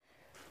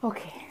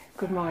Okay,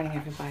 good morning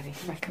everybody.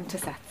 Welcome to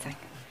Satsang.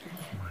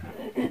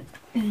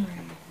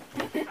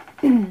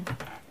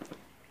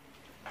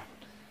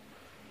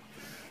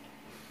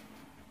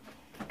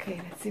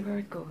 Okay, let's see where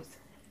it goes.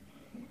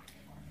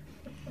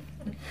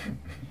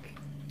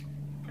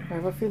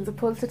 Whoever feels a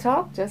pull to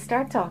talk, just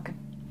start talking.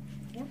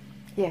 Yeah.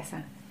 Yes,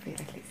 Anna, feel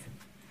it, please.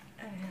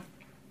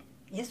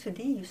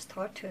 Yesterday you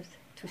started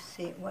to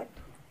say, what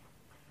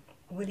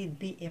would it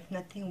be if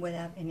nothing would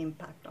have an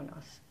impact on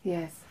us?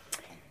 Yes.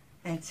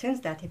 And since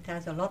that, it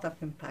has a lot of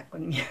impact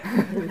on me.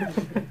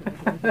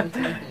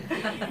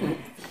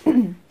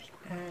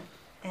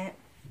 And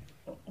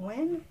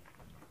when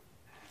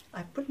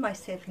I put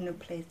myself in a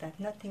place that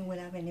nothing will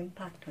have an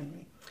impact on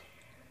me,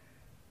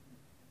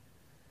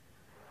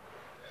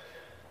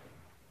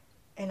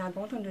 and I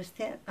don't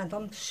understand,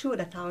 I'm sure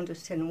that I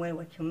understand well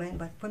what you meant,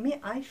 but for me,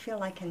 I feel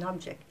like an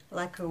object,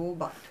 like a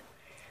robot,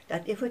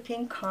 that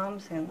everything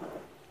comes and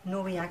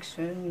no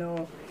reaction,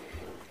 no.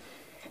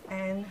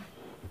 And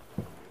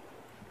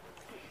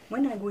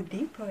when I go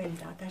deeper in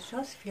that, I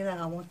just feel that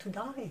I want to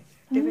die.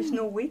 There is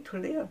no way to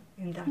live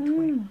in that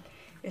way.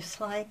 It's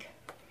like,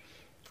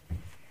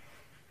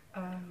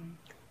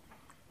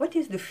 what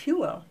is the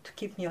fuel to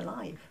keep me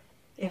alive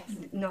if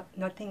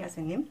nothing has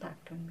an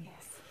impact on me?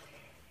 Yes.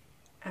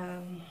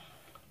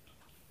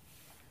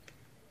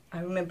 I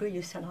remember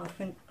you said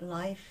often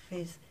life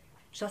is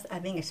just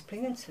having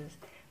experiences.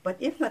 But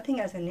if nothing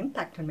has an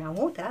impact on me, I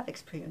won't have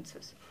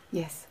experiences.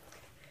 Yes.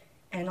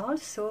 And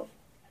also,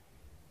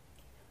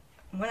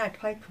 when I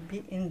try to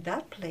be in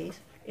that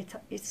place,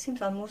 it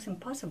seems almost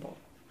impossible.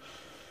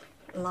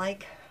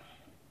 Like,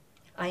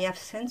 I have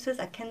senses,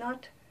 I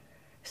cannot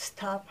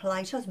stop,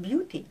 like just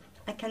beauty.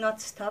 I cannot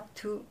stop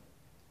to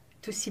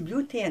see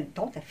beauty and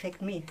don't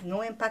affect me,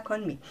 no impact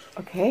on me.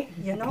 Okay.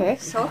 You know, okay.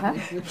 so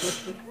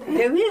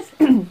there is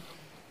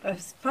a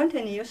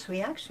spontaneous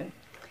reaction.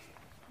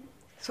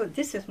 So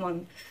this is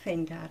one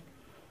thing that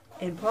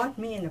it brought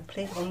me in a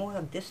place almost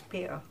of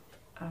despair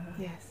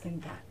Yes.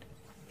 in that.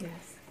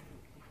 Yes.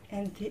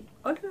 And the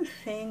other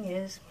thing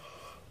is,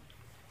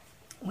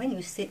 when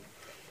you say,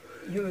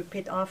 you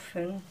repeat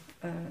often,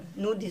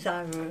 no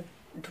desire,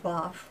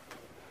 drop,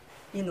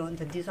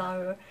 the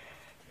desire,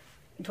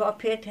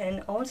 drop it,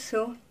 and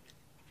also,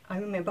 I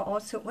remember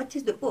also, what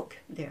is the hook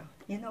there?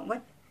 You know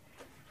what?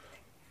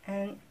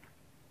 And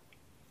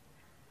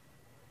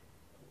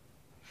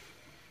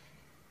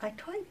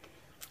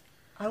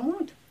I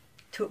want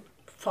to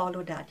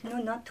follow that,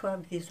 not to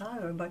have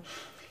desire, but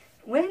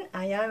when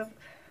I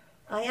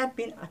have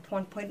been at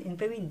one point in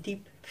very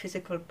deep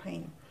physical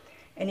pain,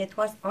 and it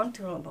was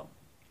unbearable.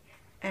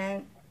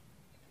 And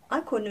I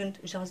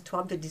couldn't just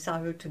drop the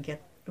desire to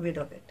get rid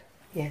of it.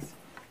 Yes.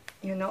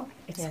 It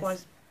Yes.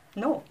 was,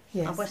 no.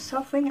 Yes. I was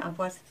suffering, I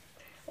was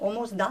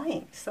almost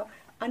dying. So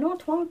I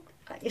don't want,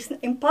 it's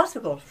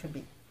impossible for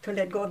me to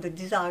let go of the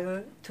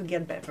desire to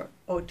get better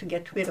or to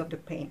get rid of the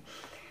pain.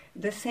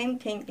 The same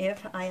thing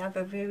if I have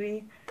a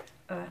very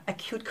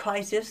acute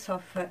crisis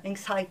of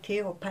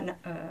anxiety or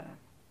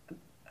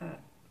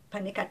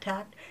panic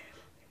attack.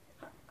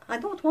 I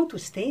don't want to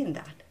stay in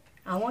that.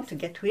 I want to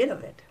get rid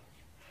of it.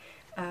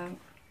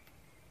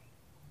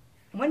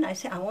 When I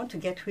say I want to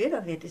get rid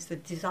of it, it's the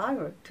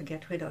desire to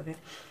get rid of it.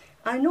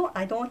 I know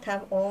I don't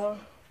have all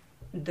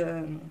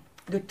the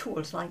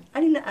tools. Like,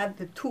 I didn't have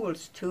the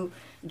tools to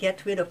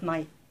get rid of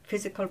my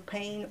physical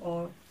pain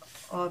or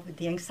of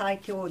the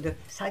anxiety or the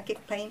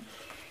psychic pain.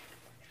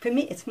 For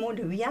me, it's more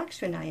the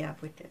reaction I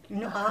have with it.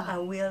 How I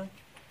will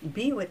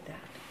be with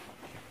that.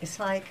 It's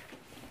like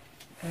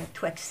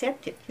to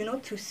accept it,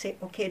 to say,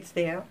 okay, it's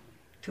there,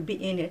 to be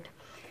in it.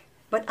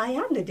 But I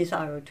have the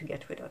desire to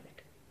get rid of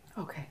it.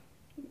 Okay.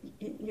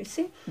 You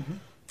see? Mm-hmm.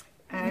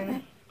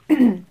 And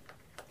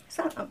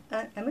so I'm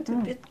a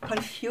little bit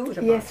confused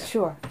about Yes, that.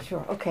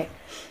 sure. Okay.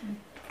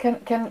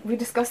 Can we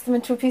discuss them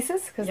in two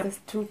pieces? Because Yep. there's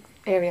two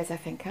areas, I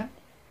think, huh?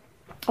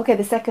 Okay,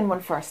 the second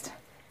one first.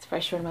 It's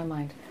fresher in my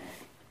mind.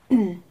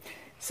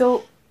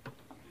 So,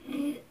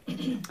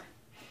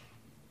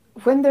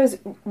 when there's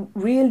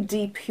real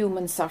deep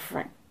human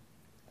suffering,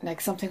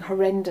 like something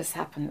horrendous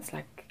happens,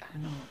 like, I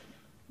don't know,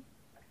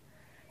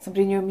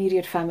 somebody in your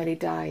immediate family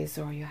dies,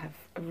 or you have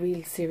a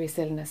real serious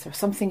illness, or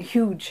something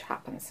huge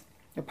happens,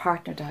 your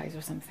partner dies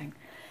or something.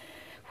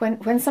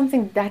 When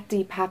something that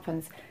deep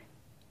happens,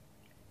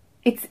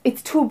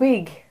 it's too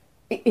big.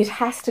 It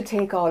has to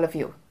take all of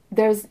you.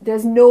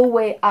 There's no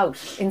way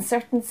out. In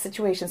certain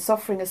situations,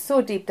 suffering is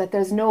so deep that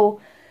there's no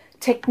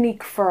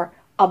technique for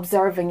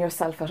observing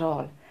yourself at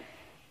all.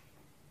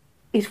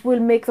 It will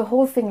make the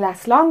whole thing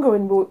last longer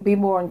and be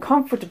more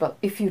uncomfortable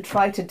if you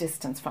try to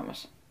distance from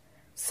it.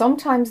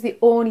 Sometimes the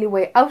only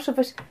way out of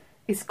it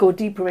is go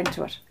deeper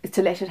into it, is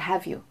to let it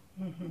have you.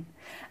 Mm-hmm.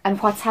 And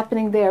what's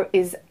happening there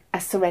is a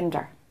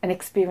surrender, an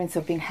experience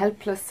of being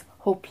helpless,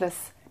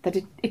 hopeless, that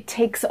it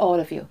takes all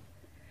of you.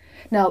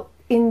 Now,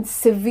 in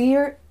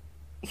severe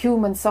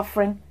human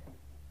suffering,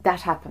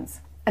 that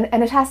happens.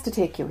 And it has to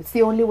take you. It's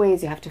the only way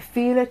is you have to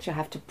feel it, you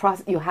have to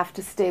process, you have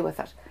to stay with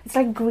it. It's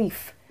like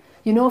grief.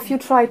 You know, if you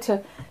try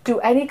to do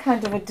any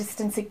kind of a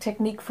distancing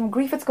technique from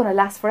grief, it's going to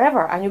last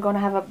forever, and you're going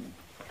to have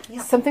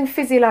something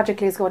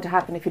physiologically is going to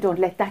happen if you don't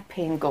let that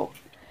pain go.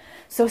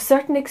 So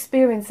certain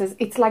experiences,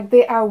 it's like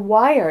they are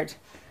wired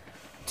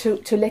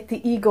to let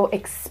the ego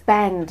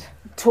expand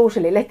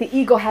totally, let the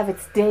ego have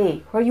its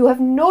day, where you have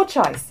no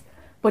choice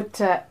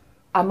but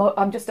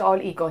I'm just all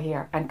ego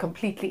here and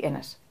completely in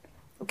it.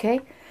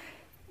 Okay?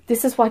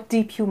 This is what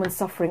deep human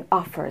suffering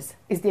offers,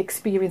 is the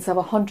experience of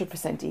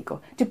 100%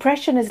 ego.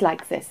 Depression is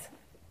like this.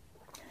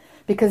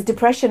 Because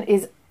depression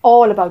is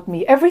all about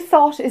me. Every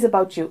thought is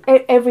about you.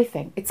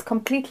 Everything. It's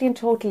completely and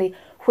totally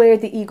where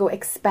the ego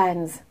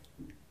expands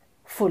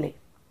fully.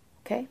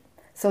 Okay?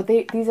 So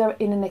these are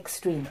in an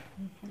extreme.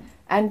 Mm-hmm.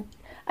 And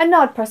an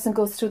odd person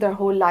goes through their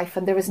whole life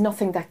and there is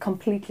nothing that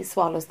completely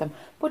swallows them.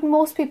 But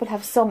most people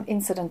have some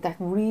incident that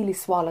really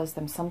swallows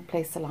them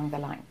someplace along the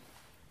line.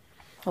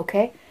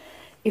 Okay?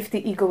 If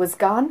the ego is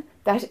gone,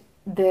 that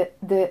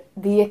the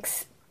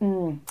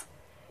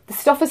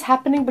stuff is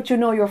happening, but you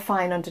know you're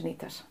fine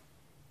underneath it.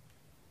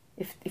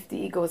 If the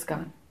ego is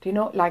gone, do you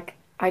know? Like,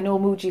 I know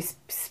Muji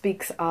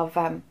speaks of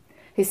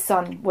his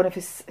son, one of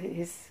his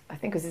I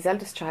think it was his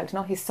eldest child.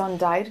 No, his son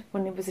died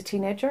when he was a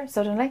teenager.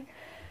 Suddenly,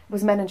 it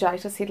was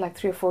meningitis. He had like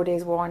 3 or 4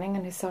 days warning,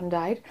 and his son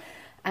died.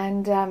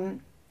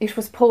 And it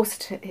was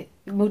post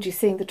Muji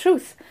seeing the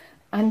truth,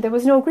 and there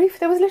was no grief.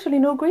 There was literally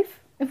no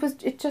grief.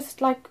 It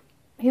just like.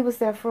 He was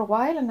there for a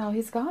while and now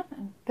he's gone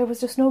and there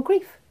was just no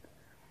grief.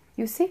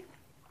 You see?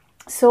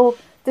 So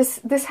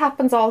this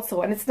happens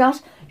also, and it's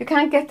not, you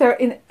can't get there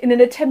in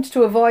an attempt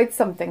to avoid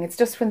something. It's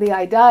just when the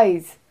I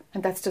dies,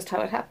 and that's just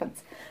how it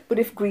happens. But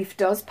if grief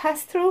does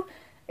pass through,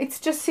 it's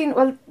just seen,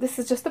 well, this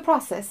is just the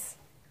process.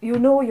 You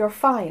know you're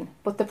fine,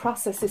 but the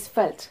process is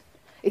felt.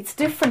 It's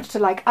different to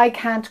like, I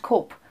can't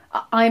cope.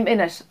 I'm in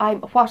it.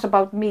 What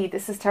about me?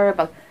 This is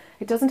terrible.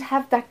 It doesn't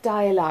have that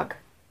dialogue.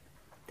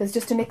 There's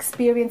just an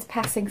experience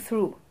passing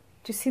through.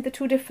 Do you see the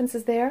two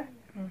differences there?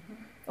 Mm-hmm.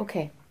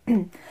 Okay.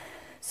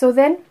 So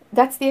then,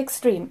 that's the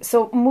extreme.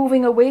 So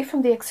moving away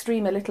from the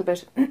extreme a little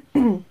bit,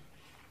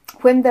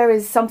 when there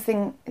is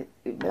something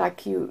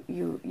like you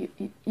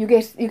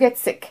get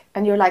sick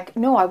and you're like,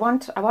 no, I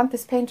want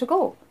this pain to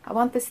go. I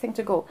want this thing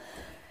to go.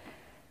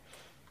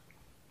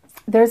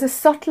 There's a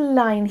subtle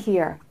line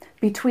here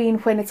between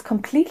when it's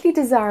completely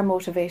desire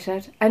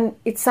motivated and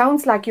it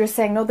sounds like you're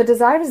saying, no, the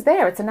desire is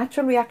there. It's a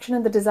natural reaction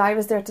and the desire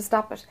is there to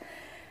stop it.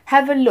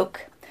 Have a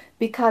look,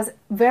 because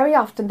very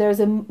often there's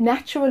a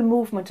natural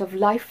movement of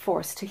life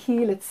force to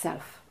heal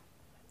itself.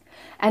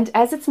 And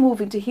as it's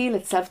moving to heal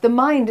itself, the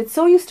mind, it's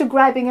so used to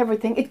grabbing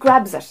everything, it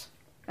grabs it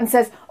and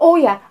says, oh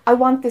yeah, I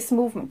want this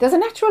movement. There's a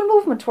natural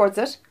movement towards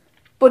it,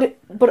 but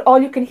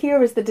all you can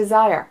hear is the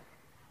desire.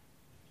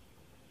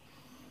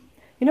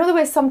 You know the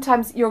way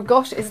sometimes your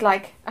gut is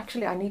like,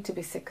 actually I need to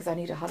be sick because I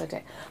need a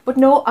holiday. But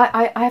no,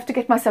 I have to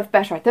get myself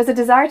better. There's a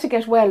desire to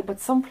get well, but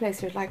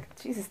someplace you're like,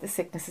 Jesus, this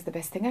sickness is the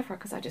best thing ever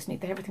because I just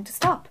need everything to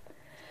stop.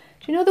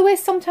 Do you know the way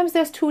sometimes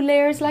there's 2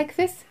 layers like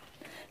this?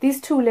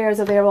 These 2 layers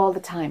are there all the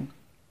time.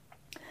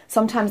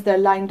 Sometimes they're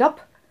lined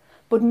up,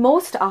 but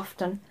most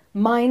often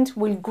mind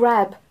will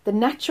grab the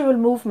natural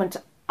movement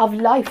of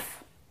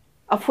life,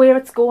 of where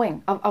it's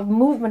going, of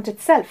movement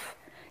itself.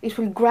 It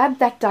will grab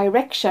that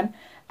direction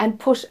and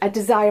put a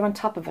desire on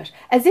top of it,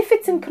 as if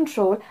it's in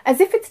control,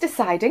 as if it's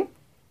deciding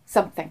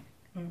something.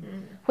 Mm-hmm.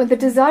 When the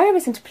desire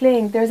isn't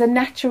playing, there's a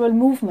natural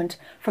movement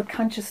for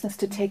consciousness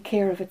to take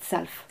care of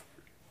itself.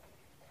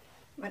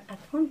 But at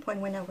one point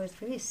when I was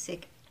very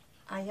sick,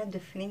 I had the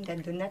feeling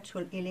that the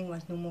natural healing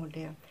was no more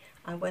there.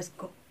 I was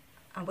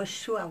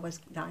sure I was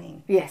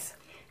dying. Yes.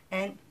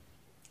 And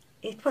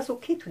it was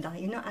okay to die.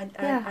 You know,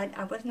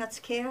 I was not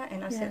scared,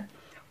 and I said,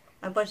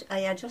 I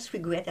had just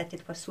regret that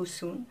it was so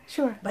soon.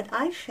 Sure. But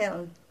I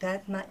felt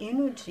that my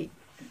energy,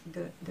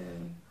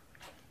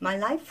 my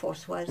life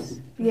force was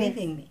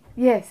leaving me.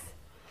 Yes.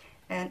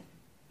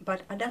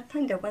 But at that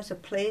time there was a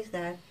place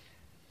that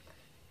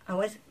I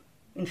was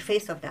in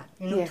face of that,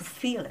 to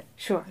feel it.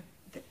 Sure.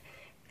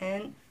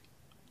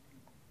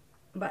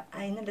 But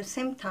at the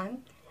same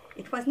time,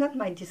 it was not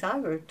my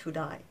desire to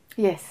die.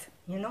 Yes.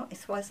 You know,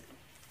 it was.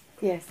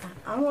 Yes.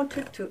 I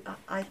wanted to.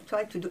 I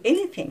tried to do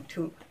anything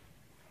to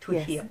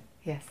heal.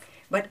 Yes.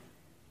 But,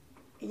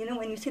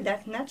 when you say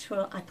that's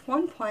natural, at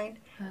one point,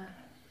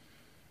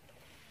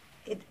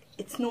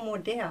 it's no more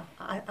there.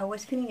 I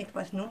was feeling it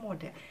was no more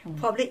there.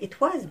 Probably it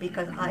was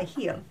because I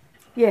healed.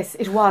 Yes,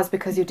 it was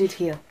because you did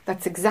heal.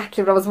 That's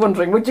exactly what I was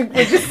wondering. Would you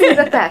say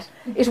that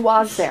it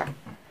was there?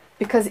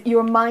 Because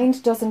your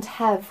mind doesn't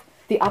have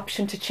the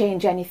option to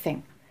change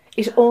anything.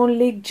 It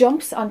only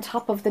jumps on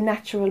top of the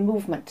natural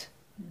movement.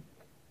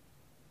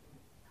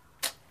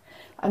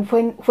 And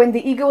when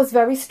the ego is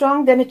very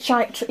strong, then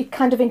it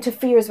kind of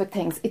interferes with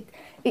things.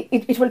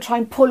 It will try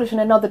and pull it in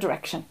another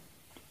direction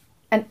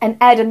and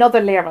add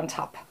another layer on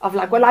top of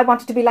like, well, I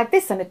want it to be like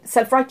this, and it's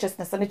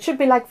self-righteousness, and it should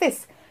be like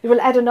this. It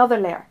will add another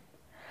layer.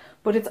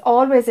 But it's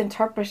always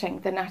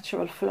interpreting the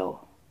natural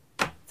flow.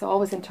 It's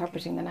always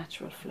interpreting the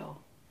natural flow.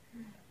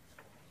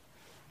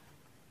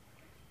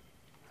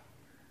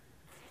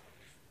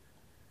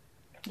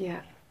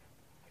 Yeah.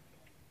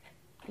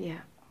 Yeah.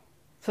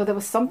 So there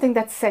was something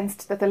that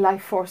sensed that the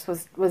life force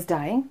was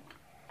dying,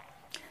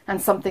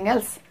 and something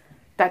else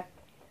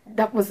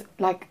that was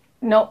like,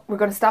 no, we're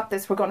going to stop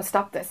this, we're going to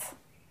stop this.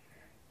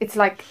 It's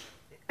like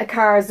a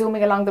car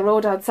zooming along the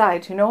road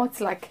outside, you know,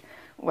 it's like,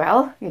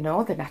 well, you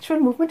know, the natural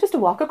movement is to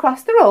walk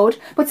across the road,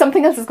 but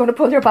something else is going to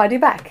pull your body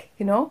back,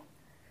 you know.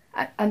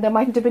 And there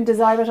mightn't have been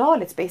desire at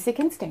all, it's basic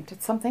instinct,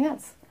 it's something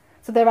else.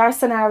 So there are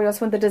scenarios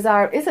when the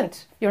desire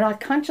isn't, you're not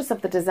conscious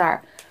of the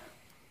desire,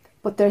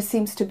 but there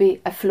seems to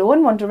be a flow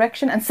in one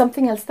direction and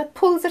something else that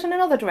pulls it in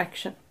another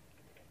direction.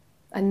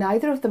 And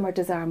neither of them are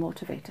desire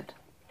motivated.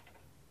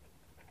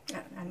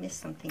 I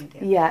missed something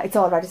there. Yeah, it's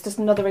all right. It's just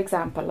another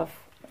example of...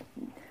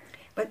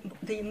 But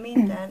do you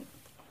mean that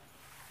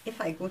if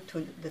I go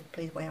to the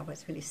place where I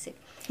was really sick,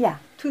 Yeah.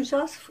 to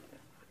just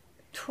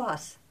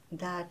trust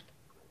that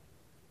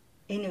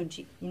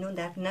energy, you know,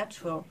 that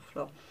natural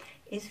flow,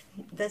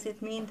 does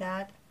it mean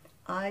that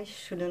I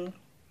shouldn't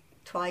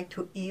try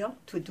to heal,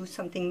 to do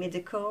something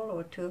medical,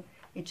 or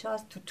it's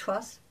just to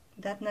trust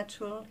that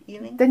natural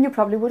healing? Then you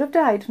probably would have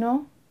died,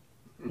 no?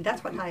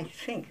 That's what I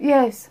think.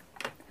 Yes.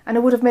 And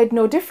it would have made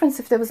no difference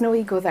if there was no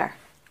ego there.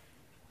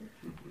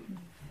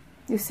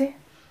 You see?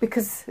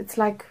 Because it's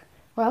like,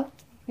 well,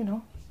 you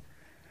know,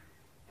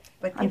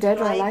 But I'm if dead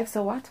or life- alive,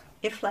 so what?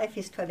 If life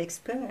is to have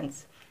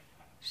experience,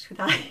 should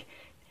I?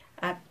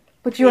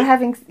 But you're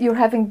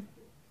having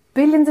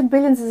billions and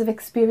billions of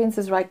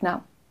experiences right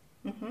now.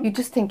 Mhm. You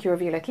just think you're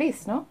real at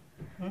least, no?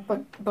 Mhm.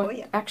 But Oh,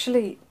 yeah.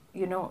 actually,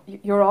 you know,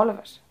 you're all of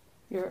it.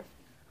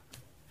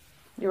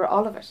 You're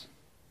all of it.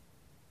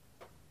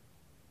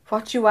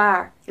 What you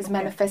are is Okay.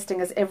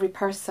 manifesting as every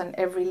person,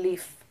 every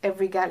leaf,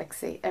 every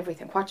galaxy,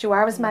 everything. What you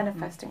are is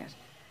manifesting it.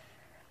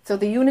 So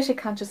the unity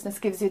consciousness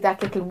gives you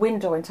that little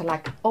window into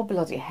like, oh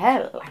bloody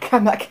hell,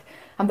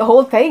 I'm the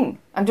whole thing.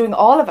 I'm doing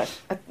all of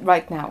it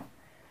right now.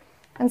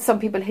 And some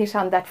people hit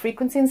on that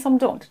frequency and some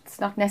don't.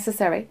 It's not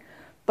necessary.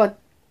 But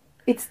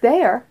it's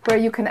there where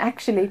you can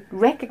actually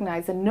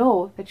recognize and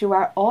know that you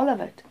are all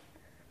of it.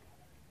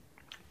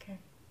 Okay.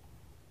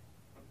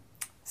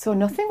 So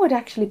nothing would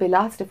actually be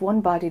lost if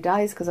one body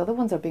dies because other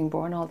ones are being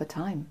born all the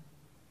time.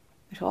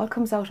 It all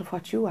comes out of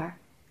what you are.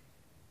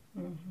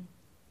 Mhm.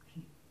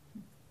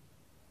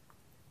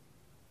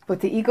 But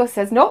the ego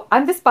says, no,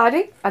 I'm this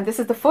body and this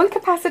is the full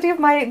capacity of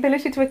my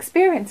ability to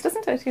experience,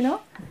 doesn't it, you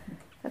know?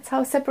 That's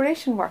how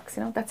separation works,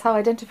 you know? That's how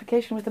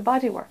identification with the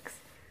body works.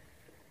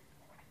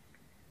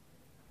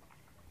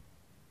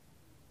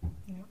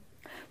 Yeah.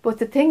 But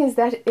the thing is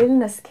that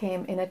illness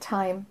came in a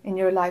time in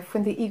your life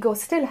when the ego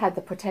still had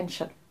the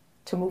potential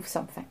to move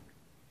something.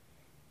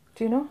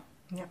 Do you know?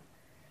 Yeah.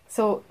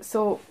 So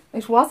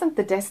it wasn't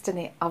the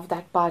destiny of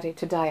that body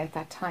to die at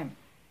that time.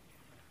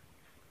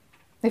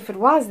 If it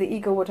was, the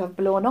ego would have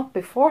blown up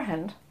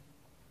beforehand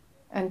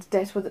and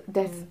death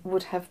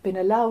would have been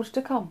allowed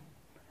to come.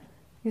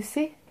 You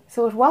see?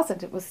 So it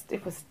wasn't. It was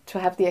to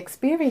have the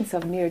experience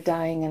of near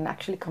dying and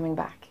actually coming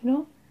back, you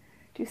know?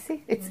 Do you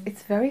see?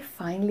 It's very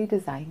finely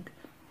designed.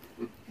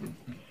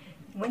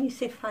 When you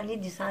say finely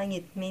designed,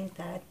 it means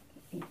that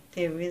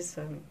there is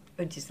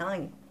a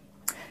design.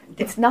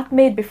 It's not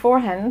made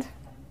beforehand.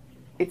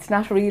 It's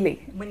not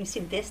really. When you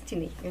say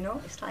destiny, you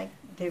know, it's like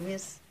there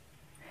is.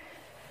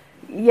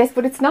 Yes,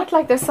 but it's not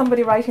like there's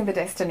somebody writing the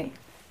destiny.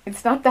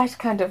 It's not that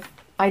kind of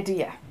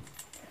idea.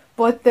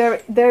 But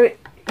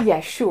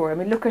yeah, sure. I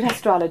mean, look at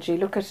astrology.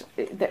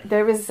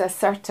 There is a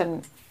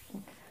certain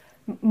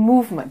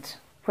movement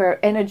where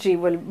energy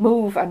will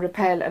move and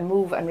repel and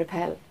move and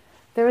repel.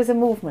 There is a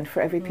movement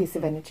for every piece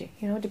of energy,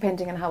 you know,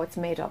 depending on how it's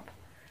made up.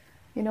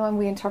 You know, and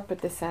we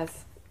interpret this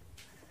as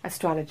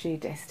astrology,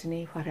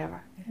 destiny,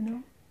 whatever, you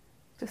know.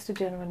 Just a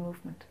general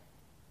movement.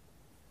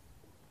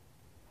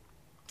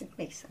 It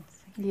makes sense.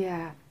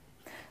 Yeah.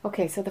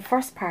 Okay, so the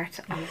first part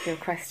of your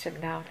question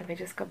now, let me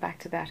just go back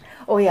to that.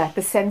 Oh yeah,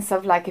 the sense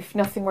of like if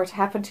nothing were to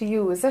happen to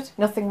you, is it?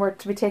 Nothing were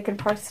to be taken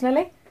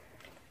personally?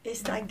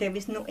 It's like there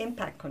is no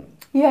impact on me.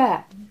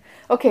 Yeah.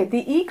 Okay,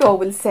 the ego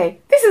will say,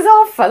 this is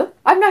awful,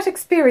 I'm not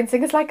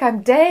experiencing, it's like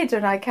I'm dead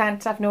and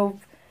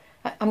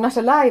I'm not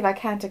alive, I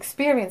can't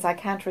experience, I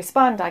can't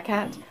respond, I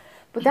can't.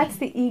 But that's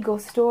the ego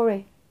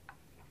story.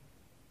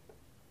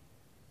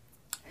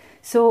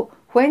 So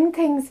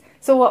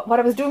what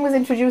I was doing was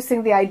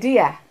introducing the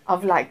idea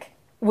of like,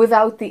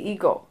 without the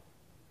ego,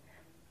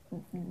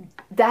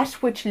 that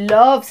which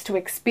loves to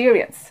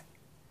experience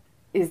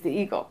is the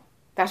ego.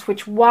 That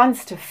which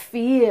wants to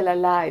feel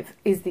alive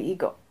is the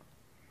ego.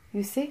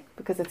 You see?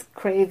 Because it's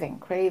craving.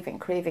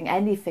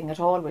 Anything at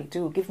all will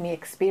do. Give me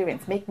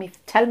experience.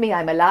 Tell me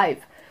I'm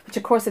alive. Which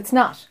of course it's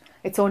not.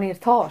 It's only a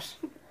thought.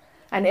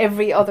 And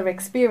every other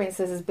experience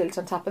is built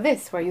on top of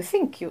this, where you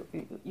think you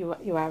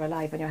are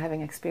alive and you're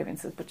having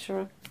experiences. But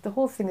sure, the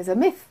whole thing is a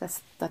myth.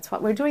 That's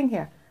what we're doing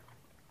here.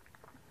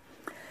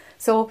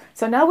 So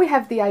now we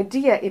have the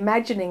idea,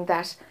 imagining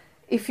that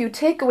if you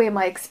take away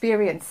my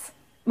experience,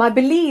 my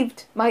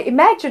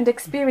imagined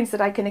experience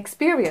that I can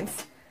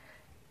experience,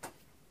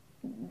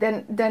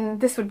 then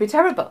this would be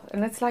terrible.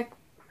 And it's like,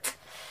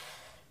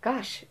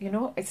 gosh, you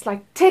know, it's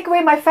like, take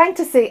away my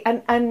fantasy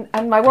and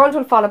my world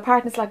will fall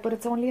apart. And it's like, but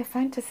it's only a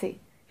fantasy.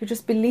 You're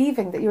just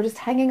believing that you're just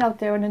hanging out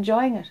there and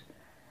enjoying it.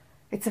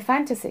 It's a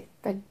fantasy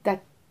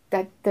that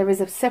there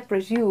is a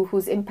separate you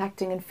who's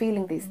impacting and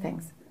feeling these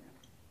things.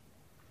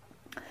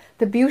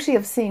 The beauty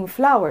of seeing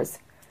flowers,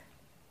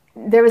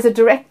 there is a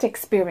direct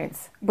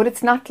experience, but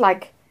it's not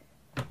like,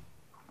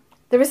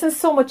 there isn't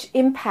so much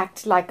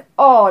impact like,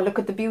 oh, look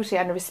at the beauty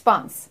and a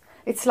response.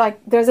 It's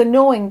like there's a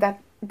knowing that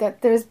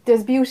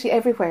there's beauty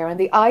everywhere, and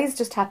the eyes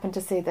just happen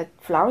to say that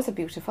flowers are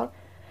beautiful,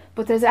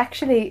 but there's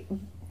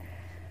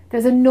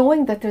a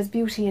knowing that there's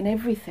beauty in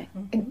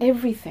everything, in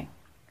everything.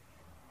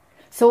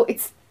 So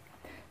it's,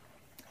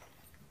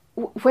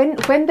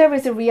 when there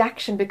is a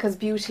reaction because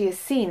beauty is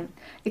seen,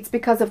 it's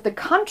because of the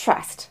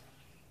contrast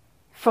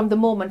from the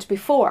moment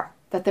before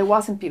that there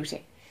wasn't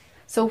beauty.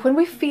 So when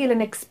we feel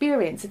an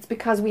experience, it's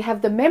because we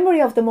have the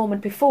memory of the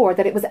moment before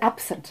that it was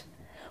absent.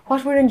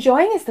 What we're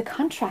enjoying is the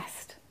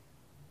contrast.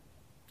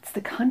 It's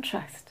the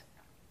contrast.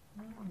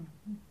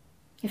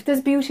 If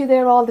there's beauty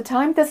there all the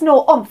time, there's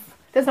no oomph.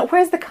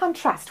 Where's the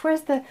contrast?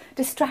 Where's the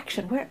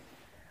distraction?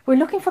 We're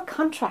looking for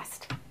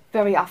contrast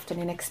very often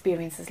in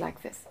experiences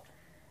like this.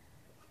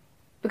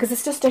 Because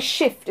it's just a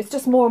shift, it's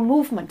just more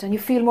movement, and you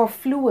feel more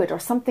fluid, or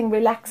something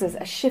relaxes,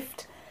 a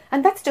shift.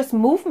 And that's just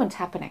movement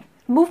happening.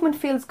 Movement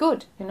feels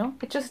good, you know.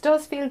 It just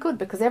does feel good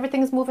because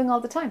everything is moving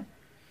all the time.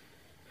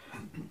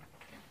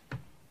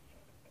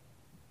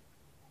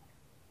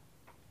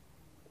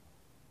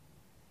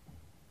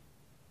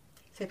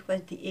 So it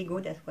was the ego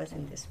that was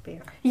in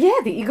despair. Yeah,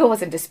 the ego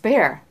was in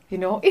despair, you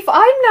know. If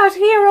I'm not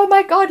here, oh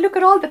my God, look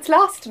at all that's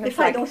lost. And if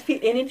I don't feel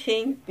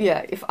anything,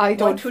 yeah, if I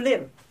don't want to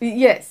live.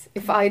 Yes,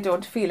 if I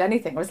don't feel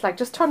anything. It's like,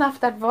 just turn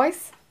off that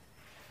voice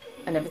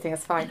and everything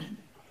is fine.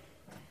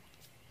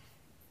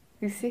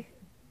 You see?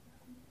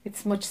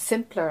 It's much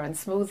simpler and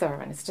smoother,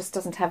 and it just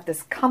doesn't have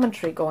this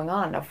commentary going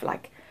on of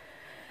like,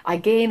 I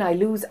gain, I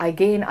lose, I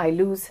gain, I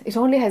lose. It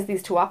only has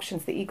these two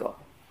options, the ego.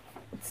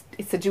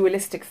 It's a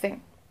dualistic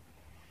thing.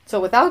 So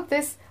without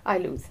this, I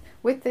lose.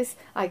 With this,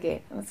 I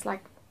gain. And it's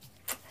like,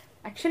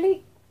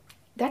 actually,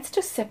 that's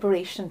just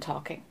separation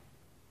talking.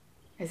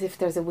 As if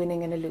there's a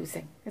winning and a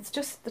losing. It's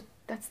just,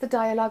 that's the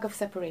dialogue of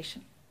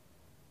separation.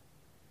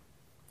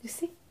 You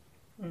see?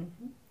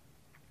 Mm-hmm.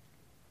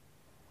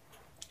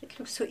 It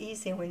looks so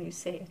easy when you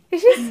say it.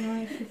 It is.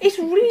 It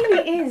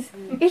really is.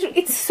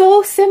 It's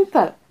so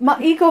simple.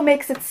 My ego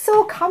makes it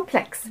so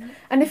complex.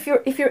 And if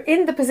you're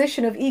in the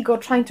position of ego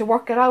trying to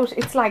work it out,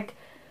 it's like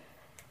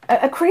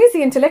a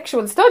crazy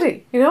intellectual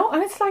study, you know.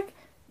 And it's like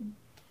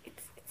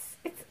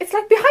it's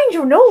like behind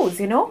your nose,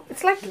 you know.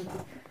 It's like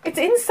it's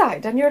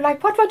inside, and you're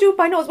like, what do I do with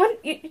my nose? Well,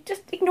 you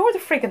just ignore the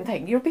friggin'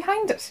 thing. You're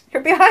behind it.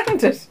 You're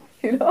behind it,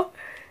 you know.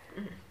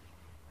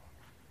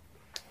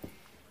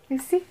 You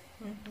see.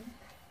 Mm-hmm.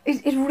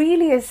 It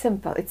really is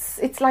simple.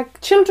 It's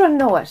like children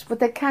know it, but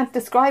they can't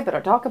describe it or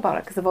talk about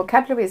it because the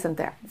vocabulary isn't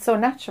there. It's so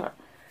natural.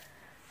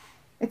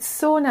 It's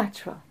so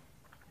natural.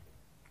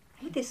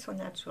 It is so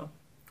natural.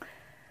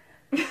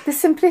 The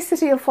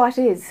simplicity of what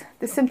is.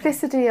 The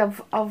simplicity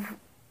of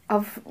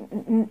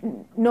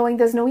knowing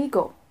there's no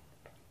ego.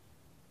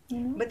 You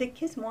know? But the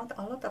kids want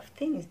a lot of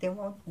things. They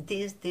want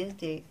this,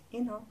 they,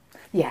 you know.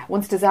 Yeah,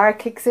 once desire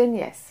kicks in,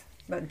 yes.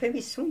 But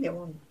very soon they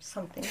want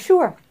something.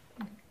 Sure,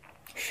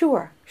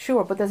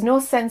 but there's no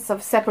sense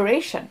of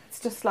separation. It's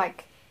just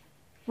like,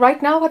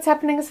 right now what's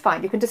happening is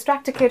fine. You can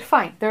distract a kid,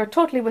 fine. They're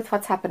totally with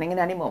what's happening in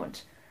any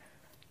moment.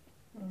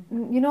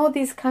 You know,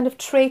 these kind of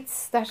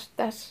traits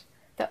that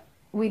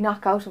we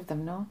knock out of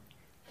them, no?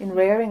 In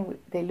rearing,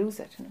 they lose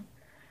it, you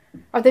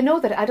know? Or they know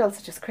that adults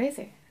are just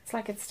crazy. It's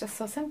like, it's just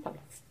so simple.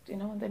 You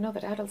know, they know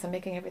that adults are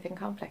making everything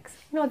complex.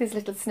 You know, these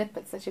little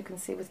snippets that you can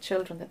see with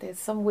children, that there's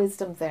some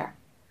wisdom there.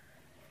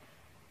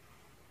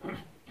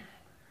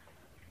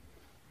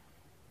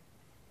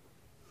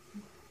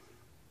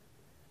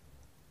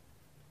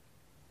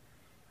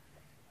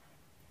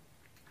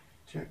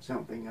 Check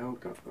something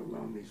out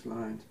along these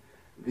lines.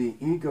 The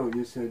ego,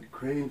 you said,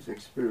 craves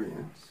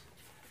experience.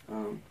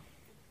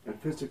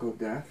 At physical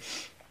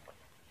death,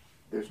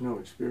 there's no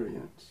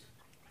experience.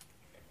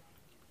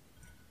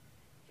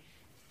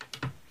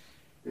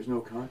 There's no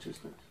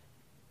consciousness.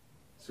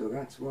 So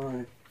that's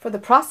why... For the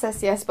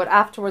process, yes, but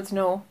afterwards,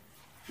 no.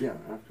 Yeah,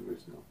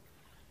 afterwards, no.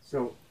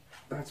 So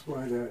that's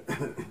why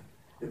if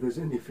there's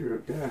any fear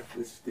of death,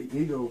 it's the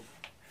ego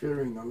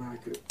fearing the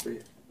lack of the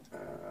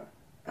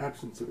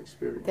absence of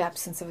experience. The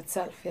absence of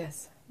itself,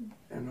 yes.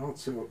 And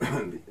also,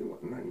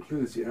 that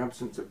includes the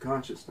absence of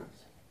consciousness.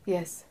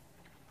 Yes.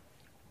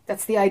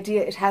 That's the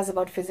idea it has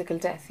about physical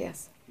death,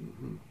 yes.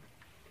 Mm-hmm.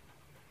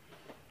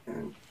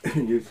 And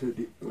you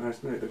said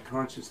last night that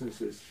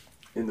consciousness is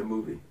in the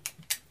movie.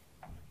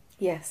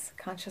 Yes,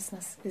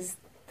 consciousness is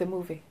the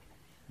movie.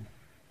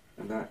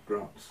 And that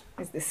drops.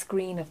 Is the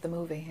screen of the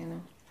movie, you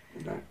know.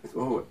 And that is,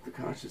 the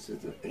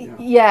consciousness.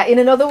 Yeah, in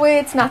another way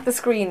it's not the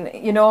screen,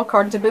 you know,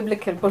 according to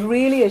biblical, but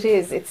really it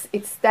is.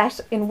 It's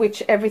that in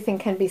which everything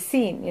can be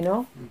seen, you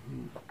know.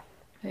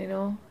 Mm-hmm. You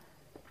know.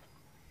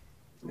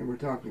 And we're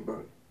talking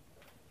about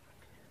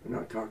We're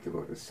not talking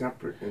about a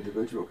separate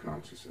individual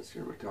consciousness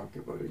here. We're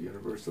talking about a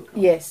universal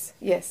consciousness.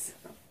 Yes.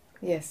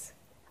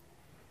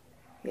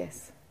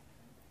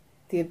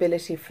 The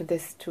ability for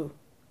this to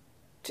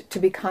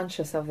be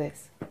conscious of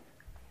this.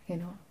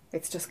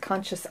 It's just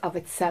conscious of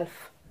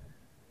itself.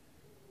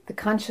 The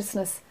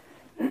consciousness,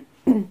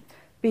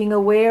 being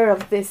aware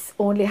of this,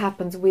 only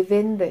happens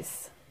within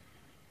this.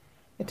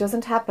 It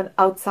doesn't happen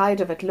outside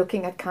of it,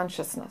 looking at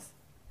consciousness.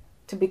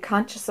 To be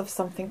conscious of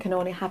something can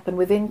only happen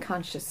within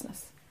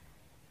consciousness.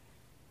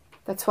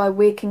 That's why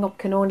waking up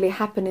can only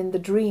happen in the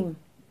dream.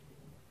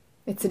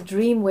 It's a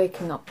dream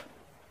waking up.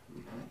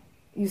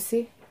 You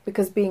see?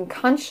 Because being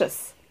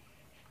conscious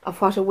of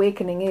what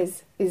awakening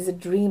is a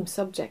dream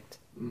subject.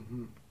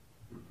 Mm-hmm.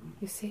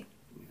 You see?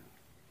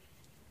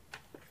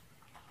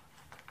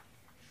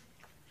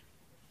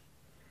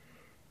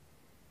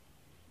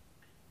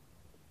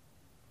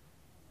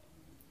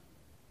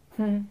 Yeah.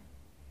 Welcome.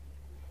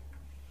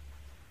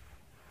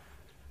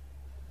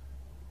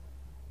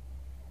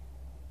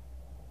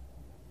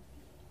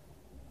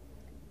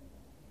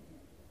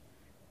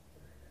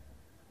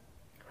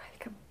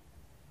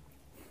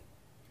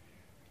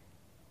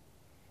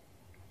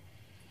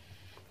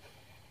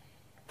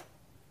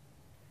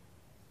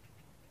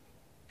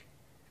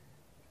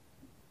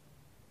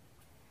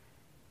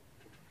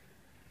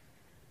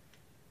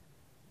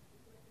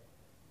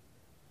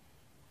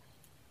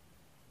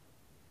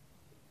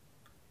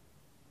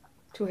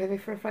 Too heavy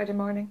for a Friday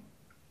morning?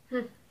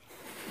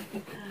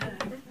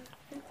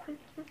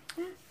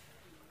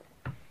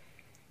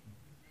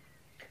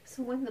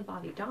 So when the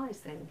body dies,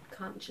 then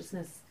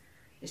consciousness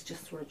is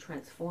just sort of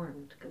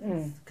transformed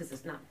because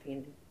it's not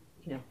being,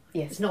 Yes.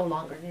 it's no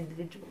longer an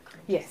individual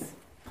consciousness.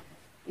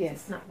 Yes.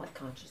 It's not like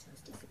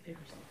consciousness disappears.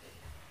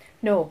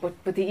 No,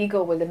 but the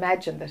ego will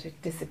imagine that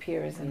it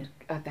disappears and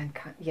then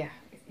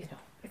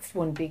it's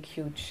one big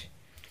huge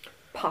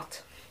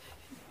pot,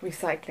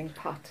 recycling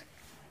pot.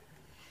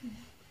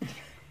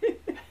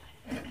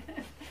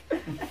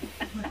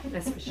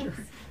 That's for sure.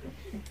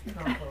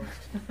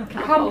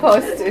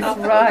 Compost is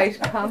right.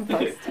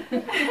 Compost.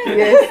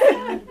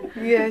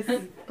 Yes.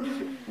 It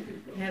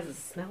has a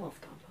smell of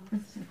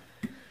compost.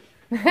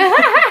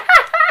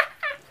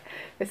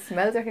 The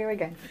smells are here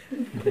again.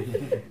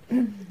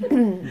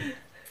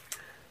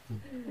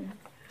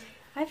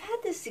 I've had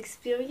this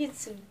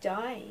experience of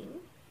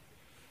dying,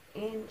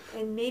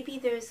 and maybe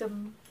there's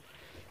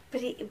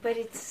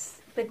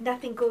but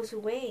nothing goes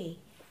away.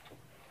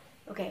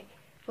 Okay,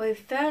 what it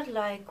felt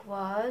like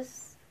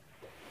was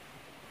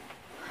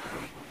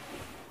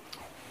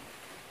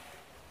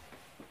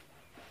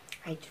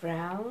I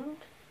drowned,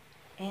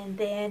 and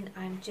then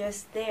I'm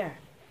just there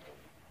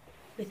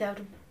without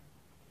a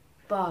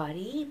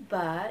body,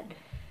 but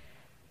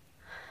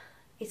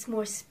it's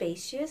more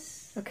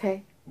spacious.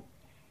 Okay.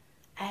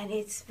 And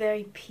it's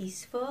very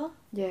peaceful.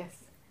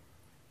 Yes.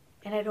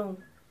 And I don't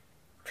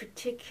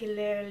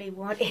particularly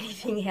want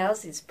anything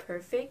else. It's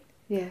perfect.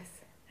 Yes.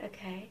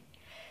 Okay.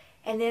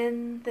 And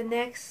then the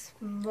next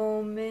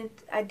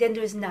moment, then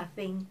there's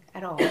nothing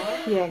at all.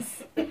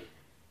 Yes.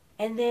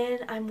 And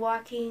then I'm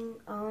walking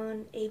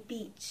on a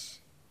beach.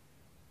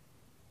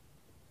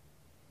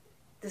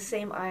 The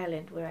same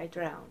island where I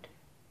drowned.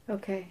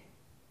 Okay.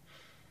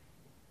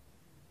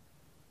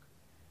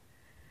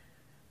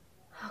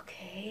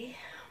 Okay.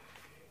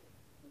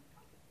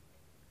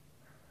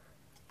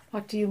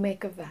 What do you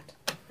make of that?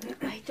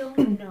 I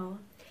don't know.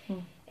 Hmm.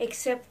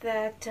 Except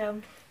that,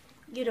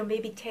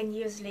 maybe 10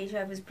 years later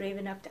I was brave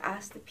enough to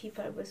ask the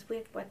people I was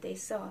with what they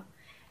saw.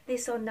 They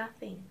saw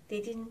nothing.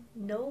 They didn't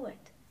know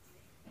it.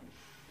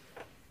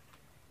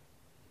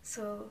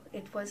 So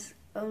it was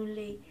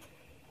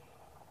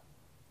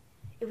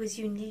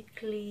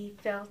uniquely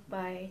felt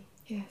by...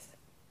 Yes.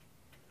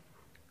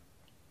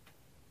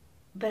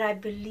 But I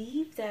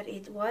believe that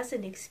it was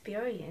an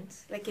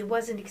experience. Like it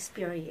was an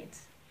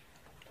experience.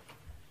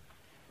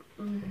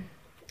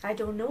 I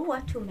don't know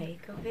what to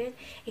make of it,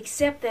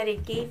 except that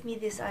it gave me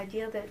this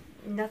idea that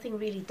nothing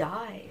really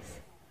dies.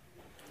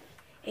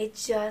 It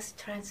just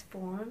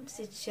transforms.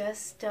 It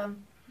just...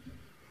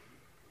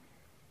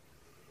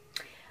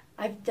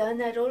 I've done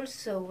that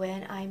also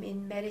when I'm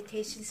in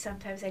meditation.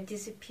 Sometimes I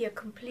disappear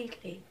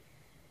completely.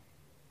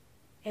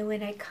 And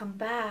when I come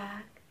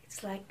back,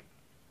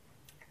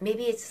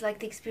 maybe it's like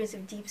the experience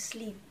of deep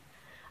sleep.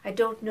 I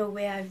don't know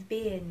where I've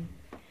been,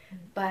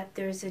 but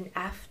there's an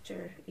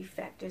after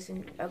effect. There's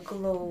a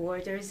glow,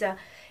 or there's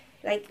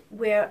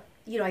where,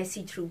 I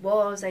see through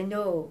walls. I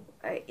know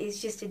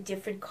it's just a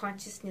different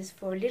consciousness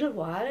for a little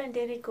while, and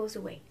then it goes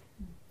away.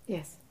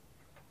 Yes.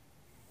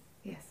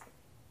 Yes.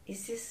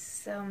 Is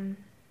this...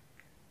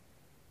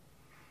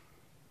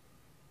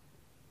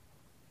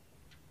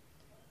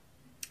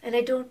 And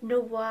I don't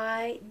know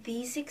why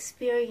these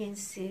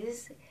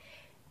experiences,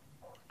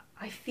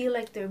 I feel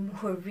like they're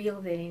more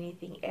real than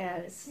anything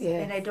else.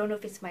 Yes. And I don't know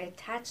if it's my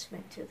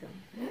attachment to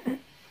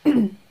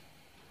them.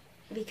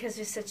 Because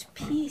there's such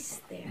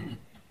peace there.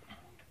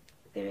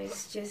 There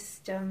is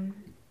just,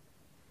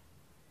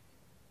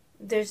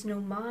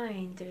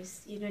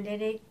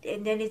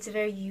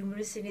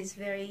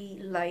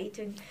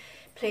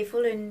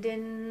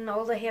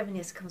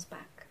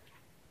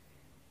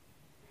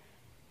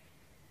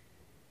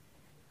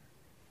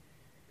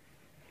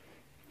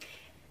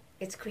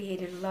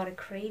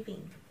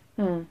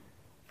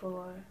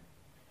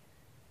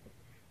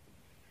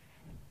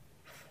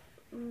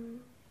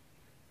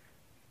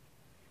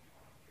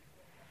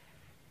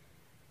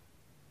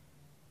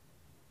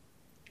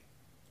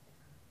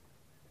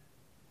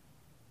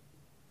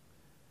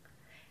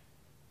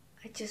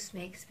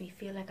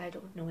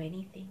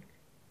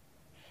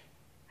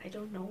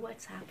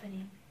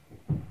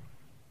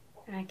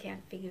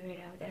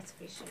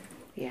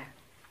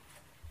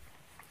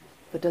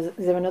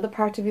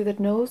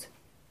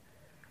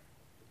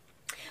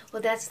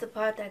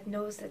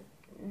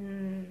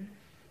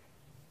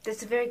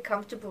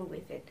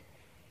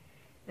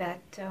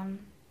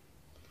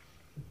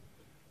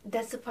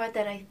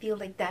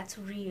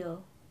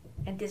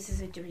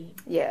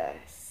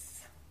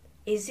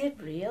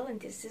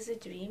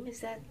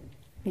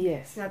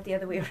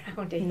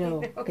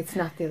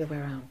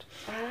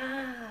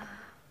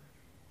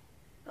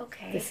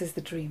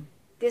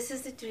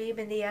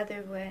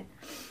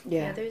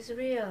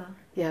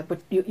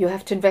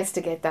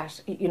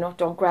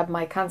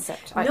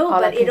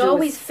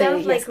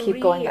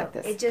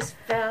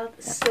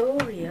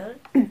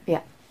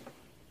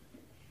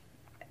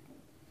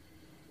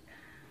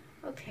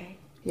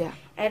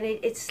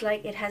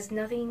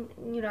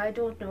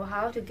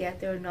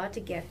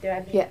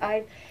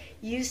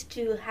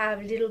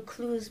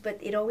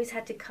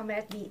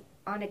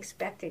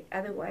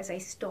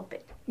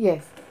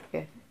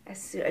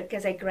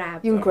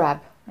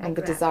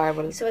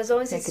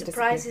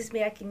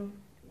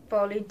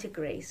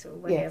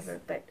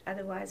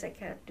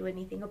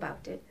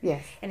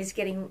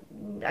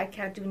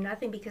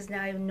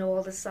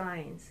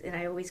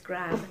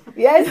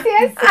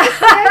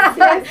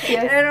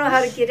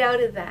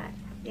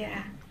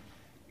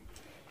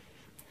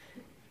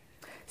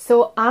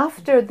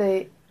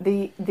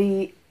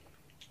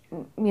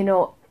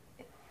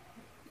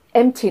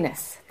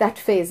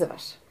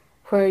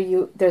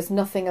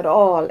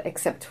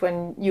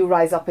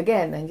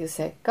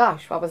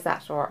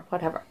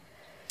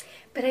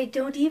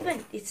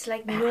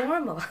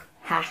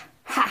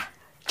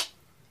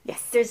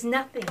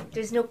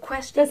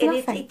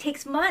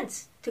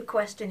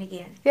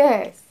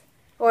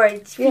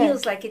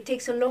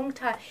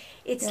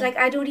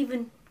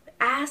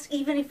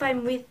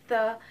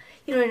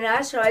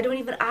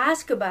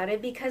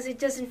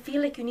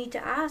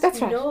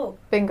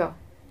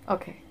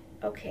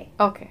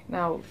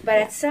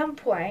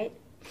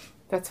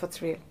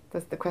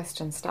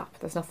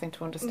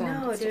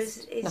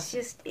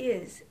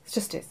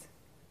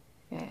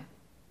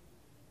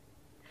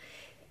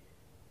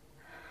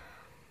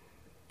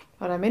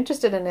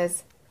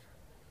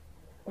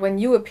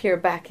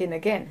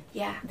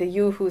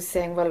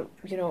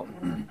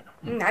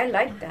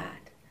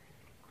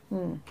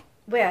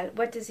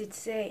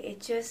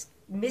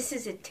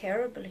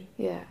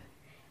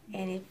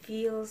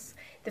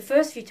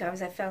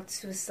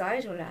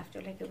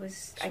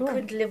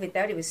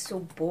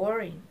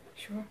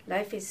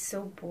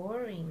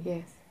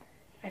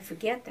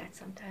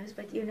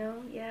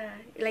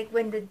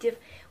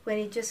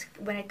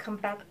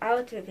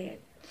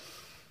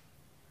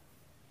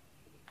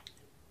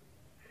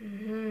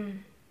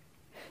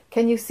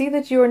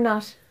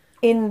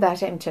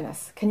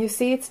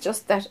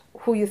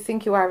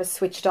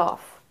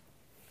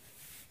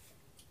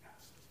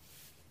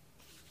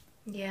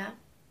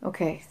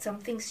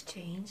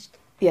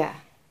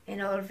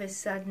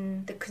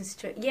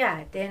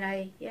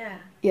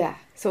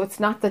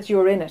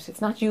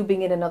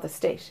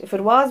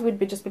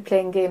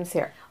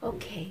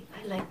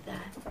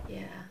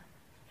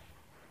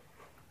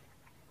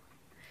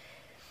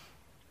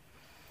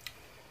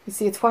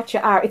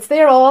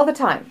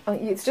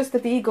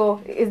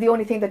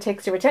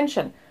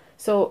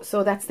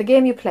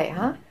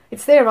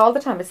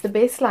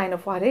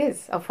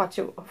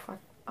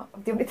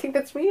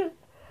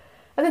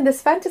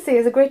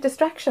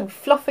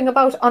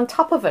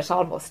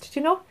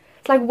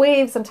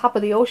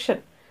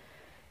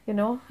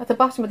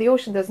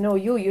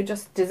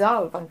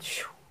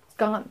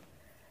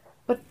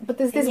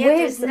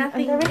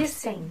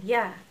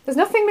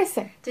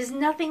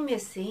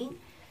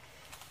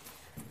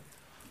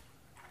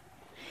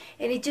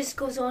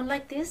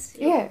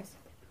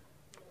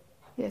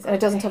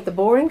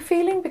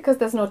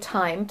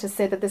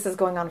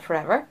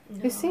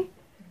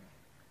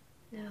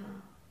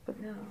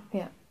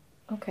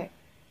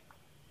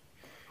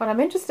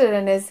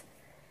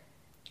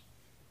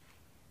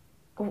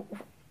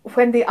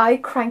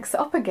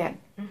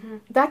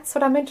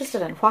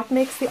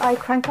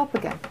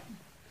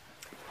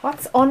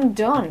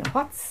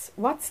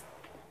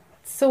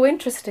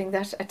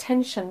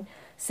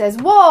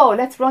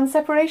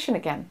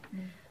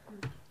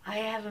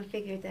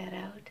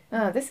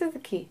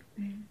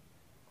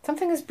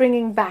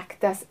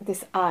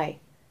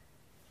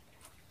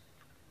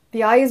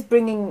 The I is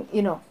bringing,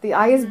 the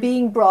I is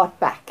being brought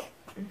back.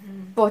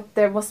 Mm-hmm. But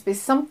there must be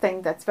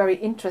something that's very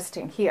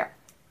interesting here.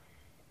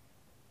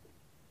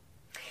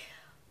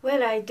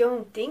 Well, I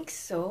don't think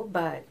so,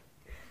 but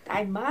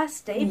I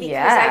must, because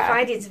Yeah. I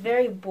find it's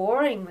very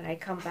boring when I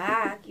come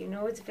back.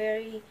 It's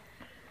very,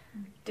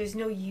 there's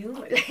no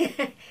humor.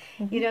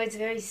 It's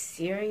very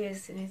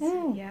serious and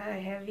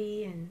it's,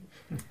 heavy. And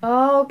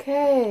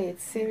Okay,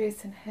 it's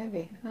serious and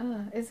heavy.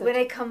 Is it? when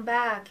I come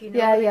back, Yeah,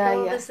 like yeah,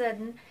 all yeah. of a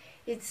sudden,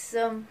 it's,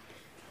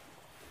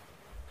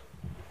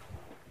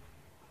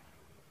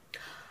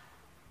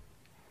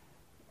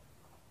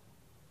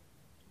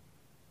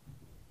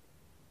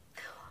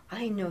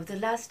 I know the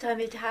last time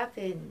it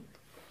happened,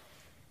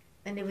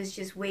 and it was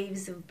just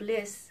waves of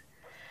bliss.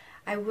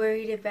 I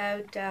worried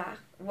about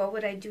what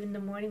would I do in the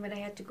morning when I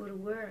had to go to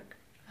work.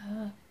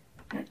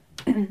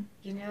 The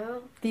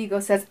ego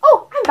says,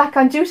 "Oh, I'm back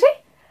on duty.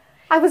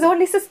 I was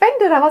only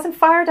suspended. I wasn't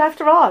fired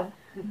after all."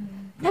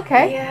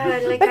 Okay, Yeah,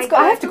 like let's go.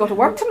 I have to go to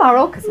work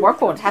tomorrow because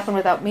work won't happen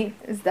without me.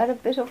 Is that a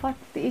bit of what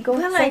the ego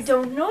Well, says? I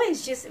don't know.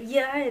 It's just,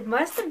 it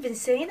must have been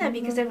saying that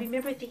because I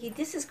remember thinking,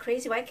 this is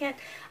crazy. Why can't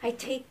I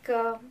take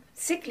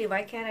sick leave?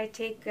 Why can't I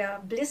take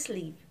bliss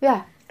leave?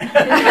 Yeah. But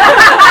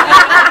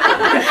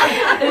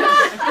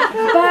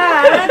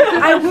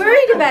I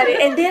worried about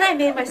it. And then I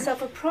made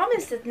myself a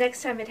promise that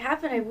next time it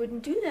happened, I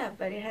wouldn't do that.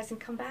 But it hasn't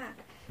come back.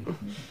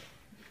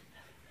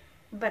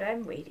 But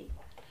I'm waiting.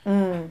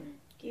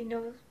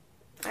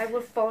 I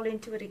will fall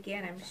into it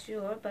again, I'm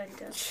sure. But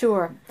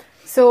Sure.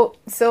 So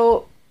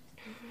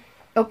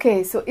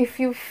okay. So if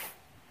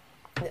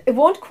it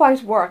won't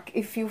quite work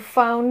if you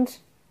found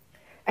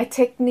a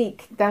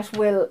technique that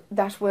will.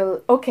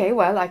 Okay,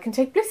 well, I can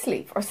take bliss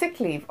leave or sick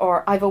leave,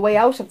 or I've a way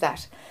out of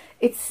that.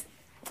 It's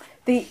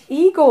the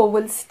ego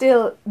will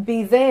still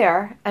be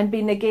there and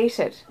be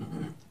negated.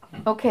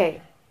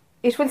 Okay,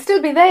 it will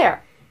still be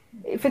there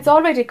if it's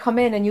already come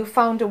in and you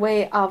found a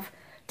way of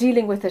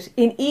dealing with it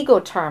in ego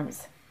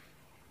terms.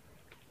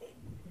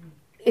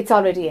 It's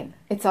already in.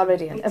 It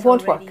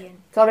won't work.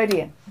 It's already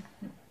in.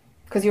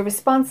 Because your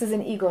response is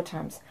in ego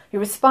terms. Your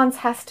response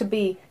has to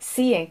be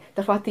seeing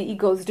that what the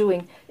ego is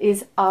doing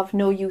is of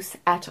no use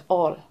at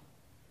all.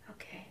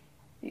 okay.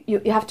 You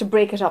have to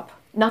break it up.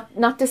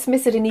 Not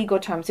dismiss it in ego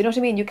terms. You know what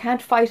I mean? You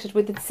can't fight it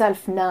with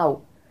itself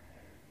now.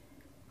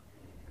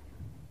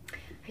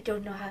 I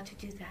don't know how to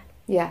do that.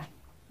 Yeah.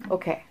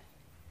 Okay.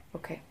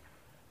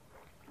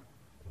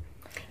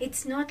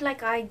 It's not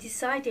like I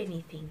decide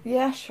anything.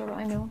 Yeah, sure,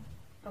 I know.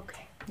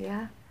 Okay.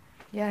 Yeah.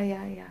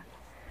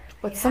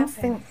 But It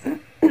something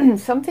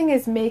something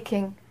is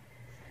making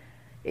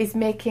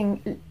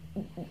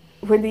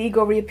when the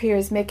ego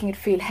reappears, making it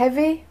feel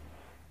heavy,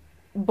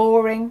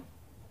 boring,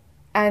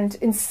 and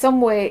in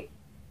some way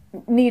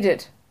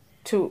needed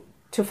to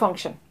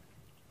function.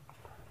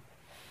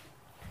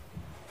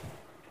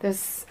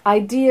 There's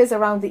ideas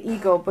around the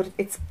ego, but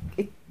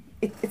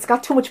it's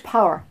got too much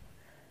power.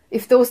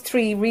 If those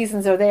three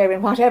reasons are there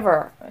in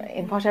whatever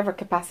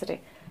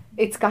capacity,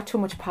 it's got too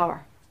much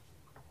power.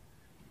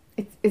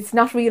 It's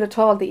not real at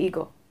all, the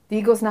ego. The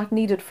ego's not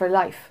needed for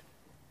life.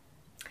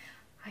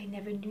 I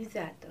never knew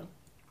that, though.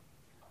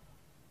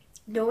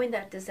 Knowing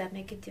that, does that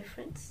make a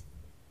difference?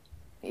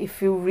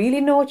 If you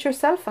really know it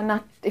yourself, and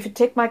not if you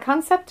take my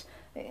concept,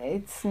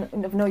 it's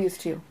of no use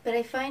to you. But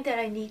I find that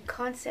I need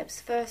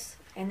concepts first,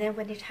 and then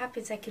when it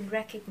happens, I can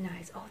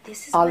recognize,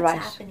 this is All what's right,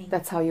 happening.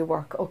 that's how you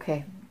work.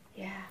 Okay.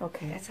 Yeah.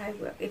 Okay. That's how I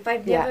work. If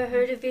I've never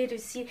heard of it or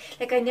seen,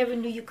 like I never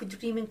knew you could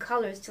dream in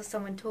colors till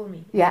someone told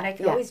me. Yeah. And I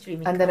could always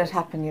dream in and colors. then it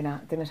happened,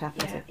 Then it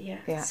happened.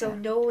 Yeah. So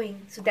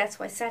knowing, so that's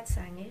why Sat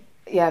sang it.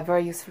 Yeah,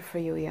 very useful for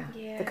you. Yeah.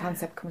 Yeah. The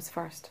concept comes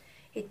first.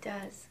 It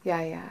does.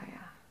 Yeah.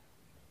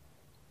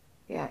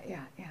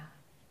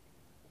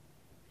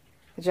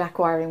 The jack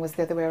wiring was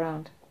the other way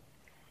around.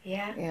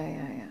 Yeah.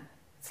 Yeah.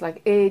 It's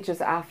like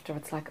ages after.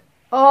 It's like,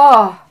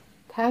 oh,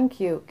 thank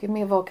you. Give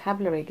me a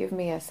vocabulary. Give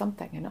me a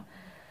something.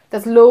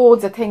 There's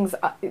loads of things.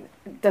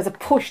 There's a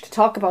push to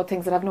talk about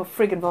things that I've no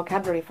friggin'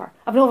 vocabulary for.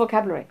 I've no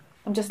vocabulary.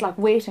 I'm just like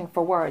waiting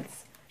for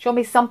words. Show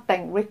me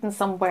something written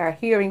somewhere,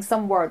 hearing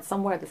some words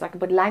somewhere that's like a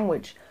bit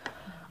language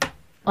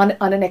on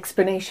an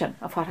explanation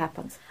of what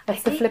happens.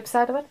 That's the flip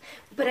side of it.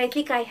 But I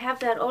think I have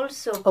that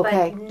also.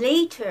 Okay. But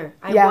later,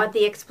 I want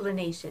the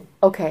explanation.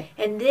 Okay.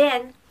 And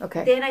then,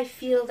 Okay. then I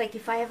feel like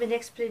if I have an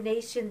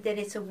explanation, then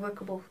it's a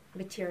workable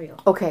material.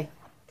 Okay.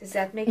 Does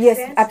that make Yes,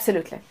 sense?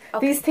 absolutely.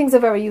 Okay. These things are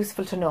very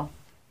useful to know.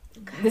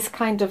 Okay. This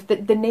kind of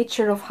the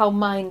nature of how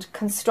mind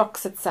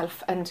constructs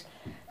itself and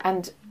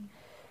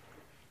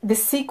the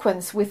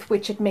sequence with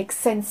which it makes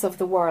sense of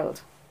the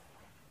world.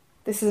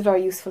 This is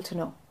very useful to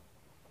know.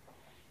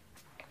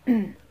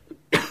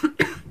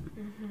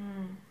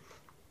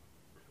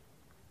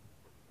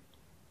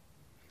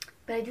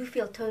 But I do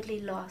feel totally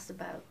lost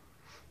about,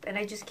 and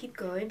I just keep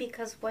going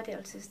because what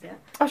else is there?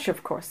 Oh, sure,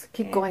 of course.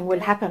 Keep going will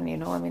happen,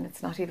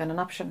 It's not even an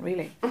option,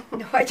 really.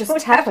 No, I It just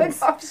don't happens.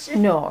 have an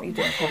option. No, you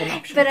don't have an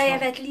option. But I at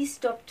have all. at least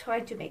stopped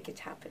trying to make it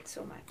happen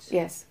so much.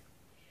 Yes.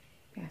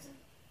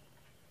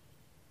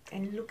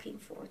 And looking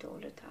for it all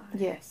the time.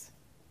 Yes.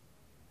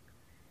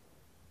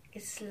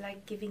 it's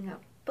like giving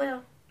up.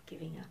 Well,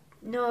 giving up.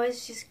 No,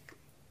 it's just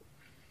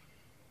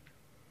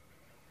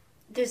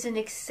there's an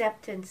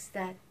acceptance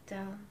that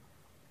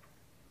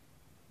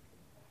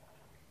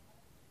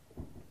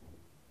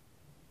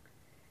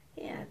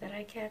that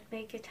I can't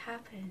make it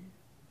happen.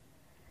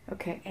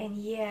 Okay. And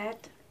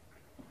yet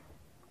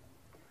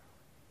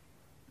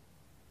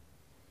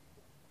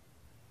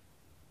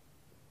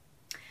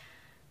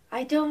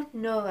I don't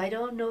know. I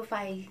don't know if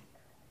I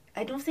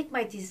don't think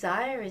my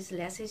desire is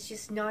less. It's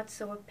just not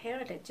so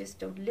apparent. I just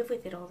don't live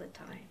with it all the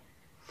time.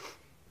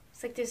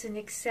 It's like there's an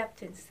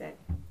acceptance that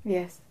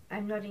Yes.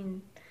 I'm not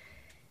in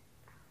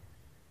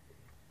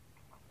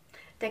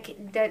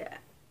that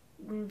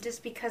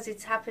just because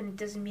it's happened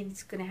doesn't mean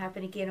it's going to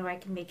happen again, or I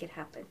can make it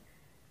happen.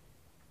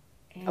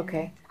 And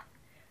Okay.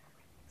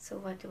 so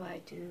what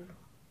do?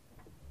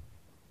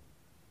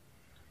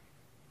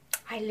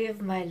 I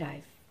live my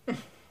life.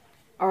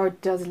 Or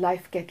does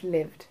life get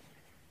lived?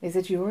 Is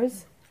it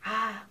yours?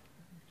 A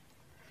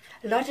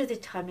lot of the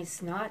time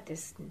it's not.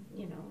 It's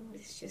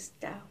just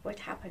what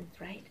happened,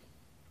 right?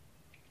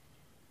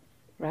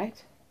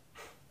 Right?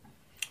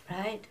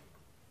 Right.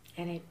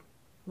 And it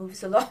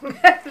moves along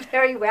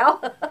very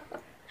well.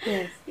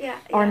 Yes. Yeah.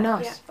 Or yeah,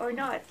 not. Yeah, or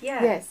not,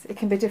 yeah. Yes, it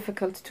can be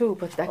difficult too,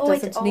 but that Oh,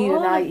 it's doesn't need an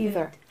all eye of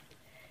either. it.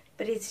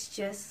 But it's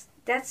just,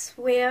 that's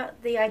where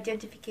the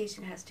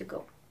identification has to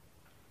go.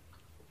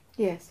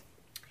 Yes.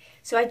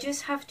 So I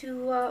just have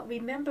to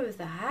remember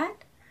that.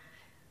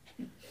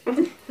 And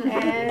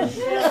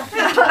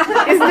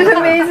Isn't it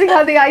amazing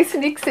how the eye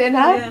sneaks in,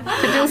 huh?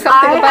 To do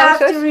something I about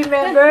have it? to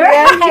remember.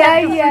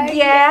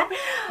 Yeah.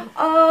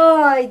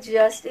 Oh, it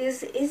just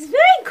is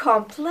very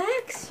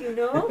complex, you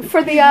know.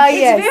 For the eye, It's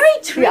yes. very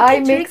tricky. The eye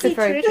makes it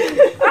very tricky.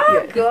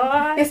 Oh,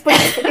 God. Yes, but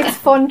it's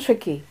fun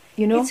tricky,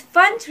 you know? It's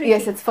fun tricky.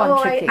 Yes, it's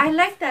fun tricky. I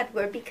like that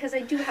word because I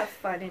do have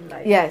fun in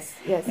life. Yes,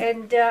 yes.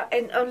 And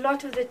a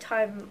lot of the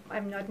time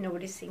I'm not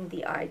noticing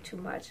the eye too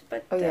much,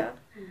 but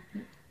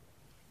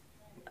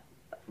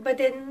but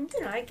then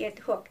I get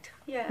hooked.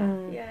 Yeah.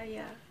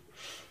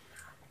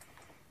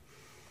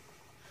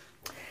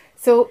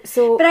 So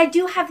But I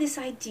do have this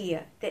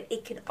idea that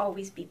it can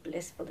always be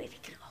blissful, that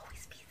it can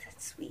always be that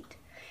sweet,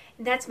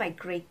 and that's my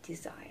great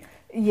desire.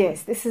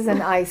 yes, this is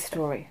an eye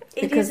story.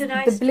 It is an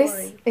eye the bliss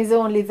story. is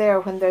only there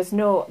when there's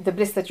no. The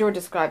bliss that you're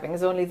describing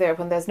is only there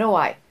when there's no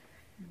eye.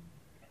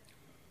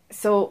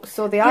 So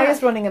the eye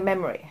is running a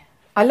memory.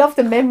 I love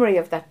the memory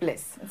of that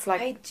bliss. It's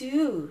like I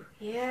do.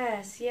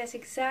 Yes,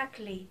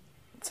 exactly.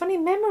 it's only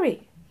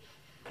memory.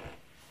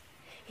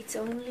 It's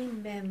only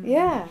memory.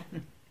 Yeah.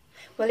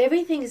 Well,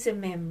 everything is a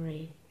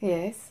memory.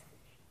 Yes.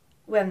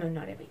 Well, no,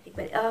 not everything,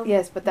 but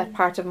Yes, but that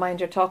part of mind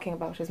you're talking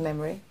about is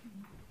memory.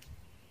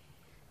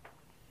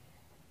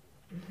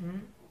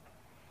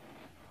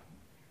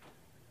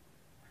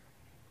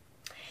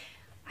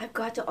 I've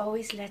got to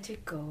always let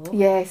it go.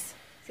 Yes.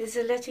 There's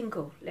a letting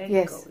go, letting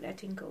Yes. go,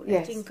 letting go,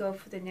 Yes. letting go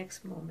for the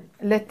next moment.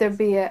 Let there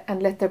be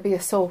a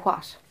so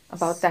what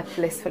about that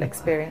blissful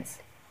experience.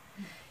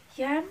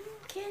 Yeah, I'm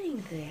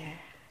getting there.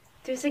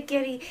 There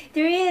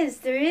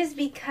is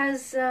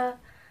because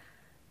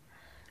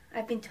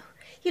I've been,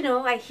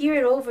 I hear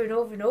it over and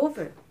over and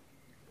over,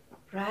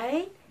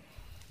 right?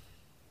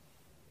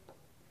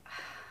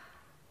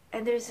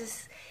 And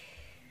there's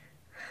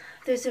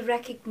a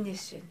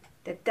recognition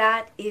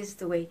that is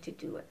the way to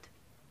do it.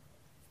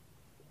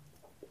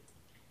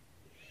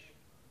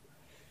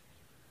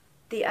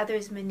 The other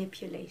is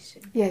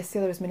manipulation. Yes, the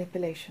other is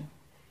manipulation.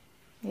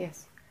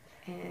 Yes.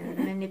 And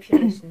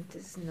manipulation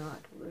does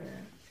not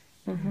work.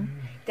 Mm-hmm.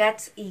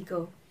 That's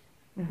ego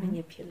Mm-hmm.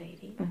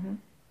 manipulating. Mm-hmm.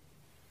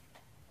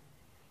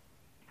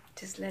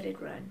 Just let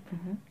it run.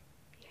 Mm-hmm.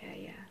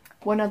 Yeah.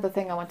 One other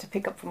thing I want to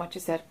pick up from what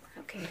you said.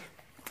 Okay.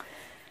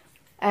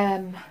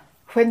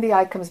 When the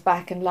eye comes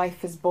back and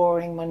life is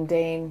boring,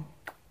 mundane,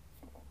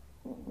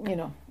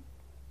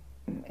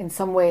 in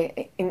some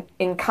way,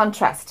 in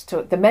contrast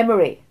to the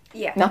memory,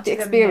 Yeah. not the to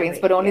experience,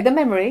 memory, but only yeah. the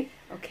memory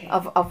Okay.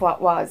 of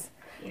what was.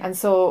 Yeah. And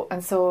so,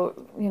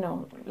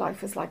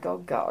 life is like, oh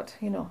God,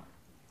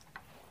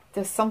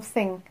 there's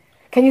something.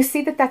 Can you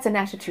see that that's an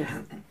attitude?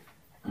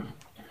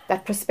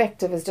 That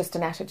perspective is just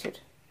an attitude.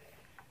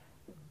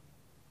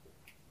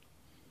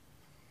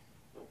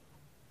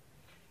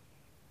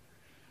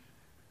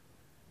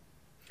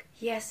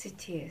 Yes,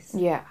 it is.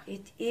 Yeah.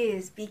 It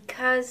is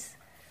because,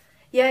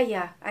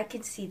 yeah, I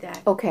can see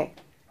that. Okay.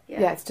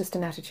 Yeah, it's just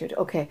an attitude.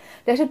 Okay.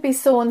 Let it be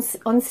so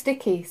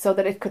unsticky so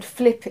that it could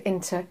flip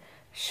into,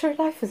 sure,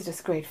 life is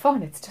just great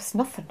fun. It's just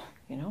nothing,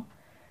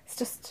 It's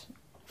just,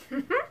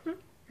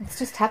 it's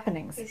just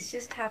happenings. It's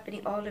just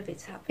happening. All of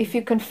it's happening. If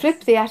you can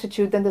flip the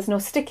attitude, then there's no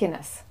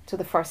stickiness to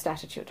the first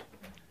attitude.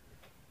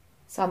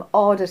 So I'm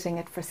auditing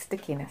it for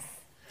stickiness.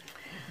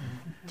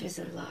 There's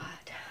a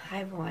lot.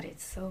 I want it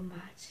so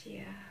much.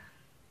 Yeah.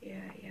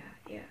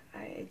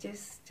 I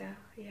just,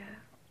 yeah.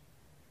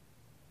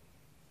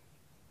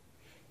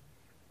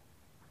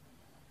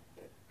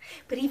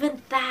 But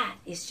even that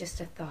is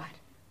just a thought.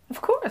 Of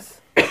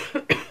course.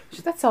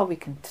 That's all we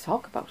can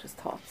talk about is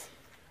thoughts.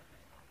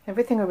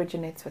 Everything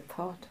originates with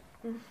thought.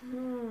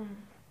 Mm-hmm.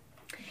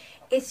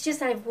 It's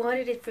just I've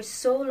wanted it for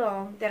so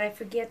long that I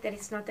forget that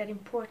it's not that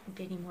important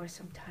anymore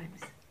sometimes.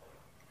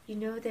 You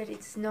know, that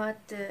it's not,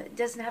 it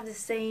doesn't have the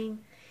same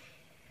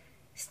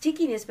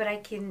stickiness, but I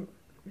can...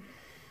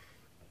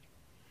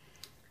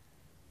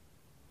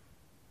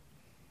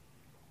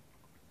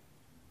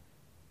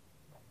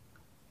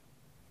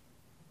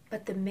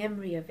 But the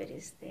memory of it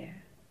is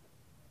there.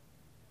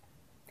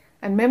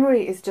 And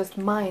memory is just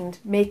mind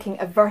making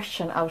a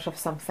version out of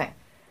something.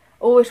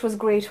 Oh, it was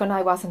great when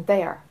I wasn't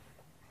there.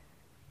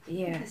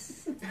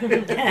 Yes. Do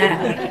you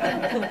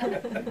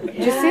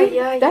see?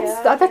 Yeah,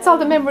 that's all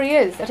the memory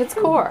is at its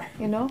core,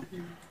 you know.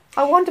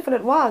 How wonderful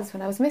it was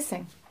when I was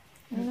missing,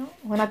 you know.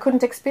 When I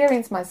couldn't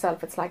experience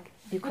myself, it's like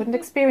you couldn't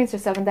experience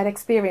yourself, and that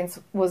experience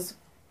was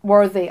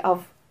worthy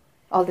of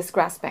all this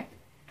grasping.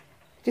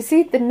 Do you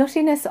see the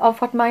nuttiness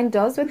of what mind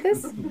does with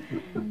this?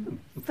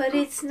 But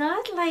it's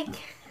not like...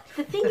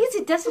 The thing is,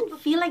 it doesn't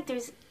feel like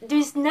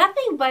there's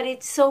nothing, but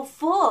it's so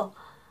full.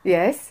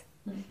 Yes,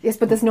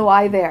 but there's no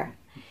I there.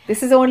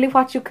 This is only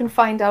what you can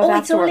find out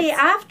afterwards. It's only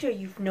after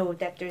you know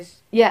that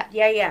there's... Yeah,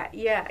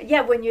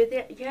 when you're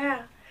there,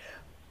 yeah.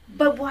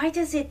 But why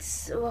does it...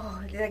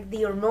 like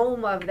the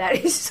aroma of that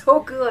is so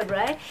good,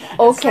 right?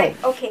 Okay,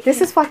 Like, okay.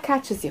 This is what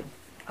catches you.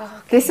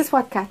 Okay. This is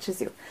what catches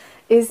you.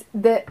 Is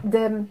the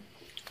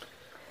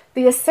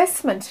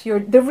assessment,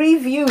 the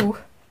review...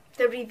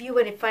 The review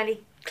when it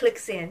finally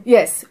clicks in.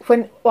 Yes,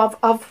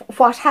 of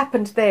what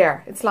happened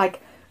there. It's like,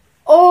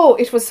 oh,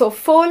 it was so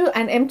full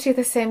and empty at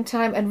the same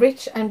time, and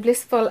rich and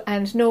blissful,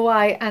 and no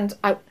I, and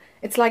I.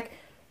 It's like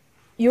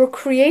you're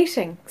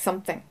creating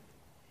something.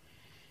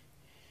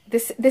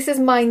 This is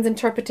mind's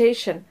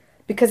interpretation,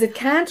 because it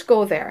can't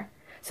go there.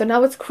 So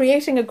now it's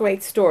creating a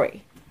great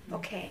story.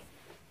 Okay.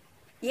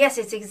 Yes,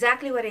 it's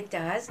exactly what it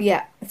does.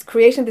 Yeah, it's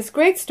creating this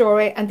great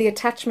story, and the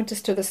attachment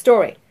is to the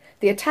story.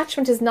 The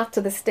attachment is not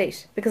to the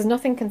state, because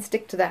nothing can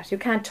stick to that. You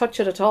can't touch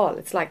it at all.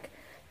 It's like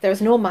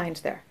there's no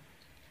mind there.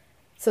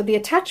 So the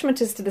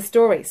attachment is to the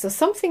story. So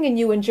something in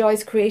you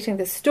enjoys creating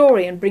this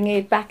story and bringing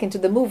it back into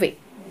the movie.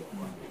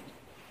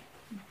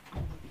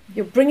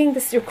 You're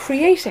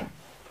creating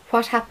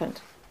what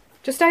happened.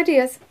 Just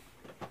ideas.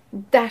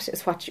 That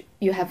is what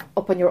you have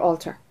up on your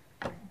altar.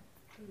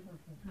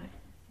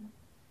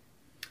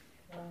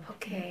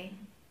 Okay.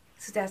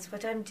 So that's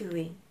what I'm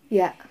doing.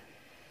 Yeah.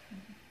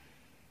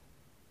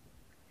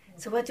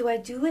 So what do I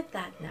do with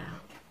that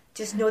now?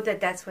 Just know that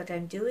that's what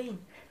I'm doing.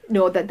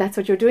 No, that's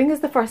what you're doing is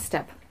the first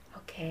step.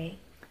 Okay.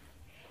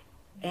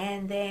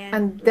 And then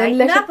lighten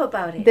lighten up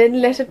about it.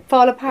 Then let it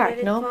fall apart.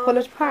 Pull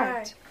it apart.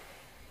 apart.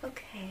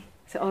 Okay.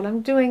 So all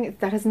I'm doing,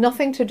 that has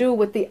nothing to do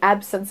with the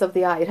absence of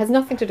the I. It has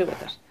nothing to do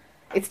with it.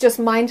 It's just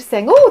mind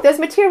saying, oh, there's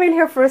material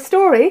here for a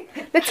story.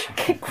 Let's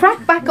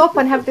crack back up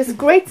and have this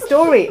great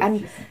story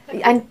and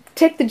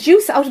take the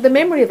juice out of the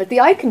memory of it. The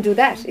I can do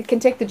that. It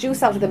can take the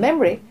juice out of the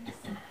memory.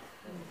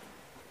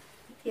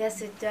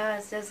 Yes, it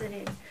does, doesn't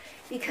it?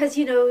 Because,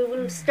 it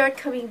will start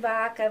coming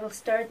back. I will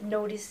start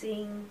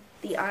noticing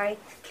the eye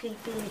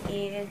creeping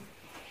in.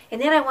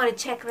 And then I want to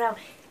check around.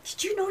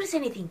 Did you notice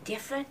anything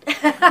different?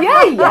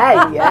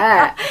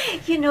 Yeah.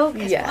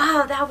 Because,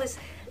 wow, that was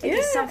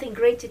something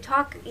great to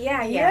talk.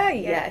 Yeah.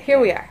 Here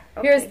we are.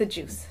 Okay. Here's the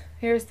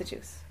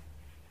juice.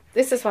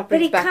 This is what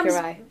brings back your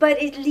eye.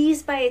 But it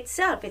leaves by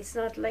itself. It's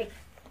not like...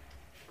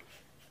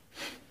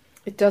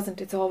 It doesn't.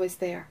 It's always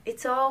there.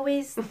 It's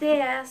always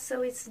there,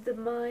 so it's the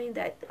mind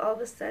that all of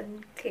a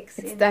sudden kicks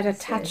in. It's that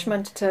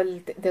attachment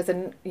to...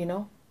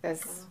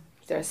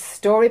 There's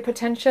story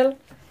potential,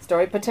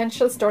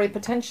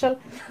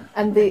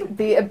 and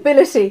the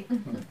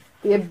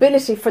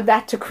ability for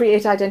that to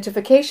create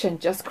identification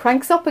just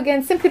cranks up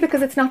again simply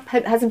because it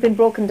hasn't been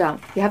broken down.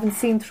 You haven't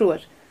seen through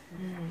it.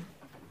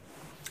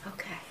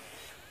 Okay.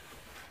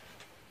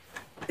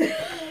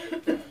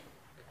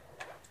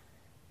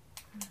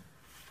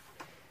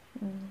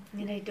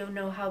 And I don't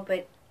know how,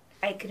 but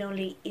I can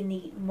only in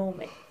the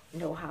moment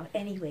know how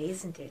anyway,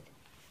 isn't it?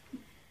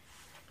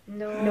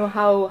 Know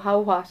how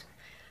what?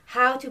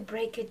 How to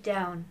break it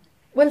down.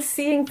 Well,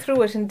 seeing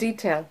through it in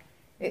detail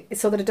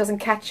so that it doesn't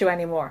catch you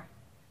anymore.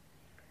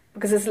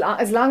 Because as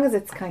long as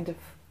it's kind of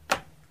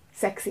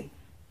sexy,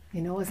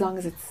 as long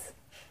as it's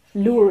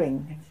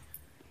luring.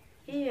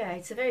 Yeah,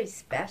 it's a very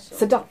special.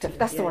 Seductive,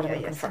 that's the word I'm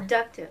looking for.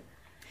 Seductive.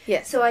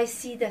 Yes. So I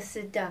see the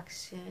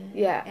seduction.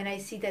 Yeah. And I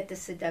see that the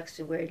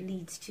seduction where it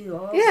leads to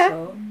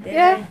also.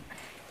 Yeah.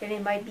 Then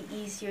it might be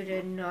easier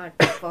to not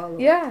follow.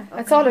 Yeah,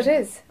 that's all it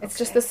is. It's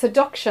just the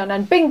seduction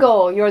and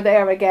bingo, you're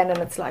there again, and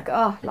it's like,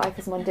 oh, life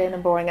is mundane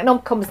and boring. And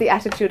up comes the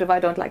attitude of I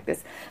don't like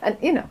this. And,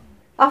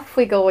 off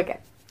we go again.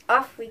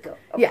 Off we go.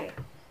 Okay.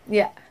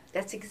 Yeah.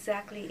 That's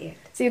exactly it.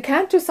 So you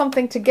can't do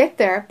something to get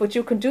there, but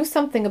you can do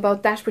something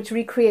about that which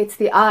recreates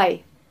the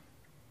I.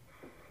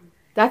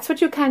 That's what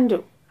you can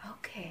do.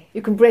 Okay.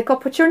 You can break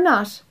up what you're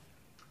not.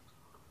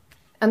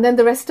 And then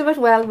the rest of it,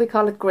 well, we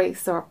call it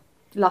grace or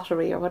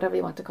lottery or whatever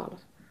you want to call it.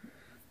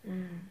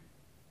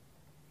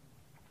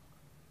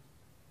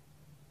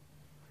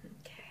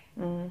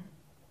 Okay.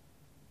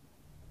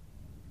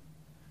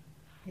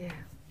 Yeah.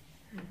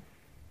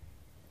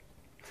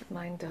 That's what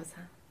mine does,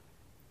 huh?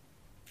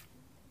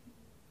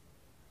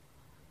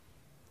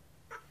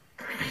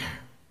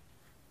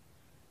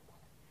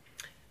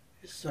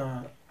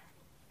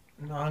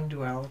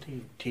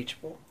 non-duality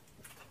teachable?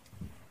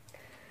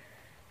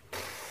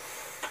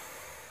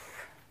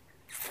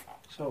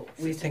 So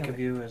we think of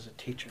you as a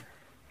teacher.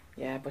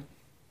 Yeah, but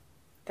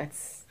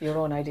that's your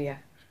own idea.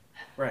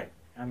 Right.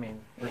 I mean,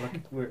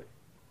 we're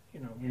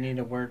we need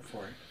a word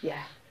for it.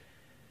 Yeah.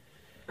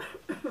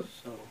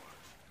 So,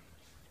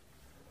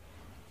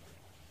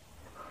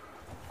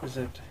 is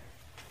it?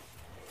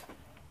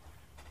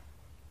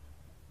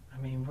 I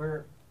mean,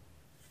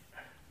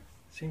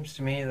 seems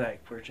to me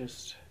like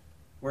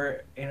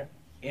we're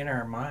in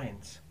our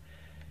minds.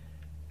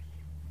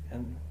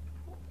 And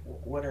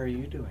what are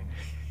you doing?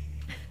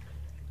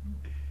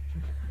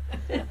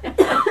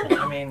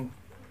 I mean,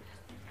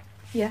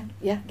 Yeah.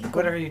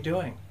 what are you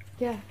doing?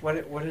 Yeah.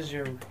 What is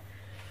your?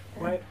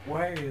 Why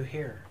are you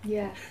here?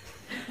 Yeah.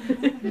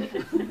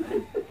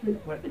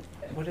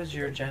 What is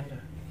your agenda?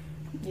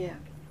 Yeah.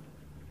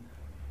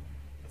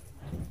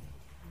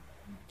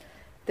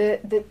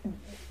 The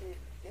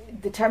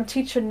term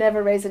teacher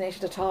never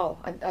resonated at all.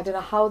 I don't know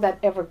how that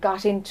ever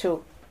got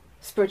into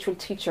spiritual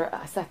teacher,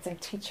 satsang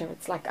teacher.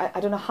 It's like, I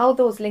don't know how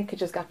those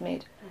linkages got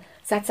made.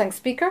 Satsang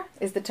speaker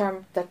is the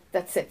term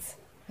that sits.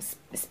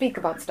 Speak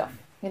about stuff,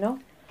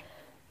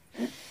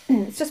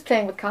 It's just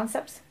playing with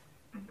concepts.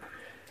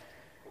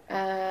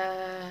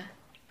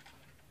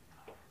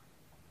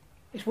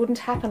 It wouldn't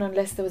happen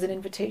unless there was an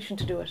invitation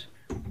to do it.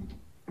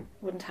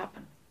 Wouldn't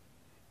happen.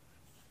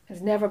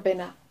 There's never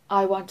been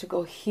I want to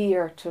go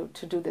here to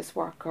do this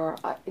work, or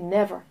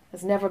never.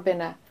 There's never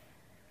been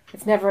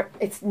it's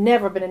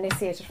never been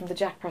initiated from the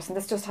Jack person.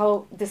 That's just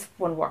how this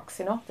one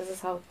works, This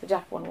is how the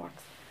Jack one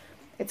works.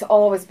 It's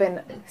always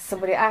been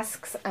somebody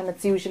asks and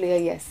it's usually a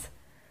yes,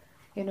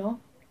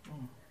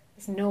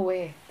 There's no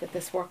way that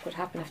this work would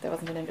happen if there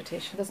wasn't an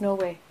invitation. There's no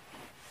way.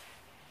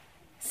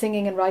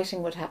 Singing and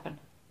writing would happen.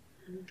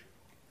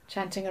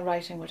 Chanting and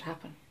writing would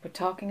happen. But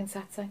talking and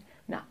satsang,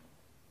 no.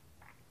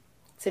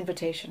 It's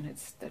invitation.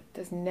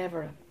 There's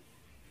never a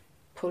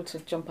pull to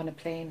jump on a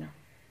plane.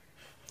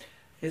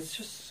 It's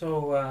just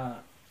so,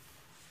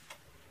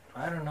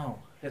 I don't know.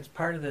 It's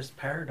part of this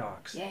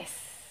paradox. Yes.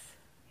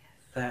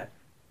 That,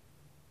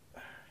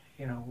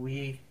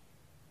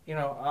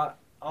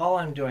 all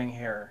I'm doing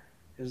here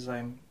is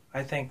I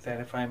think that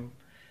if I'm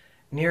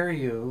near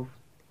you,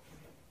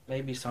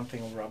 maybe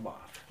something will rub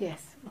off.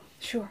 Yes,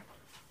 sure.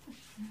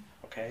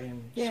 Okay,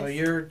 and yes. So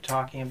you're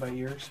talking about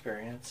your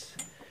experience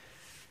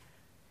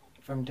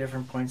from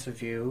different points of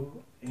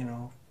view,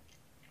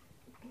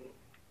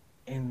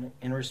 in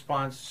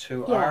response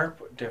to our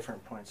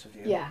different points of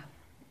view. Yeah,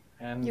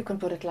 and you can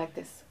put it like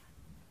this.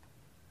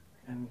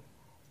 And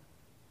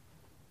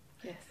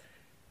yes.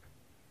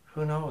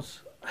 Who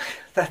knows?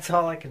 That's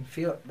all I can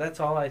feel. That's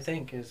all I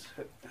think is,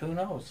 who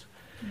knows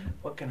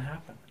what can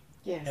happen?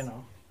 Yes.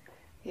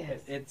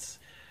 Yes. It's,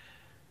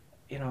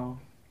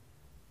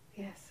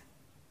 yes.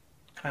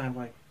 kind of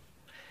like,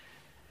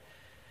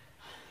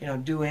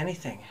 do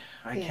anything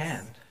I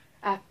can.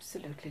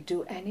 Absolutely.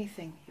 Do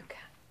anything you can.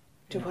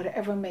 Do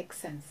whatever makes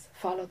sense.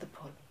 Follow the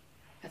pull.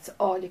 That's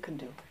all you can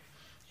do.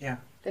 Yeah.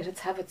 Let it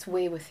have its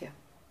way with you.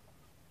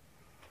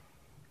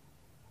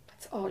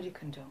 That's all you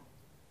can do.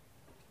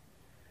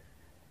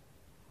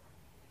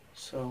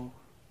 So,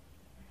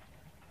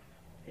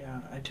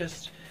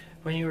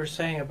 when you were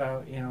saying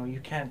about, you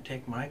can't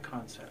take my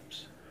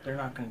concepts, they're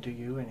not going to do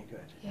you any good.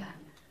 Yeah.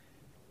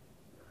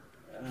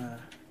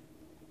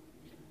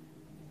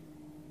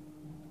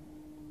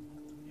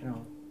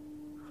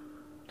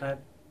 That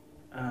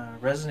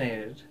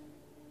resonated,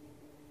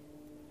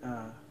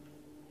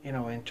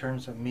 in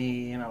terms of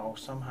me,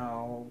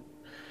 somehow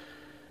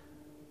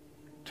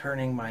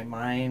turning my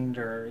mind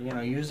or,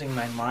 using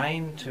my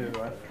mind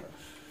to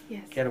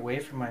get away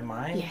from my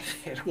mind,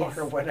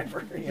 or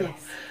whatever.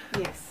 Yes.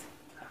 Yes.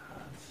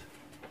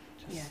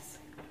 Yes.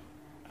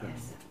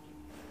 Yes.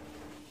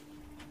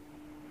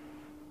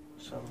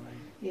 So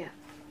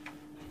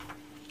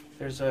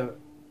there's a,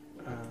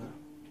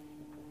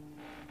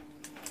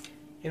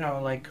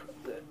 like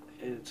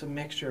it's a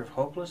mixture of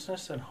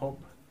hopelessness and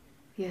hope.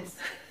 Yes.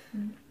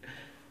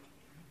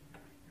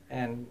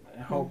 And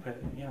hope,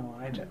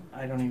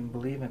 I don't even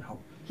believe in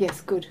hope.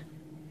 Yes, good.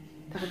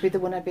 That would be the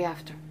one I'd be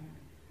after.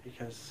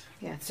 Because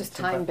it's just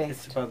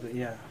time-based. It's about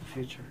the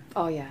future.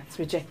 Oh yeah, it's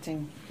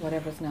rejecting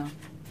whatever's now.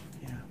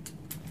 Yeah.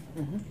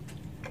 Mm-hmm.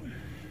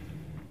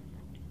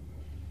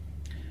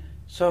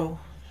 So,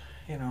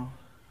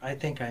 I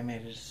think I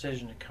made a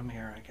decision to come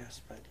here, I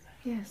guess, but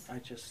yes,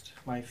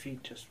 my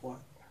feet just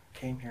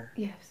came here.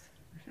 Yes.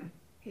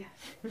 Yes.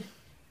 Yes.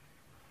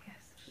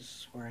 This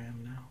is where I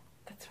am now.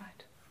 That's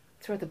right.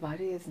 It's where the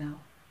body is now.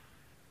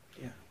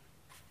 Yeah.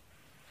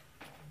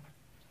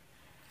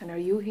 And are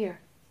you here?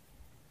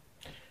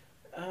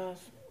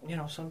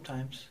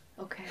 Sometimes.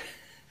 Okay.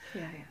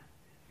 Yeah.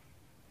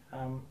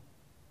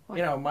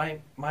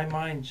 My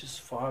mind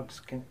just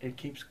fogs.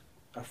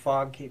 A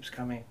fog keeps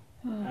coming.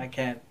 Oh. I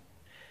can't.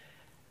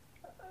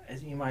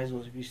 You might as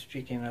well be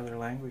speaking another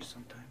language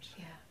sometimes.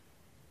 Yeah.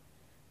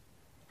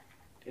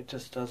 It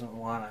just doesn't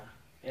want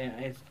to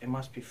And it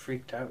must be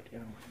freaked out,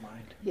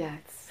 mind. Yeah,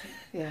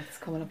 it's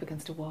coming up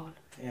against a wall.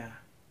 Yeah.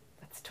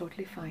 That's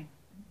totally fine.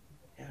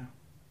 Yeah.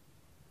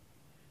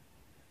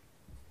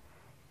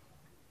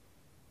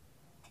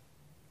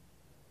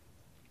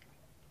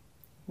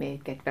 May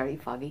it get very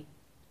foggy.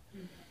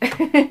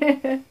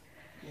 Yeah.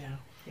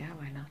 Yeah,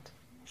 why not?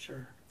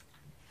 Sure.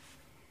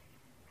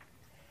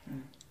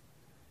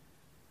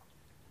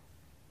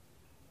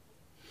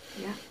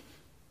 Yeah.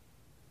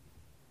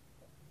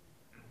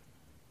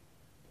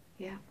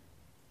 Yeah.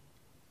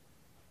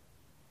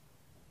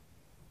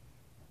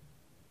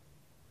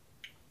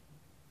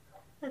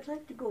 I'd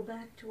like to go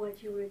back to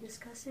what you were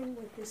discussing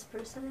with this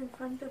person in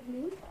front of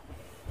me.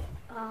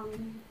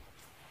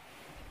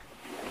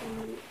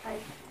 I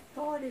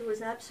thought it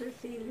was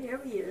absolutely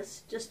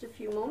hilarious just a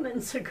few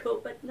moments ago,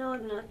 but now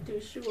I'm not too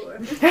sure.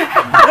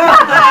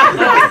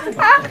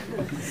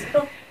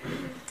 So,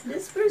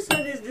 this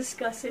person is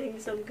discussing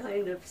some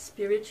kind of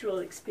spiritual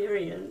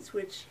experience,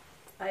 which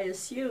I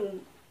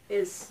assume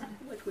is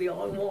what we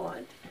all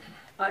want.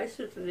 I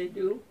certainly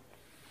do.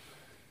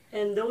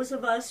 And those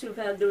of us who've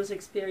had those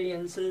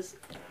experiences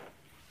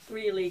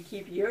really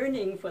keep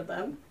yearning for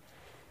them.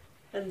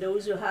 And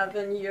those who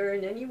haven't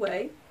yearn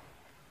anyway.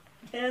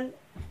 And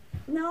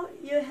now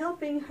you're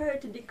helping her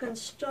to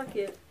deconstruct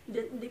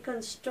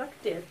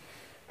it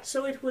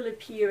so it will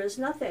appear as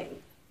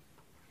nothing.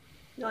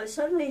 Now I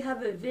suddenly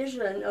have a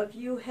vision of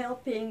you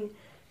helping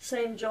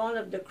St. John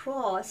of the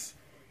Cross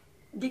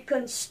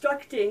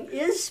deconstructing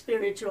his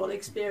spiritual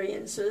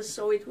experiences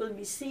so it will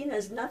be seen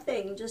as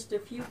nothing, just a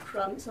few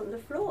crumbs on the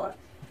floor.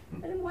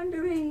 And I'm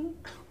wondering,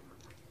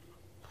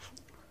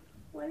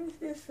 what is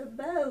this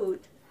about?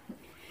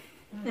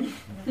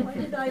 Why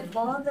did I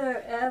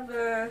bother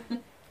ever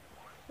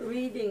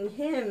reading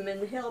him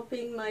and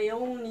helping my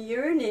own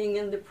yearning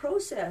in the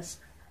process?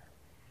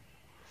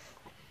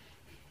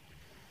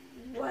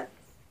 What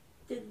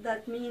did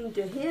that mean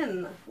to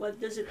him? What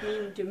does it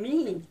mean to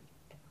me?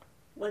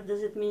 What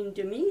does it mean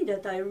to me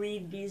that I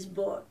read these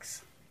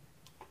books?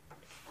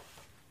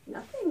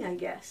 Nothing, I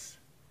guess.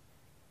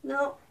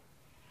 Now,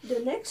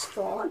 the next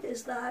thought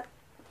is that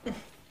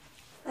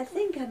I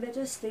think I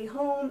better stay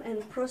home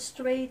and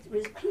prostrate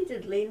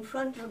repeatedly in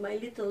front of my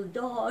little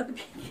dog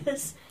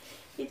because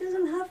he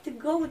doesn't have to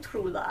go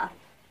through that.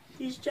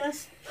 He's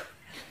just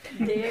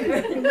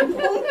there in the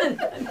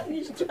moment. I mean,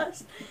 he's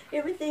just,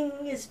 everything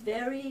is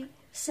very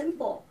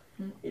simple.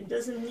 It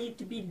doesn't need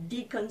to be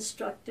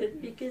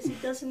deconstructed because he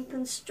doesn't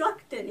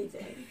construct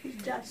anything. He's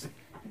just,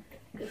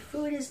 the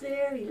food is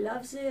there, he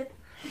loves it,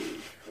 he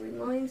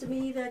reminds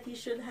me that he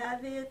should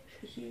have it,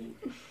 he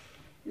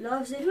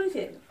loves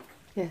everything.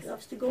 Yes.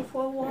 Loves to go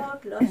for a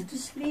walk, loves to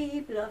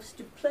sleep, loves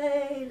to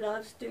play,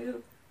 loves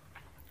to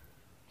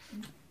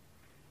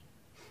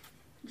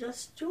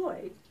just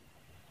joy.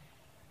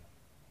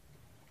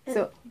 And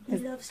So, he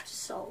loves to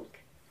sulk,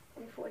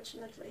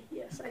 unfortunately.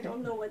 Yes, I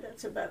don't know what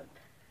that's about.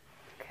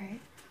 Okay.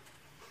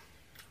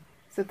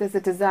 So there's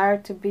a desire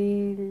to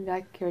be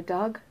like your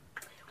dog?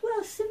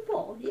 Well,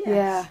 simple, yes.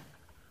 Yeah.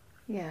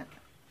 Yeah.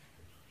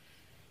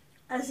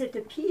 As it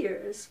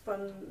appears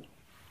from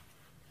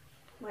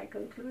my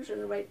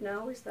conclusion right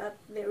now is that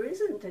there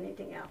isn't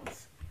anything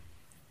else.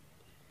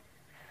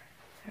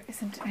 There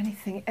isn't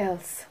anything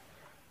else.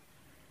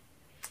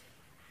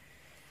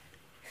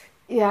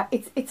 Yeah,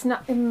 it's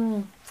not.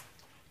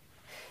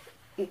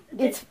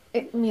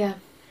 Yeah.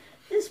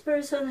 This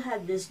person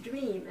had this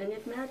dream, and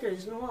it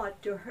matters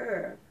not to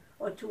her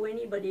or to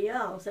anybody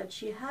else that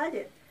she had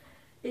it.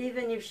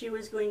 Even if she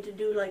was going to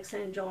do like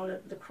St. John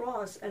of the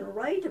Cross and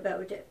write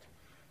about it,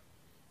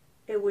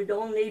 it would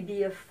only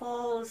be a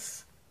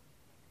false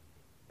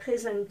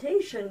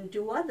presentation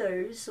to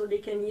others so they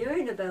can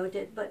yearn about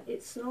it, but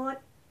it's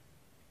not,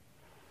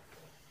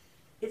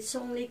 it's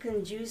only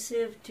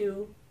conducive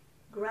to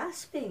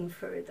grasping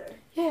further.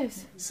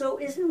 Yes. So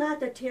isn't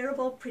that a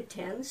terrible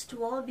pretense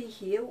to all be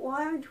here?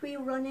 Why aren't we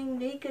running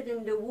naked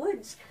in the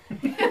woods,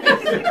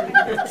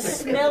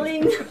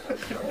 smelling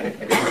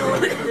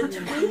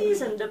the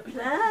trees and the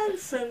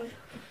plants? And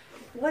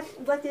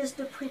what is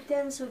the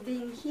pretense of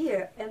being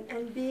here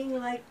and being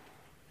like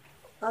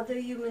other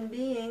human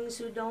beings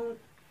who don't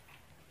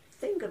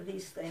think of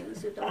these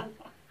things, who don't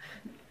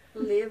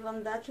live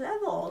on that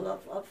level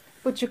of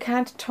But you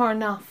can't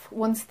turn off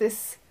once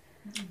this.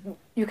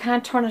 You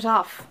can't turn it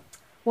off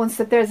once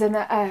that there's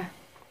a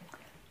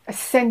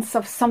sense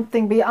of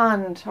something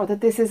beyond, or that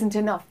this isn't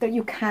enough. That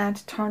you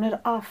can't turn it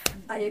off.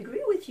 I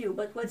agree with you,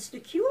 but what's the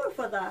cure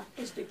for that?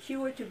 Is the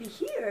cure to be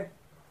here?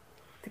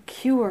 The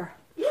cure.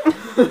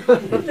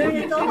 Turn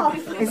it off.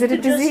 Is it a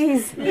To just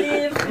disease?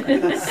 live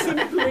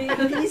simply,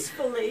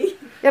 peacefully.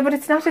 Yeah, but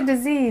it's not a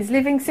disease.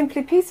 Living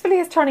simply peacefully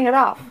is turning it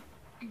off.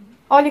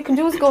 All you can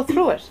do is go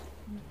through it.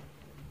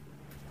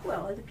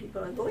 Well, other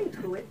people are going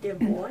through it. They're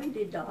born,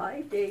 they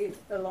die, they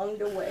along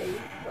the way,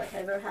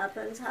 whatever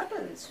happens,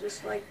 happens.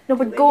 Just like No,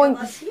 but many of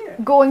us here.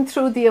 going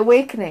through the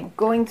awakening,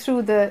 going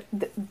through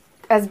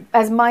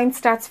as mind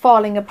starts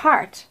falling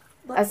apart.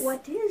 But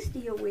what is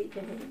the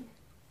awakening?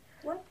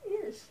 What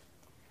is?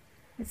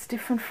 It's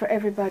different for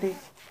everybody.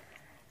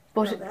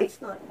 But Well,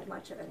 that's not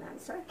much of an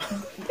answer.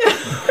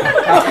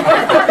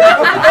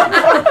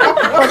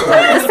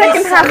 the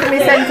second half of my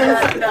sentence.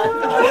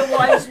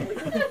 Otherwise,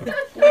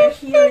 we're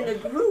here in a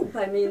group.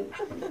 I mean,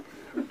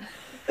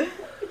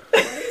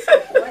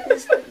 what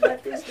is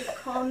the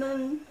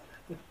common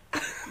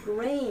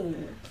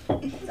grain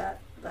that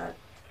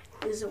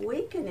is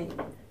awakening?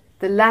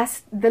 The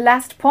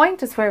last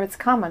point is where it's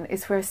common,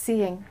 is where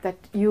seeing that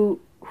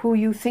who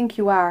you think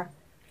you are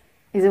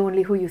is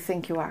only who you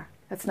think you are.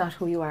 That's not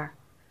who you are.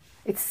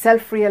 It's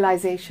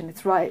self-realization.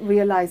 It's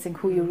realizing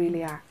who you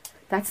really are.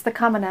 That's the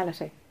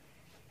commonality.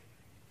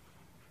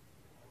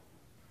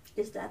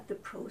 Is that the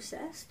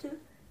process to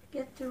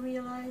get to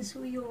realize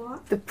who you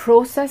are? The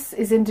process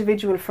is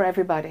individual for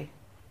everybody,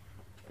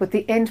 but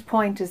the end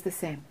point is the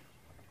same.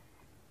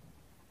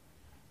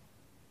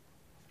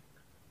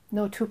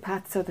 No two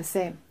paths are the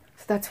same.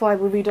 So that's why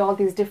we read all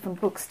these different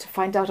books, to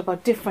find out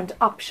about different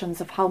options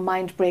of how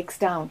mind breaks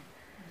down,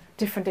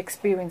 different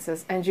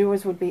experiences, and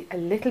yours would be a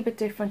little bit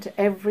different to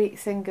every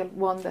single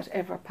one that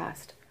ever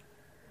passed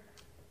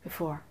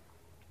before.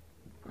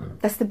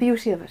 That's the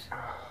beauty of it.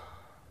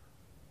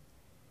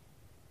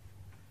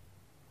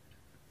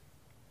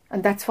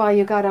 And that's why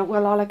you gotta,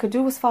 well, all I could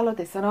do was follow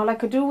this, and all I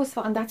could do was,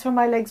 and that's where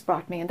my legs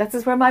brought me, and that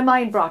is where my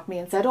mind brought me,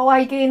 and said, oh,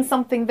 I gained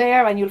something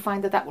there, and you'll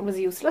find that one was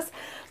useless.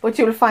 But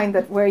you'll find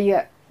that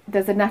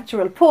there's a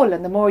natural pull,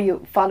 and the more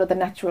you follow the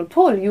natural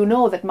pull, you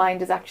know that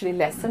mind is actually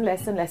less and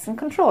less and less in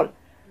control.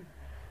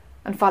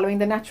 And following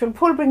the natural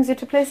pull brings you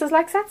to places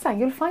like satsang.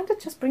 You'll find it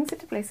just brings you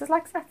to places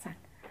like satsang.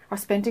 Or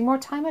spending more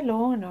time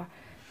alone, or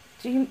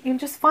you'll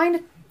just find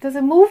it, there's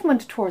a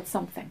movement towards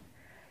something.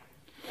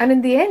 And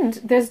in the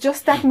end, there's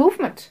just that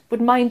movement,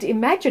 with mind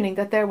imagining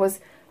that there was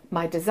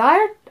my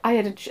desire, I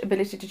had an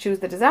ability to choose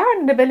the desire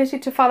and an ability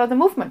to follow the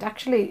movement.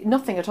 Actually,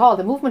 nothing at all.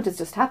 The movement is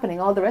just happening.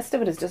 All the rest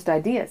of it is just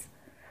ideas.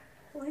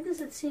 Why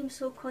does it seem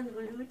so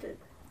convoluted?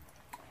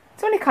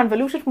 It's only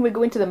convoluted when we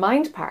go into the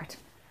mind part.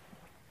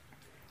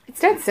 It's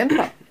dead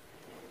simple.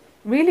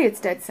 Really, it's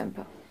dead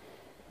simple.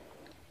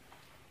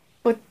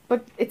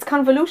 But it's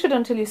convoluted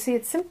until you see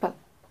it's simple.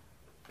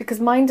 Because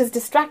mind is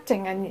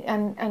distracting,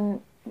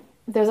 and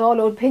there's all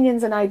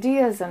opinions and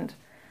ideas and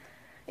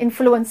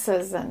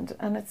influences, and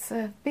it's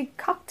a big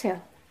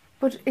cocktail.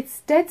 But it's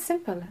dead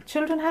simple.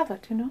 Children have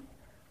it,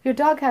 Your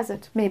dog has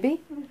it,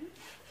 maybe. Mm-hmm.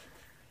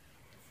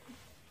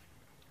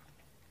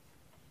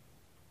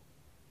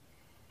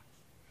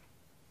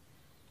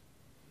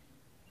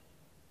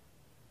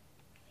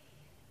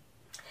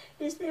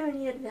 Is there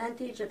any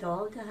advantage at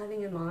all to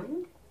having a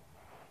mind?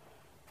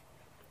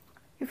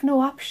 You've no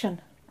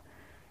option.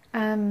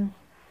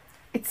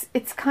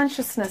 It's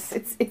consciousness.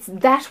 It's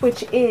that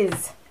which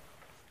is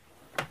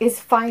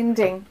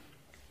finding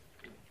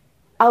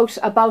out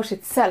about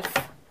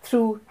itself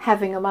through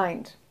having a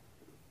mind.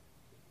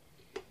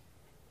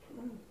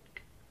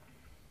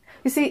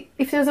 You see,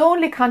 if there's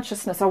only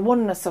consciousness or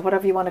oneness or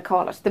whatever you want to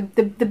call it,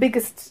 the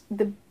biggest,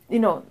 the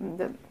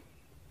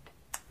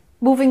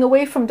moving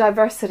away from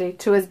diversity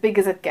to as big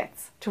as it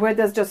gets, to where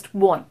there's just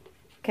one,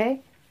 okay?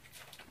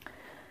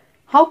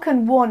 How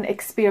can one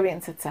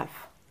experience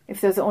itself if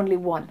there's only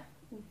one?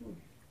 Mm-hmm.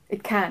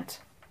 It can't.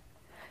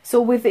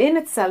 So within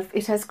itself,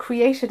 it has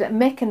created a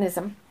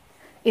mechanism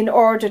in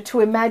order to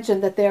imagine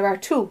that there are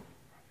two,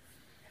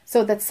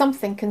 so that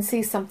something can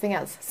see something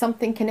else,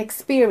 something can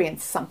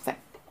experience something.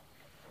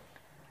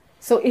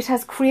 So it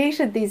has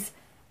created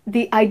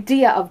the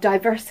idea of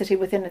diversity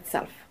within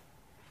itself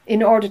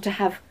in order to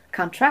have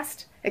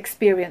contrast,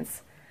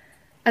 experience.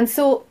 And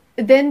so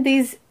then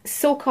these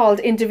so-called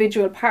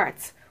individual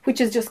parts, which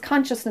is just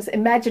consciousness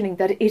imagining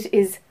that it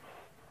is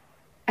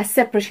a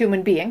separate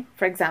human being,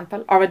 for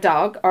example, or a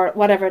dog, or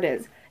whatever it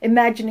is,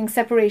 imagining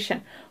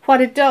separation. What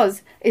it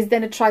does is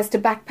then it tries to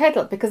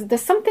backpedal, because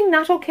there's something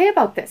not okay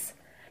about this,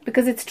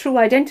 because its true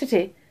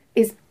identity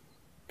is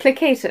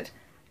placated.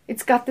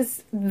 It's got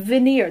this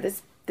veneer,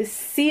 this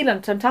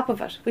sealant on top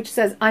of it, which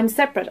says, I'm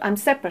separate,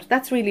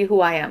 that's really who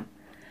I am.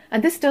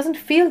 And this doesn't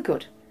feel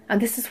good.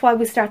 And this is why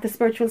we start the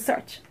spiritual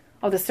search,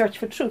 or the search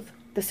for truth,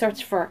 the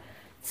search for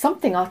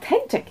something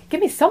authentic.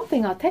 Give me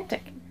something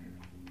authentic.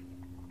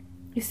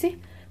 You see?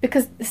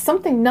 Because there's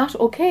something not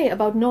okay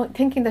about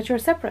thinking that you're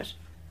separate.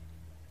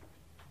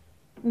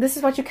 This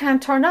is what you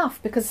can't turn off,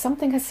 because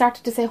something has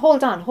started to say,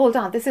 hold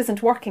on, this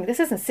isn't working, this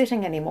isn't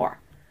sitting anymore.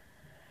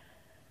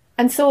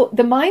 And so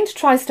the mind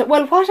tries to,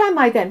 well, what am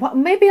I then?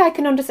 Maybe I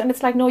can understand.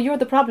 It's like, no, you're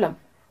the problem.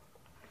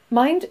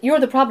 Mind, you're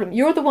the problem.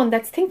 You're the one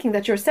that's thinking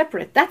that you're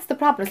separate. That's the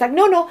problem. It's like,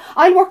 no,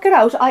 I'll work it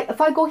out.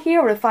 If I go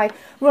here, or if I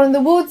run in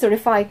the woods, or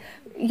if I,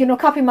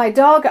 copy my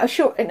dog,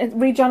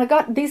 and read John of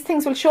God, these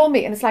things will show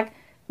me. And it's like,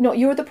 no,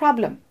 you're the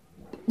problem.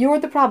 You're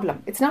the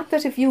problem. It's not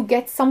that if you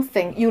get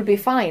something, you'll be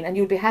fine and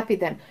you'll be happy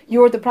then.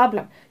 You're the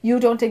problem. You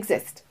don't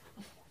exist.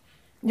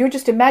 You're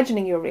just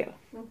imagining you're real.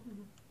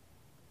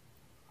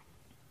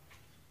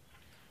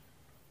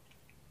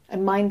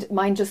 And mind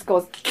just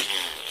goes,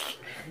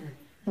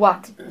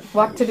 what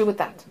to do with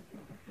that?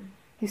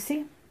 You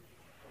see?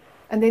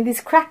 And then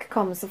these cracks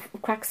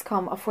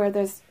come of where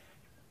there's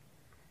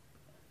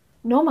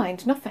no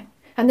mind, nothing.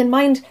 And then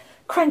mind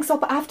cranks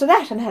up after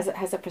that and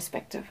has a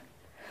perspective.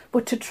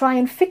 But to try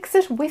and fix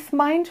it with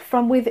mind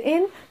from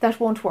within, that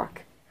won't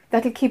work.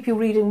 That'll keep you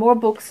reading more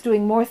books,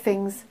 doing more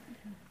things,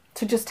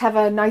 to just have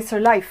a nicer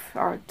life,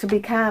 or to be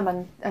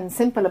calm and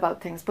simple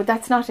about things. But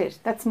that's not it.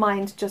 That's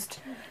mind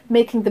just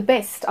making the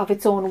best of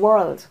its own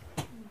world.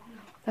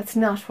 That's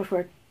not what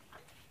we're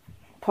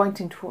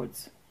pointing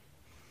towards.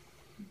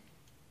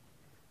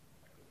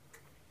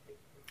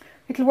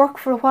 It'll work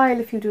for a while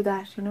if you do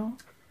that, you know.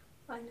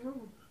 I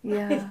know.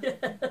 Yeah.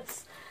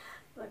 Yes,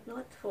 but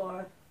not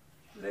for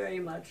very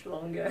much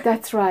longer.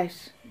 That's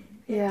right.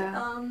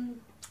 Yeah.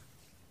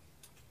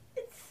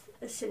 It's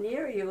a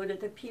scenario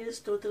that appears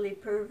totally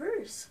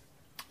perverse.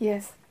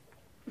 Yes.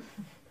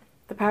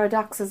 The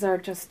paradoxes are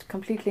just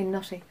completely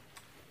nutty.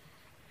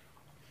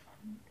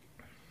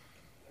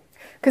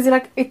 Because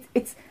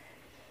it's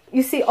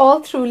you see, all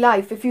through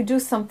life, if you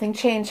do something,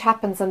 change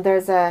happens, and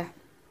there's a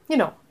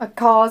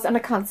cause and a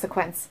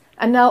consequence.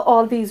 And now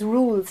all these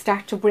rules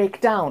start to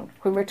break down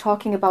when we're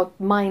talking about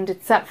mind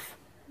itself.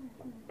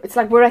 It's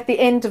like we're at the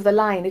end of the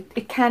line.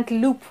 It can't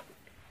loop.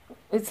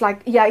 It's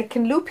like, yeah, it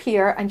can loop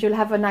here and you'll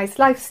have a nice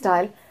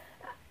lifestyle,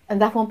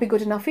 and that won't be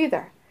good enough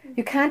either.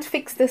 You can't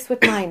fix this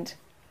with mind.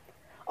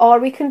 All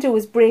we can do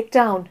is break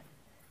down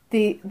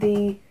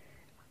the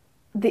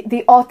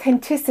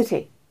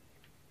authenticity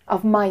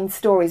of mind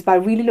stories by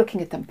really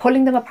looking at them,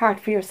 pulling them apart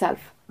for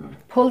yourself.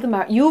 Pull them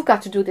out. You've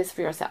got to do this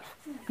for yourself.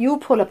 You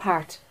pull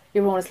apart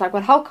your own. It's like,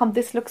 well, how come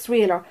this looks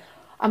real? Or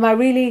am I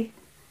really...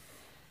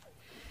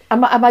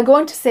 Am I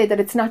going to say that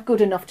it's not good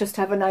enough just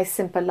to have a nice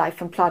simple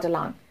life and plod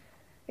along?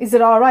 Is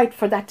it all right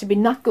for that to be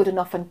not good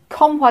enough and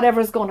come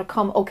whatever's going to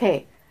come,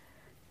 okay?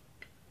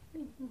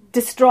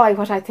 Destroy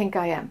what I think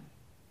I am.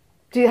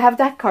 Do you have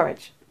that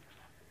courage?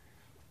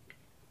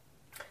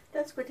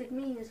 That's what it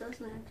means,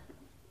 doesn't it?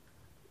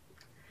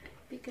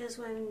 Because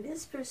when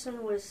this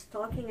person was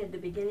talking at the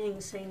beginning,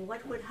 saying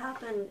what would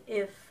happen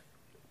if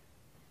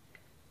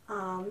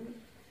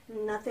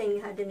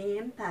nothing had any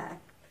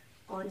impact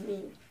on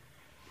me,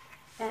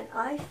 and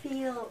I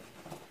feel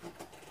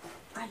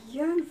I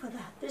yearn for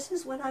that. This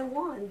is what I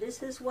want.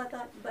 This is what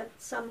but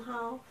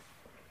somehow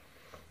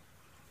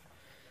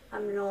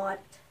I'm not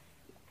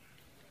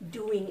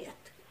doing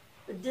it.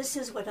 But this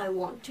is what I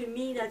want. To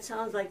me, that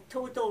sounds like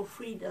total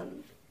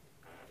freedom.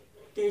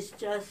 There's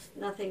just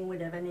nothing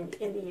would have any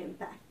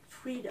impact.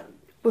 Freedom.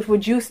 But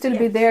would you still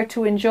be there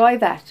to enjoy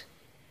that?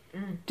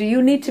 Do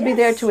you need to be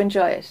there to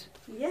enjoy it?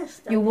 Yes.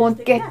 That You is won't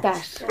the get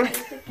catch. that. That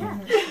is the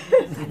catch.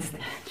 That's the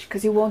catch,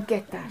 because you won't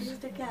get that. That is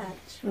the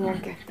catch. You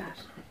won't get that.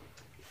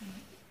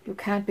 You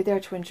can't be there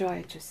to enjoy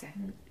it, you say.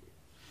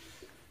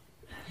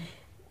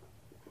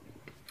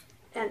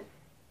 And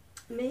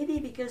maybe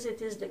because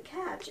it is the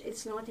catch,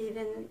 it's not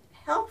even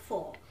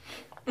helpful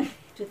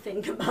to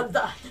think about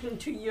that and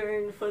to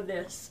yearn for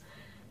this.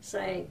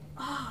 Saying,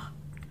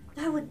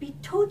 that would be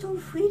total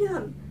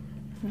freedom.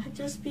 I'd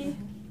just be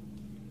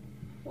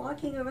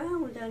walking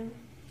around and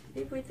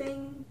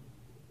everything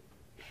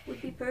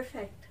would be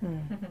perfect.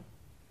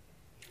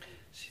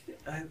 See,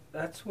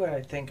 that's what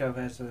I think of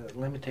as the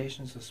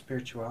limitations of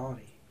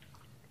spirituality.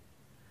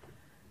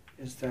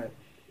 Is that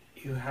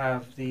you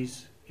have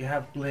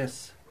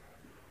bliss,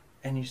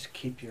 and you just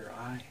keep your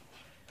eye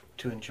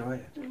to enjoy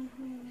it.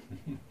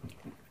 Mm-hmm.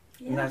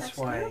 Yeah, And that's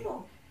why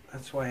terrible.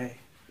 that's why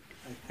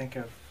I think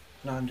of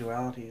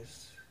non-duality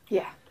as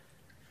Yeah,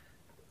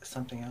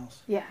 something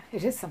else. yeah,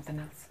 it is something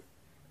else.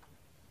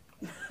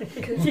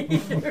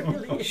 It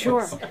really is.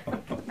 Sure.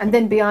 And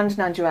then beyond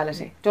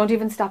non-duality. Don't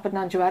even stop at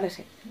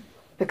non-duality.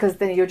 Because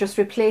then you're just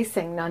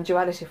replacing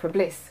non-duality for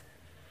bliss.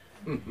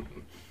 You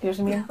know what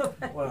I mean?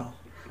 Well,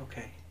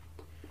 okay.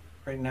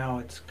 Right now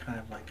it's kind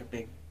of like a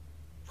big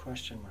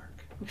question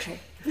mark. Okay.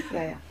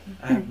 Yeah.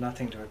 I have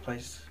nothing to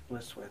replace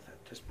bliss with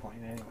at this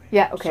point anyway.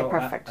 Yeah, okay, So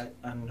perfect.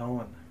 I'm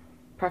known.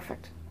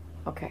 Perfect.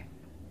 Okay.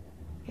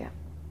 Yeah.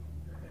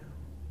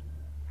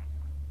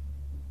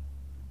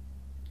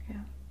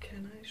 Yeah.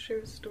 Can I share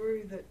a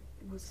story that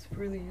was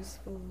really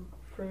useful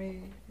for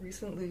me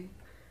recently?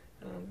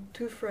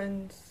 Two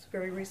friends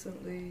very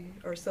recently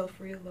are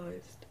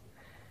self-realized,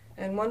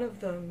 and one of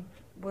them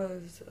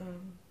was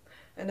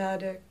an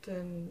addict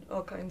and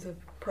all kinds of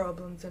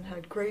problems and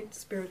had great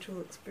spiritual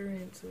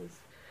experiences.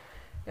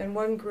 And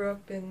one grew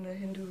up in the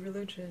Hindu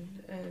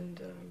religion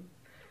and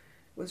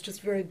was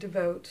just very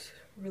devout,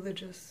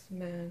 religious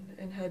man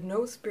and had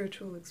no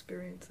spiritual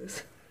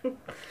experiences.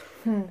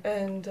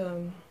 And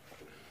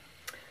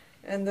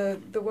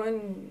the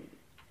one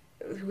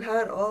who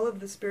had all of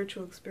the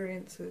spiritual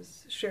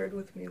experiences shared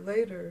with me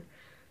later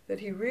that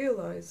he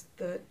realized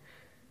that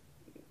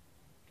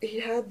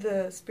he had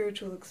the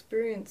spiritual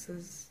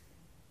experiences.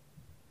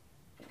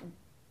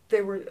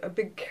 They were a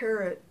big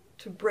carrot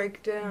to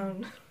break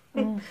down,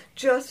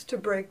 just to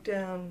break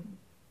down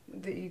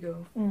the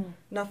ego,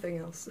 nothing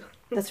else.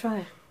 That's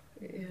right.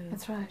 Yeah.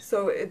 That's right.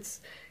 So it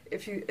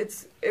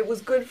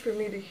was good for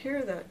me to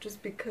hear that,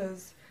 just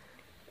because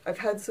I've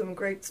had some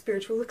great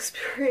spiritual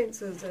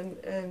experiences,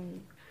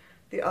 and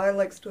the I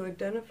likes to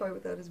identify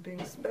with that as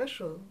being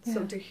special. Yeah.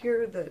 So to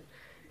hear that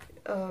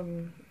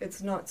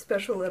it's not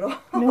special at all.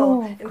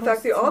 No, of in course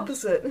fact, the it's not.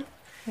 opposite.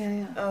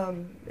 Yeah, yeah.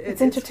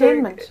 It's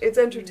entertainment. It's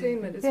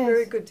entertainment. It's Yes.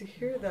 very good to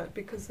hear that,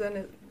 because then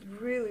it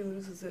really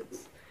loses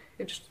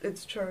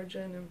its charge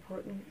and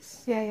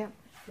importance. Yeah, yeah.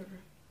 For,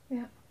 Yeah.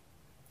 yeah.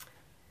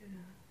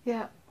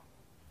 Yeah.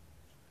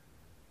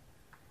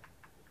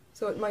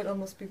 So it might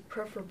almost be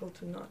preferable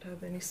to not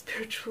have any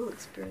spiritual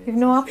experience. You've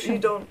no option. You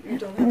don't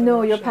have an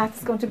No, your option. path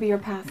is going to be your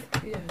path.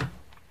 Yeah.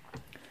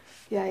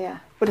 Yeah, yeah.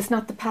 But it's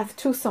not the path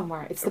to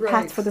somewhere. It's the Right.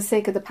 path for the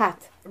sake of the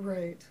path.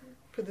 Right.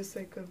 For the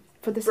sake of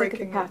For the sake of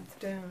the breaking path. it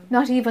down.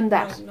 Not even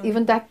that. Not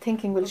Even that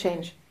thinking will Okay.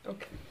 change.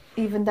 Okay.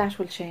 Even that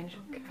will change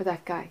for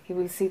that guy. He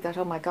will see that,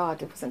 oh my God,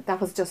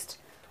 that was just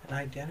An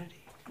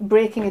identity.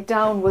 breaking it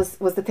down was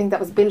the thing that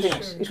was building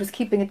it. Sure. It was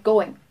keeping it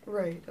going.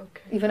 Right.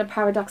 Okay. Even a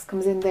paradox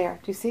comes in there.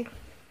 Do you see?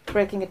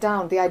 Breaking it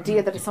down. The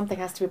idea that something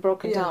has to be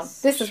broken down.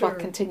 Yes, This is sure, what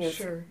continues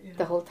sure, yeah.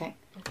 the whole thing.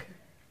 Okay.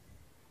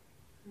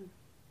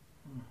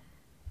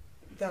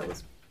 That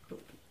was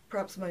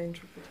perhaps my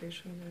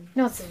interpretation then.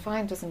 No, it's So,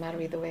 fine. Doesn't matter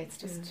either way. It's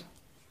just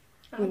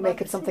How we'll about make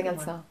the it something second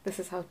else one? now. This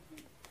is how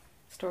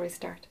stories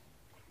start.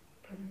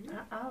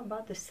 How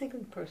about the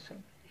second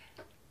person?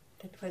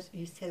 That was,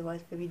 you said,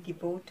 was very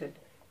devoted.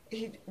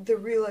 the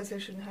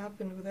realization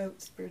happened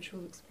without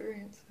spiritual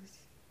experiences.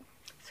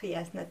 So he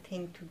has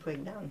nothing to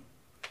break down.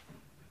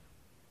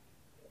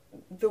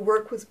 The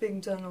work was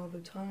being done all the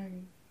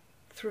time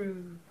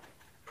through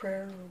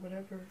prayer or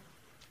whatever.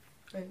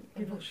 I'm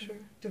not sure.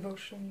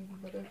 Devotion,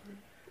 whatever.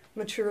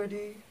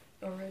 Maturity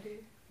already,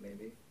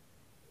 maybe.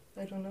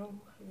 I don't know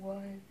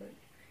why, but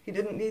he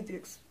didn't need the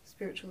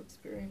spiritual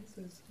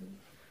experiences. And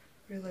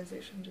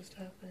realization just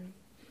happened.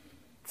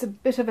 It's a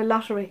bit of a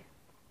lottery.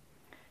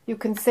 You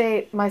can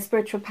say my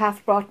spiritual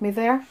path brought me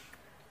there,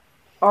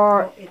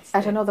 or No, it's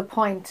at the- another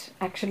point,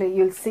 actually,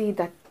 you'll see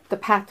that the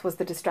path was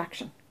the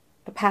distraction.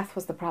 The path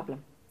was the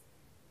problem.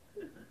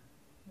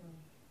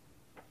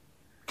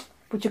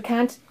 But you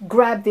can't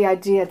grab the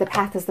idea the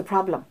path is the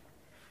problem.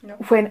 No.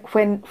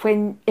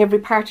 When every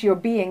part of your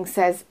being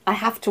says, I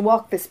have to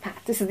walk this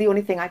path, this is the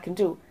only thing I can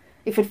do.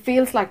 If it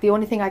feels like the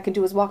only thing I can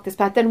do is walk this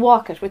path, then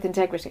walk it with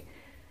integrity.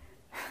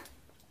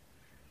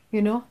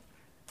 You know?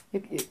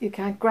 You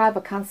can't grab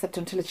a concept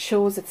until it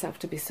shows itself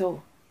to be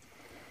so.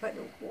 But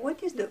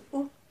what is the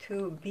hope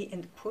to be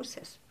in the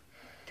process?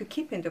 To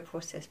keep in the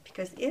process?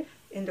 Because if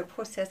in the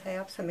process I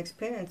have some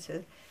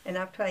experiences and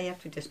after I have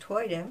to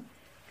destroy them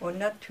or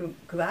not to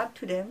grab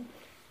to them,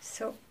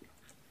 so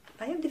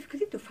I have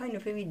difficulty to find a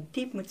very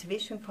deep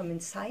motivation from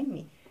inside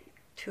me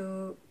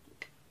to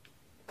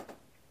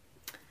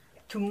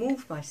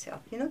move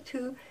myself,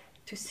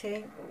 to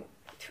say,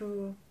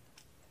 to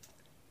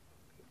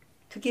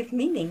give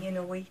meaning in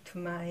a way to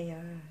my,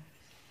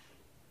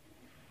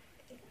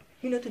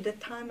 to the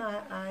time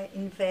I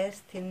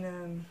invest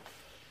in,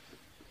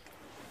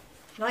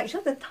 like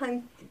just the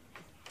time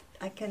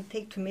I can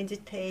take to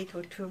meditate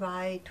or to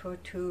write or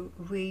to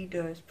read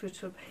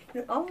spiritual,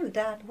 all of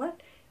that.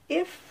 What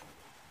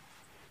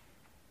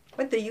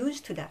the use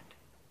to that?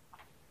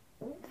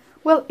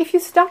 Well, if you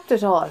stopped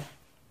it all,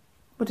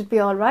 would it be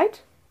all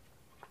right?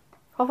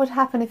 What would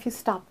happen if you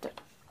stopped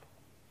it?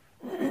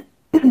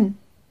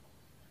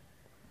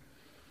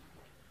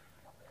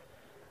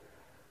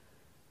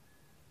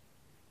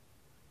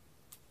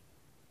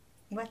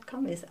 What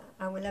comes is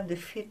I will have the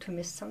fear to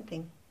miss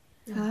something.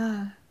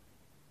 Ah.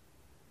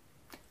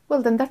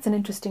 Well, then that's an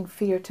interesting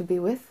fear to be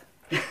with.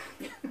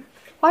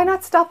 Why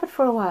not stop it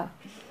for a while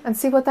and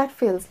see what that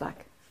feels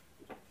like?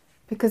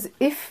 Because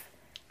if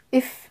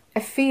a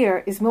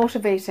fear is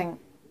motivating,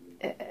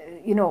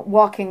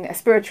 walking a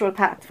spiritual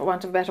path, for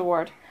want of a better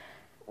word,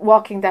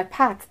 walking that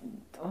path,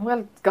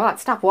 well, God,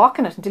 stop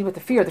walking it and deal with the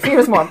fear. The fear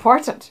is more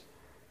important.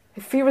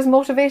 If fear is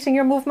motivating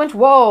your movement,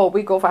 whoa,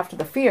 we go after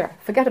the fear.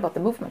 Forget about the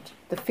movement.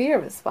 The fear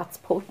is what's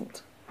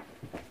potent.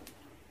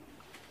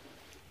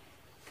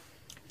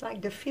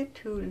 Like the fear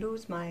to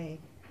lose my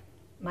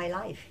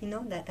life,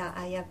 that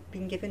I have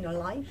been given a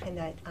life and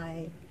that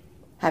I...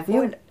 Have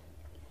you?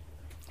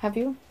 Have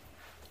you?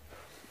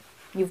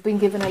 You've been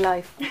given a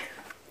life.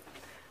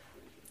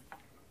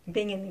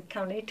 Being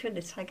incarnated,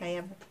 it's like I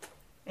have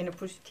an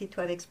opportunity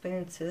to have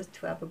experiences,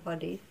 to have a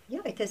body.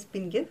 Yeah, it has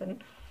been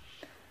given.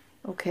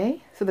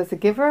 Okay, so there's a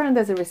giver and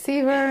there's a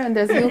receiver and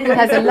there's you who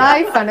has a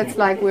life, and it's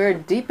like we're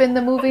deep in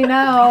the movie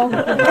now.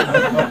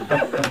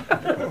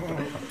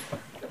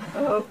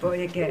 Oh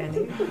boy,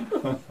 again.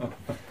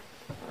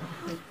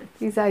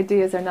 These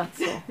ideas are not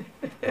so.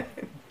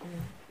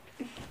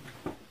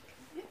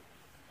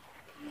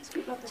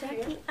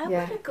 Jackie, I Yeah.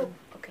 want to go.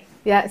 Okay.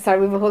 Yeah, sorry,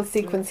 we have a whole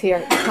sequence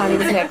here. Connie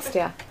was next,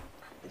 yeah.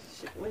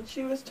 When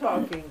she was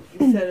talking,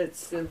 you said it's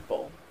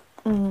simple.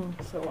 Mm.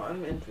 So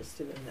I'm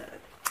interested in that.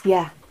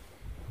 Yeah.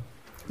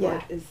 Yeah.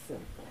 What is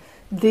simple?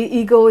 The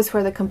ego is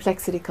where the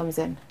complexity comes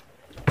in.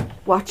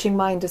 Watching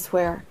mind is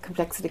where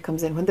complexity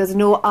comes in. When there's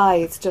no I,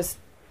 it's just,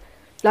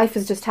 life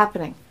is just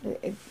happening.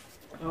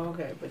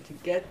 Okay, but to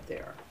get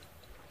there,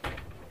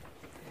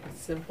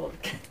 it's simple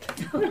to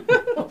get there.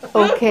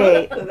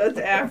 Okay, So that's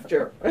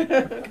after.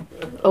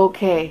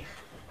 okay.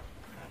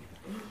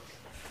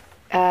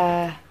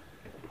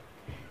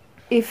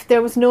 if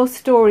there was no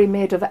story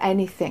made of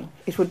anything,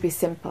 it would be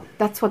simple.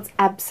 That's what's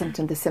absent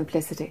in the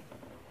simplicity.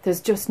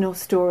 There's just no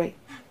story.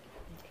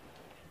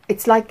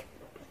 It's like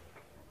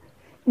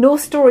no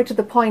story to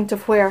the point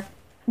of where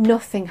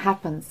nothing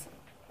happens.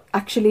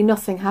 Actually,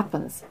 nothing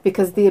happens,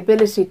 because the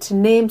ability to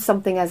name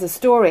something as a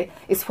story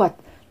is what,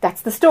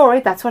 that's the story,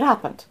 that's what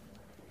happened.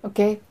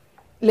 Okay?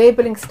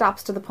 Labeling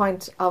stops to the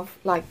point of,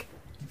 like,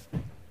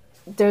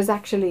 there's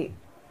actually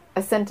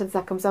a sentence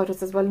that comes out that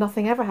says, well,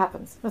 nothing ever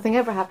happens. Nothing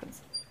ever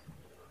happens.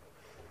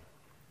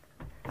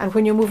 And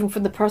when you're moving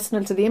from the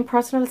personal to the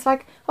impersonal, it's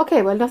like,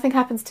 okay, well, nothing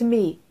happens to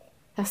me.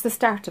 That's the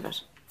start of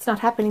it. It's not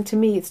happening to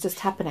me, it's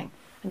just happening.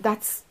 And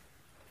that's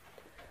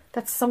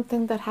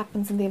something that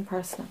happens in the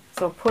impersonal.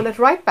 So pull it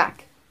right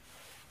back.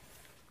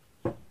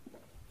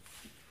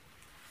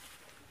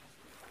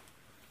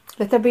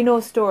 Let there be no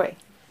story.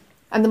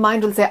 And the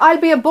mind will say, I'll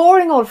be a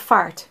boring old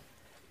fart.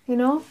 You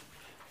know?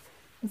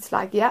 It's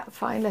like, yeah,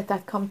 fine, let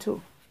that come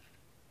too.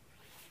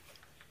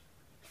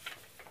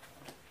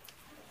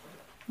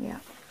 Yeah.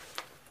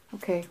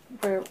 Okay.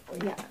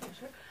 Yeah.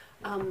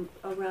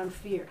 Around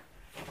fear.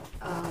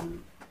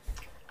 I'm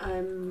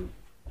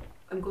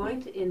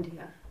going to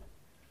India,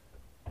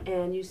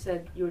 and you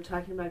said you were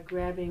talking about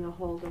grabbing a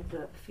hold of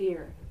the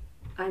fear.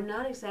 I'm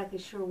not exactly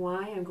sure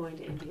why I'm going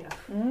to India,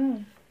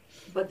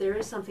 but there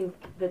is something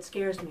that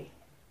scares me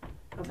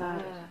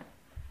about it,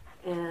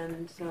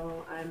 and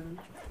so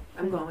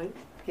I'm going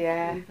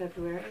in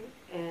February,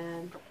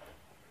 and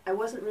I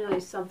wasn't really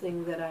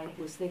something that I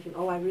was thinking,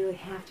 oh, I really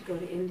have to go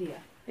to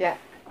India. Yeah.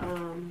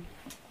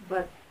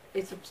 But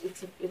it's a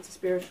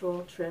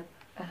spiritual trip.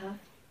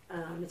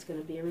 It's going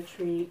to be a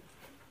retreat.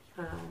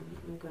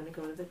 I'm going to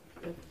go to the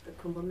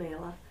Kumbh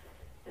Mela,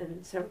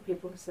 and several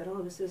people have said,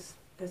 "Oh,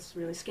 that's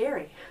really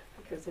scary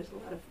because there's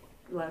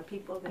a lot of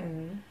people there."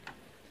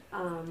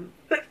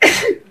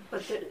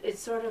 But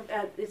it's sort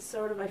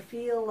of I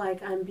feel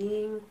like I'm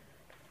being.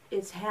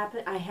 It's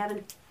happened. I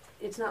haven't.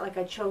 It's not like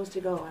I chose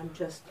to go. I'm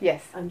just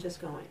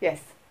going.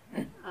 Yes.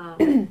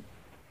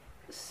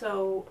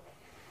 So,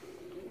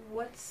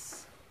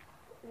 what's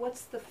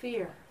the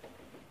fear?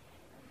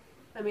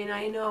 I mean,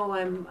 I know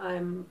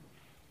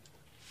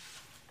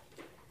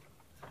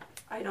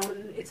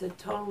it's a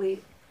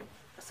totally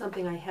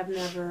something I have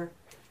never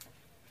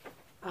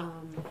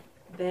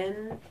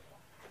been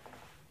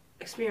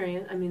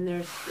experienced. I mean,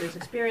 there's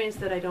experience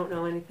that I don't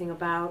know anything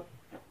about.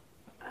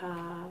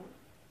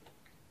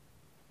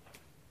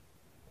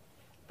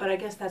 But I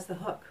guess that's the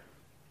hook,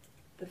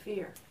 the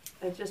fear.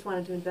 I just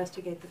wanted to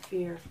investigate the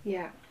fear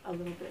a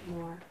little bit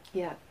more.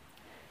 Yeah.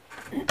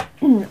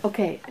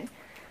 Okay.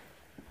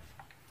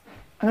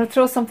 I'm going to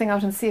throw something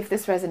out and see if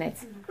this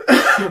resonates.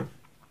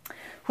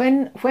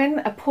 When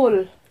a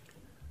pull,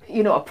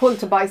 a pull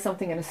to buy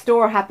something in a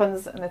store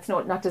happens and it's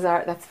not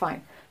desired, that's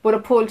fine. But a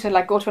pull to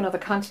like go to another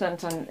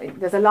continent, and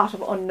there's a lot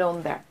of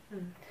unknown there.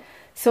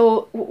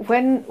 So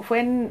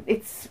when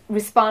it's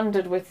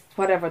responded with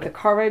whatever, the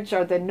courage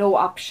or the no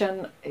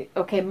option,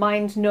 okay,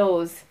 mind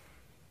knows,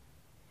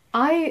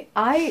 I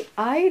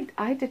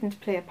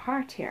didn't play a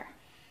part here.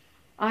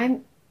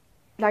 I'm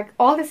like,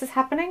 all this is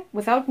happening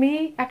without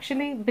me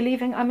actually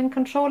believing I'm in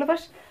control of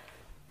it.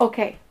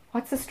 Okay,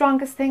 what's the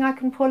strongest thing I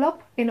can pull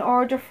up in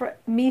order for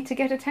me to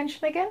get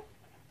attention again?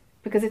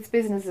 Because its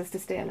business is to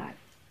stay alive.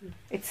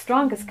 Its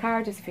strongest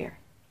card is fear.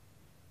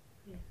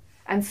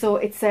 And so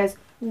it says,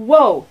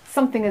 whoa,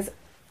 something is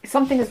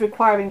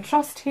requiring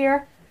trust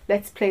here.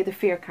 Let's play the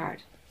fear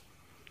card.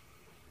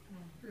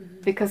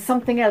 Because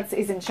something else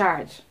is in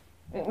charge.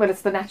 Well,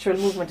 it's the natural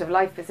movement of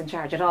life is in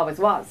charge. It always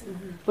was.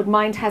 But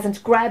mind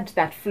hasn't grabbed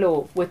that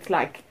flow with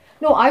like,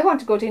 no, I want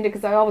to go to India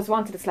because I always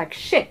wanted. It's like,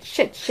 shit.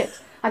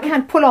 I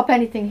can't pull up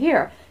anything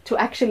here to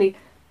actually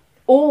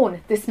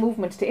own this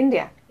movement to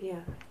India.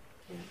 Yeah.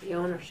 The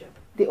ownership.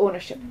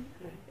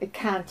 Right. It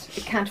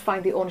can't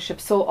find the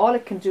ownership. So all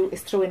it can do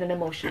is throw in an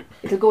emotion.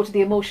 It'll go to the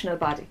emotional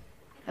body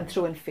and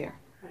throw in fear.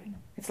 Right.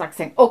 It's like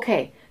saying,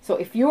 okay, so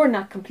if you're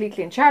not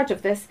completely in charge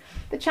of this,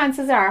 the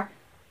chances are,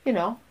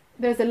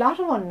 there's a lot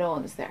of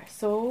unknowns there.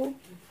 So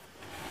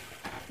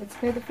let's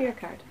play the fear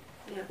card.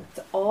 Yeah.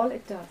 That's all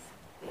it does.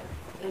 Yeah.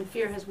 And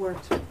fear has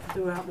worked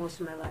throughout most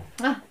of my life.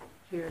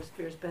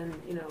 Fear's been,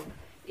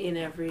 in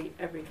every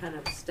kind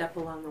of step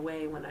along the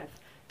way when I've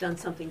done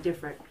something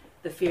different.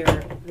 The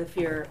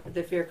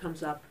fear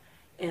comes up,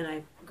 and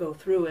I go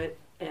through it,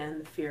 and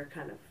the fear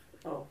kind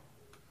of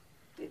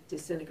it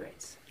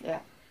disintegrates. Yeah.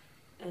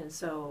 And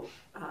so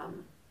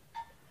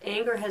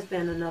anger has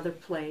been another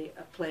player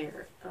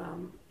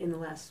in the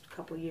last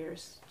couple of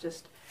years.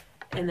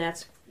 And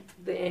that's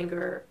the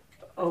anger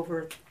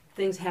over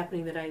things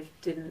happening that I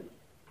didn't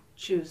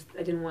choose.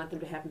 I didn't want them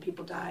to happen.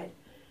 People died,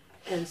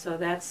 and so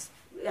that's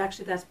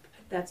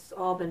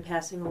all been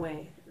passing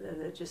away.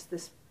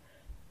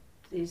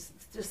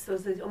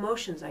 Those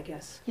emotions, I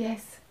guess.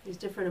 Yes. These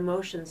different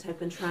emotions have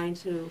been trying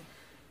to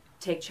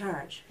take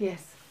charge.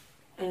 Yes.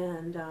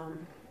 And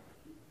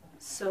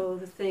so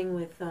the thing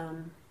with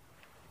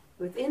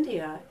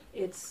India,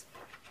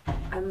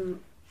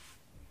 I'm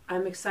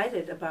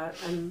excited about.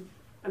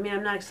 I mean,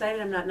 I'm not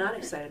excited. I'm not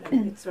excited.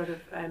 It's sort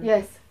of.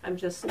 Yes. I'm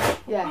just.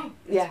 Yeah.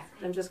 Yeah.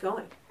 I'm just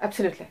going.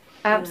 Absolutely.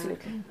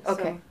 Absolutely. Yeah.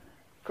 Okay.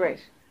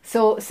 Great.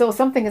 So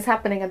something is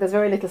happening and there's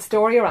very little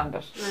story around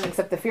it, Right.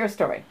 except the fear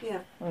story. Yeah.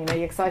 I mean, are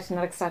you excited,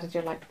 not excited?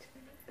 You're like,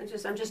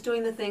 I'm just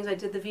doing the things. I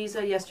did the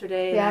visa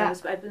yesterday, Yeah.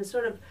 and I've been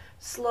sort of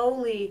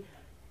slowly,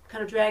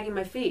 kind of dragging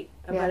my feet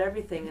about Yeah.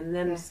 everything. And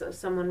then Yeah.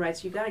 someone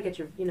writes, "You got to get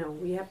your,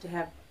 we have to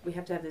have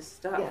this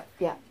stuff." yeah,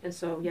 yeah, And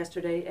so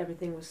yesterday,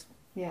 everything was.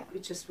 yeah,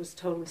 It just was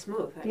totally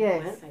smooth. I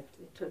Yes. went. I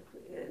took.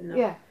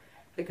 yeah,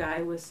 The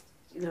guy was,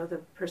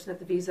 the person at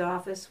the visa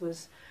office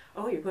was,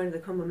 "Oh, you're going to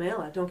the Kumbh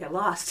Mela. Don't get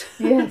lost."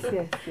 yes,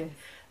 yes, yes.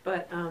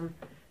 But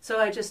so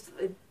I just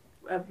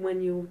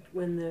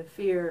when the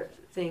fear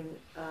thing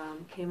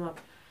came up,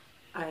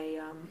 I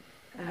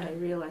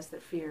realized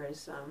that fear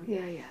is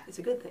Yeah, yeah. it's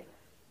a good thing,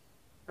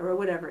 or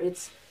whatever.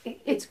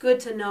 It's good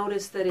to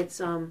notice that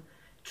it's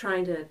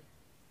trying to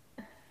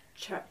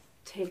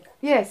take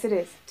Yes, it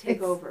is.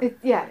 Take over.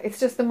 It's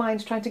just the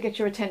mind trying to get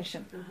your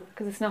attention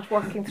because it's not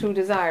working through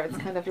desire. It's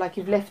kind of like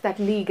you've left that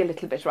league a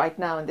little bit right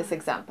now in this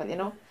example, you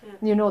know? Yeah.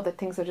 You know that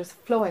things are just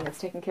flowing, it's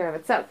taking care of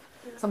itself.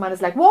 Someone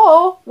is like,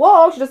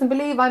 whoa, she doesn't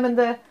believe I'm in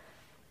the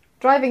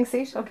driving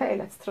seat. Okay,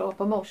 let's throw up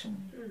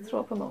emotion. Throw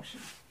up emotion.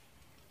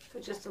 So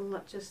just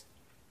watch Just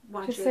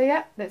it. say,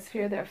 yeah, there's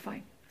fear there,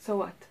 fine. So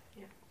what?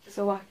 Yeah.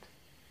 So what?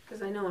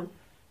 Because I know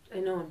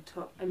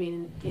I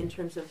mean, in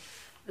terms of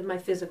my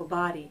physical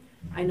body,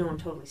 I know I'm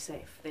totally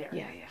safe there.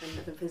 Yeah, yeah.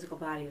 And the physical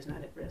body is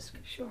not at risk.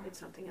 Sure. It's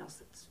something else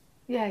that's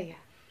Yeah, yeah,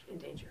 in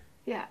danger.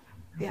 yeah,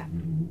 yeah,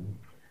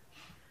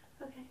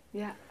 Okay.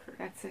 yeah,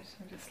 that's it.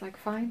 I'm just like,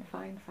 fine.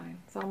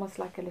 It's almost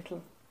like a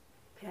little,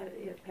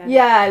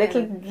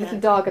 little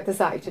dog at the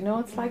side, you know?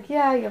 It's like,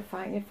 yeah, you're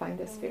fine,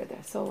 there's fear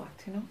there. So what,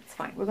 you know? It's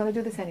fine. We're going to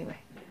do this anyway.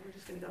 Yeah, we're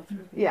just going to go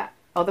through. Yeah.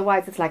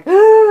 Otherwise, it's like,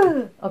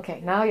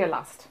 okay, now you're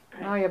lost.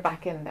 Right. Now you're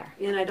back in there.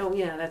 And I don't.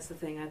 Yeah, that's the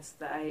thing.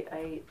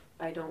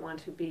 I don't want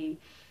to be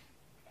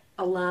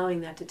allowing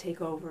that to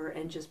take over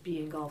and just be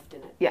engulfed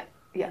in it. Yeah,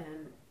 yeah.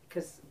 And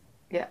because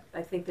Yeah.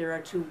 I think there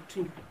are two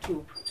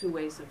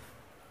ways of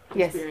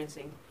Yes.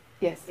 experiencing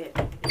Yes, it,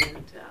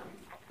 and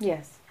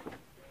yes.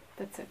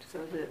 That's it.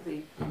 so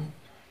the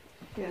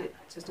Yeah.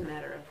 it's just a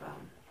matter of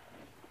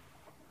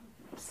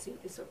seeing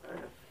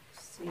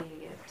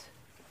it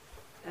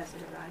as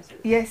it arises.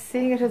 Yes,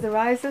 seeing it as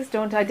arises.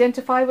 Don't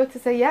identify with to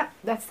say, yeah,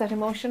 that's that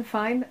emotion,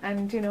 fine.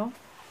 And, you know,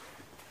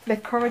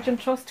 let courage and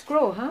trust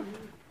grow, huh?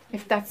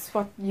 If that's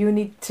what you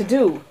need to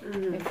do.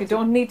 Mm-hmm. If you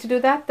don't need to do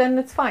that, then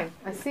it's fine.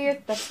 I see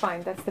it, that's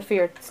fine. That's the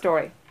fear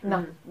story.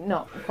 No.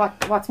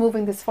 What's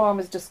moving this form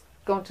is just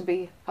going to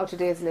be how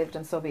today is lived,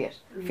 and so be it.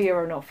 Mhm. Fear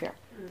or no fear.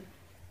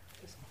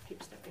 Just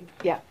keep stepping.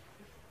 Yeah.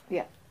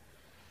 Yeah.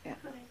 Yeah.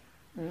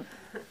 Okay.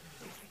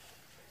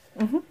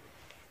 Mm-hmm.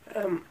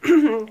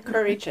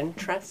 Courage and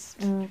trust.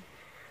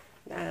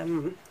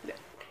 Mm.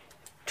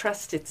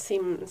 Trust, it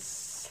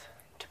seems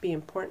to be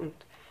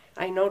important.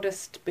 I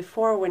noticed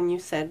before when you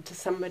said to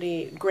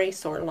somebody,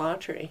 grace or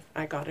lottery,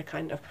 I got a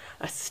kind of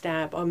a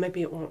stab, or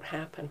maybe it won't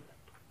happen.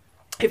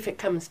 If it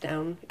comes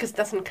down, because it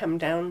doesn't come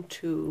down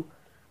to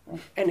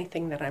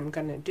anything that I'm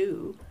going to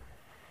do.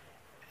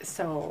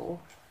 So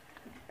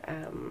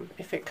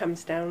if it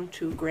comes down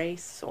to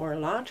grace or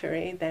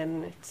lottery,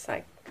 then it's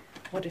like,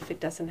 what if it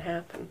doesn't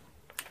happen?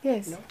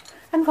 Yes. No?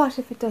 And what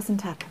if it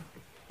doesn't happen?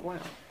 Wow.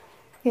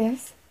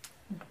 Yes.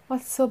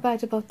 What's so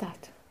bad about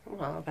that?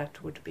 Well,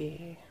 that would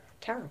be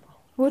terrible.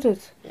 Would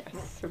it?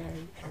 Yes, very,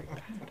 very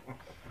bad.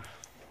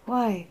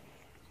 Why?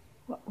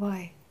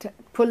 Why?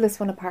 Pull this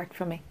one apart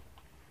for me.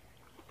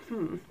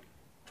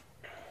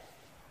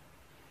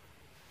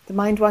 The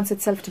mind wants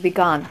itself to be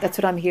gone. That's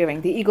what I'm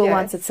hearing. The ego Yes.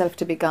 wants itself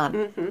to be gone.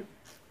 Mm-hmm.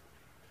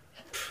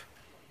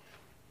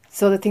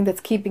 So the thing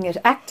that's keeping it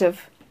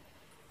active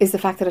is the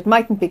fact that it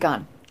mightn't be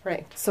gone.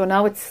 Right. So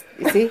now it's,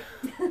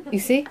 you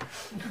see?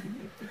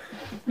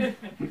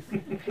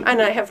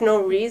 And I have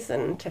no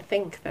reason to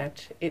think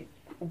that it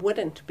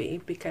wouldn't be,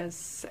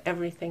 because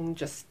everything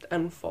just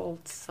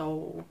unfolds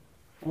so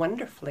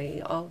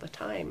wonderfully all the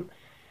time.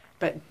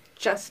 But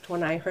just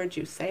when I heard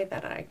you say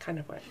that, I kind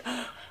of went,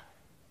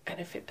 and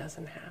if it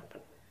doesn't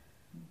happen?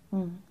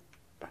 Mm.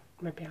 But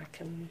maybe I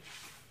can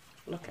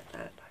look at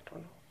that. I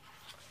don't know.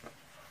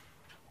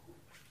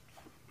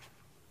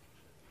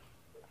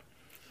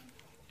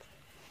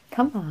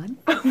 Come on.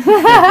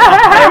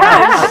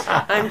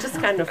 I'm just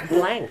kind of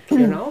blank,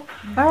 you know?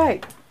 All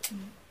right.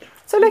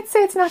 So let's say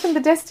it's not in the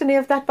destiny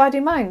of that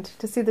body-mind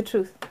to see the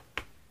truth.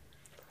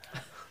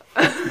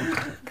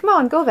 Come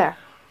on, go there.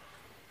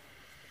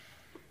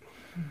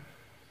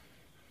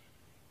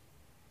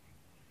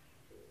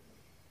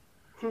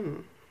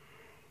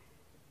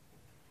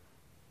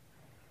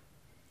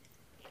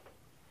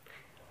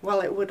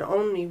 Well, it would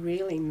only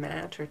really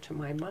matter to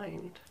my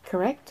mind.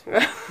 Correct?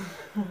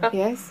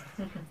 Yes.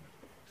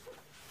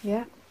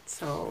 Yeah.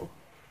 So,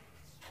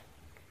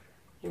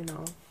 you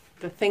know,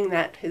 the thing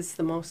that is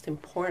the most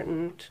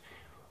important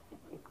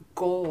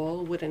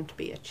goal wouldn't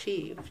be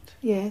achieved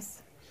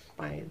Yes.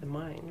 by the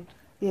mind,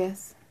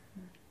 Yes.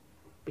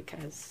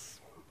 because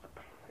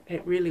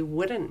it really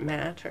wouldn't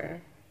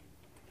matter.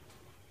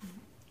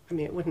 I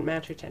mean, it wouldn't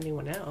matter to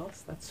anyone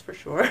else, that's for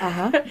sure.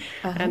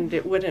 And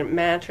it wouldn't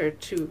matter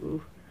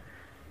to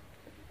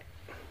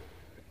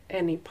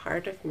any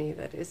part of me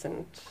that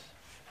isn't,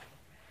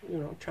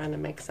 trying to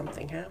make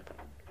something happen.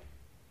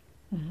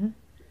 Mm-hmm.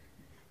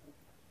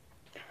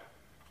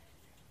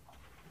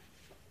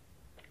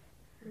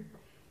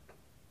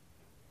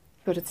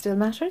 But it still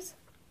matters?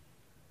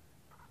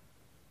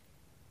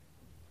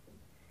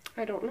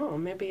 I don't know.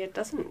 Maybe it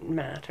doesn't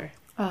matter.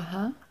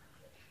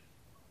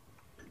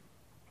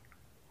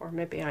 Or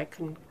maybe I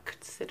can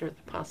consider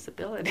the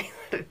possibility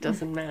that it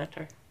doesn't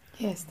matter.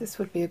 Yes, this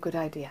would be a good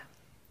idea.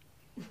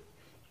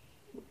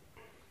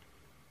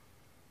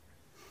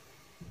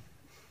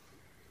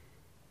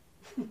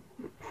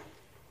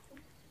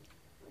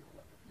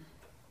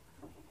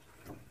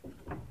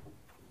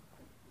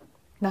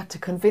 Not to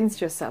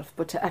convince yourself,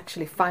 but to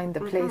actually find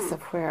the place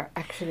of where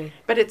actually...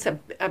 But it's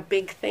a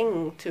big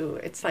thing to...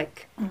 It's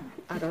like,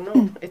 I don't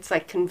know, it's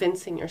like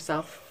convincing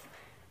yourself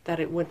that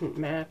it wouldn't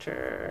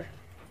matter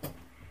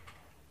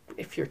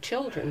if your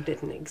children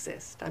didn't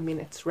exist. I mean,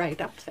 it's right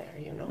up there,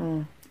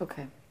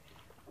 Okay.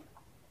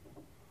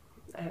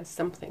 As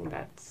something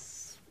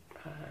that's,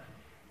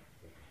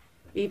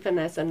 even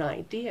as an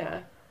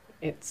idea,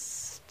 it's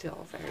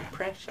still very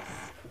precious.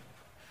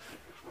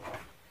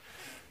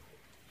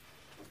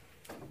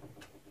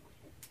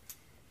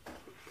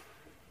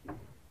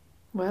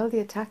 Well, the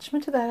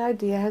attachment to that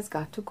idea has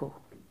got to go.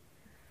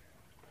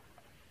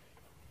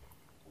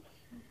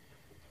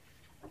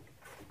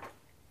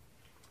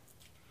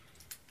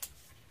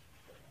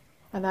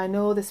 And I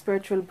know the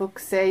spiritual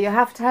books say you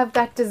have to have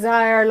that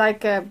desire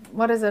like a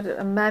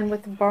man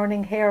with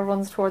burning hair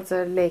runs towards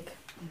a lake.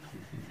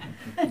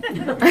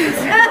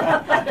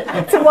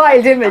 It's a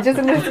wild image,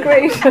 isn't it? It's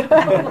great.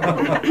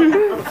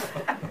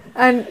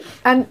 and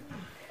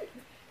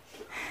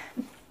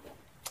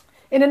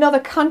in another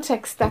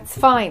context, that's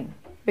fine,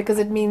 because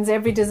it means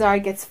every desire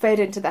gets fed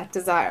into that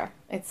desire.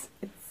 It's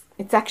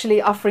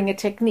actually offering a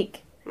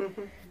technique.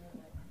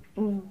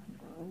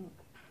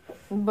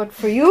 But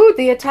for you,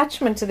 the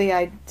attachment to the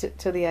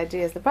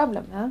idea is the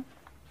problem, huh?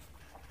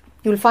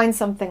 You'll find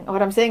something.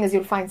 What I'm saying is,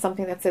 you'll find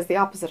something that says the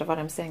opposite of what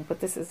I'm saying. But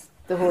this is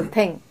the whole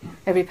thing.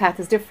 Every path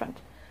is different.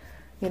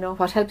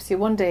 What helps you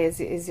one day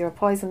is your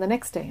poison the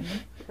next day.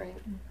 Right.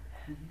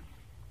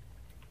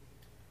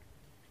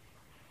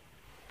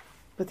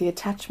 But the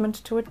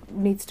attachment to it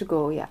needs to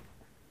go. Yeah.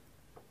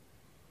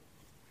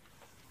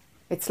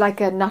 It's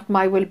like a not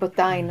my will but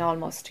thine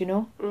almost.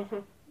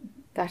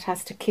 That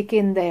has to kick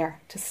in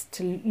there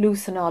to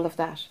loosen all of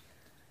that.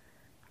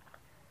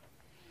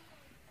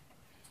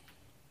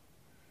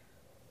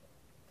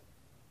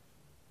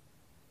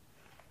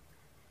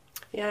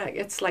 Yeah,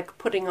 it's like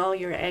putting all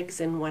your eggs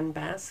in one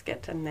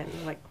basket and then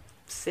like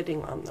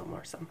sitting on them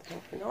or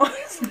something,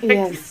 It's like,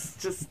 Yes. It's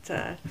just...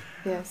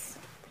 Yes.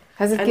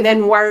 Has it and given...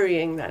 then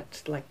worrying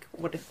that, like,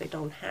 what if they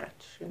don't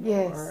hatch?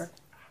 Yes. Or...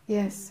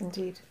 Yes,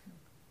 indeed.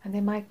 And they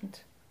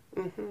mightn't.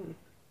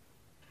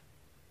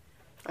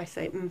 I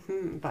say,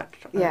 but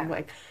Yeah. I'm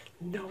like,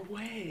 no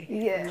way.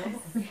 Yes.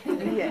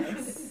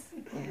 Yes.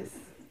 Yes.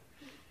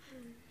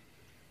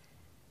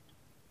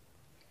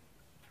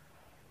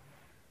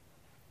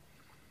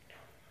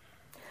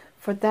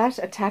 For that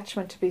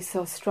attachment to be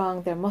so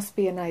strong, there must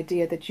be an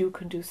idea that you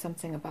can do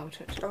something about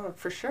it. Oh,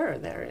 for sure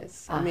there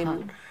is. I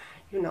mean,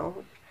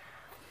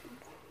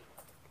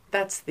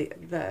 that's the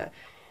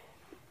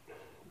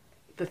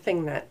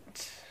thing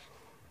that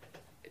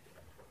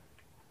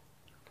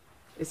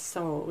is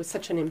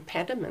such an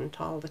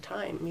impediment all the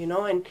time,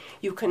 and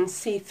you can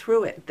see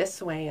through it this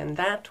way and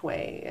that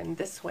way and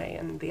this way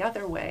and the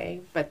other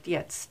way, but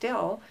yet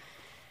still,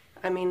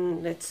 I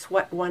mean, it's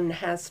what one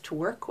has to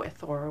work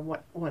with, or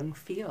what one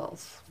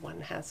feels one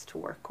has to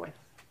work with.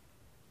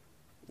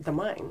 The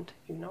mind,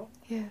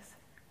 Yes.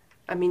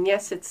 I mean,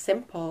 yes, it's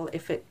simple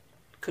if it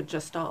could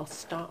just all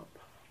stop.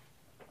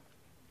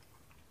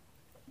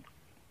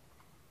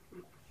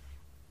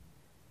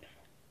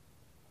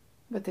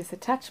 But this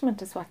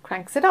attachment is what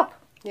cranks it up.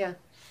 Yeah.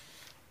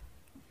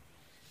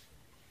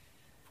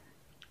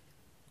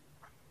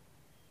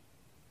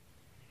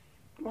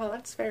 Well,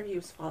 that's very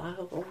useful.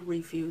 I'll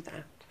review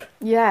that.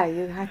 Yeah,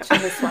 you hatch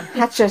this one.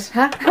 Hatch it,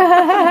 huh?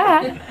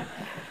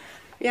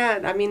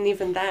 Yeah, I mean,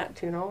 even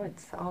that,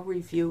 I'll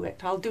review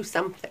it. I'll do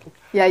something.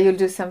 Yeah, you'll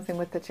do something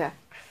with it, yeah.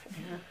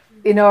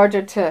 In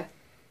order to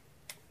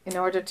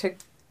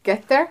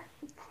get there,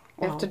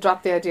 you have to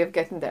drop the idea of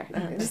getting there.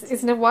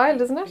 Isn't it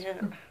wild, isn't it?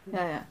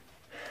 Yeah.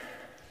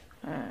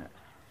 Yeah.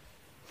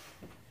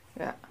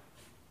 Yeah.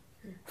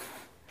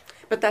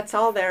 But that's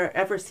all there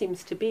ever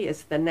seems to be,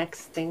 is the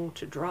next thing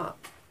to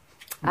drop.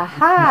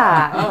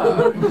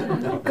 Aha!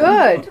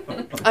 Good.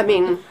 I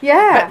mean,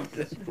 yeah.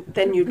 But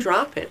then you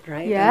drop it,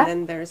 right? Yeah. And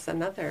then there's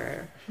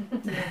another.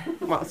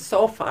 Well,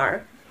 so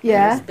far,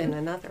 Yeah. there's been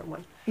another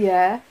one.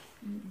 Yeah.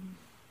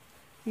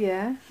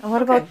 Yeah. And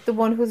what about the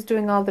one who's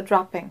doing all the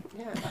dropping?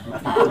 Yeah.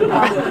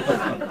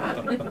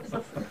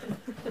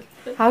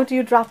 How do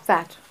you drop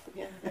that?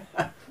 Yeah.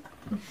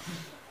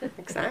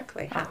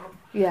 exactly how.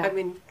 Yeah. I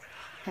mean,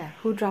 Yeah.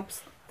 Who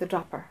drops the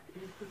dropper?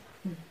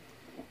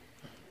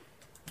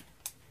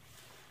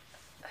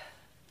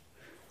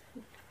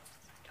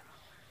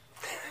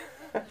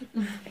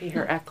 I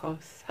hear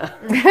echoes.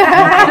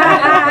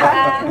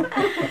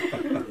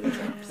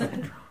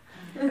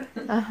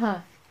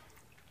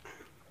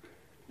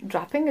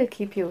 Dropping will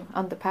keep you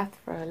on the path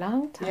for a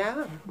long time.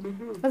 Yeah.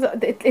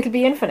 It'll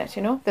be infinite,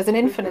 you know. There's an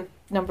infinite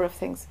number of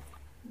things,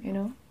 you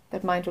know,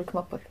 that mind will come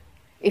up with.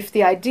 If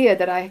the idea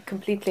that I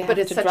completely have But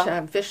it's to such drop...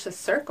 a vicious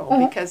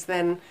circle because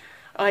then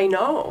I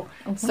know.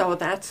 So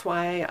that's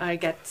why I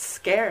get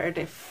scared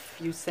if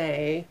you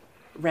say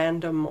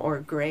random or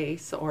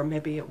grace or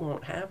maybe it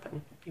won't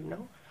happen, you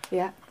know?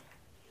 Yeah.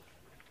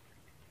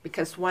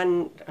 Because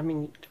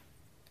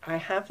I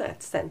have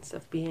that sense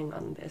of being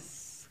on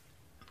this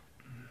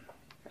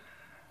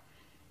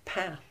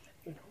path,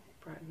 you know,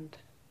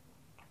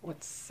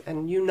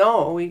 and you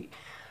know,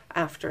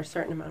 after a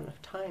certain amount of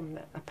time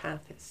that a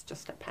path is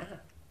just a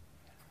path.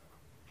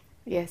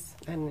 Yes.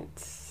 And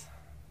it's,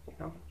 you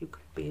know, you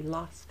could be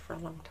lost for a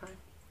long time.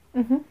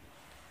 Mm-hmm.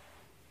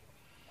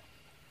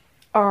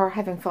 Or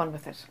having fun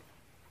with it.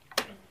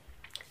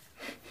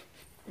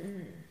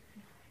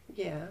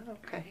 Yeah,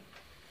 okay.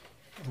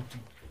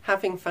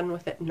 Having fun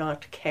with it,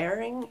 not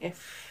caring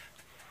if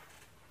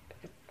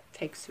it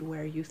takes you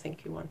where you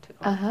think you want to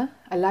go.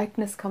 A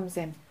lightness comes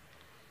in.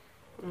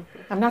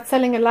 I'm not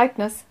selling a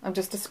lightness, I'm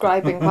just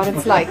describing what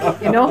it's like,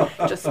 you know?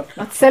 Just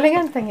not selling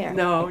anything here.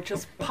 No,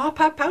 just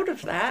pop up out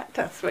of that.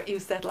 That's what you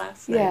said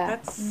last night. Yeah.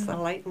 That's a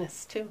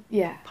lightness too.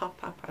 Yeah. Pop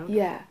up out of it.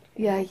 Yeah.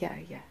 Yeah.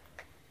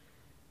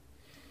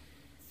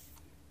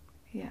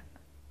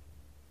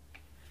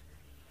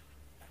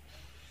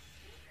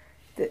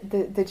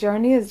 The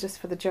journey is just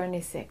for the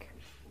journey's sake.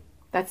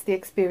 That's the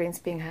experience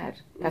being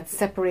had. That's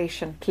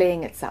separation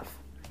playing itself.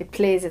 It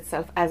plays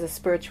itself as a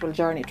spiritual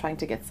journey trying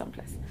to get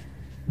someplace.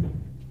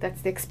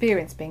 That's the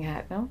experience being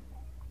had, no?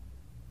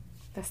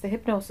 That's the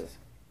hypnosis.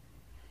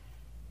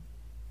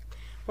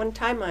 One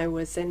time I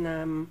was in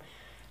a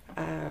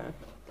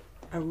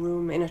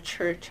room in a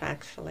church,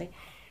 actually,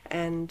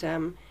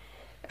 and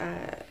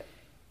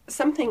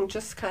something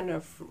just kind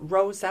of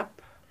rose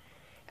up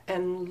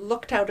and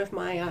looked out of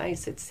my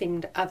eyes. It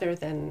seemed other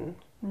than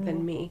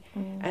me,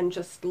 and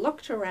just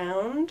looked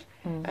around,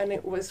 and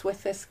it was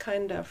with this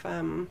kind of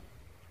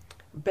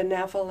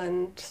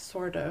benevolent,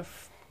 sort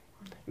of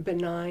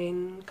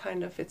benign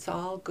kind of, it's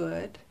all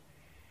good.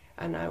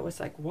 And I was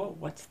like, whoa,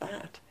 what's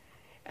that?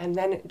 And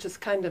then it just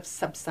kind of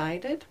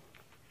subsided.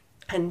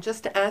 And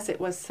just as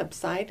it was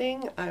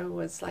subsiding, I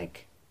was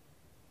like,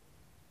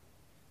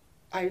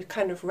 I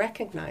kind of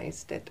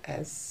recognized it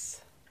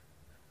as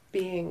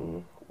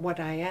being what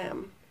I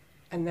am.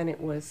 And then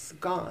it was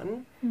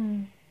gone.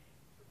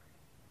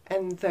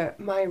 And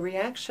my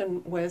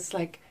reaction was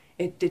like,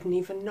 it didn't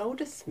even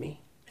notice me.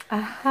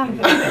 Wow.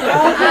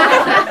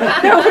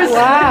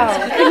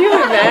 Can you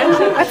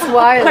imagine? That's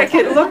wild. Like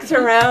it looked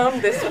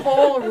around this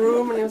whole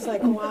room and it was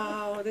like,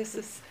 wow, this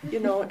is, you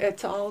know,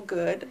 it's all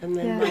good. And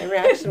then my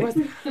reaction was,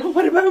 oh,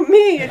 what about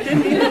me? It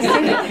didn't even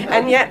see me.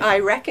 And yet I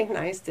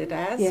recognized it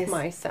as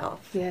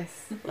myself.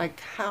 Yes. Like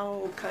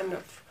how kind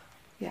of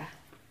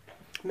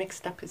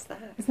mixed up is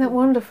that? Isn't that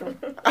wonderful?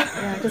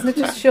 Doesn't it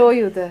just show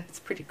you It's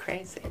pretty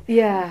crazy.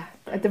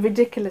 the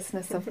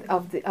ridiculousness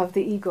of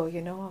the ego,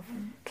 you know, of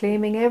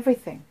claiming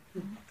everything.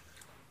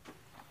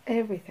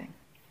 Everything.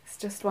 It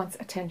just wants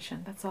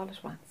attention. That's all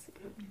it wants.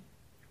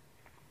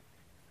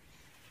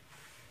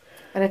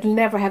 And it'll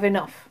never have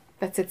enough.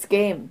 That's its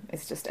game.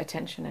 It's just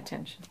attention.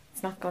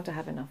 It's not going to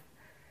have enough.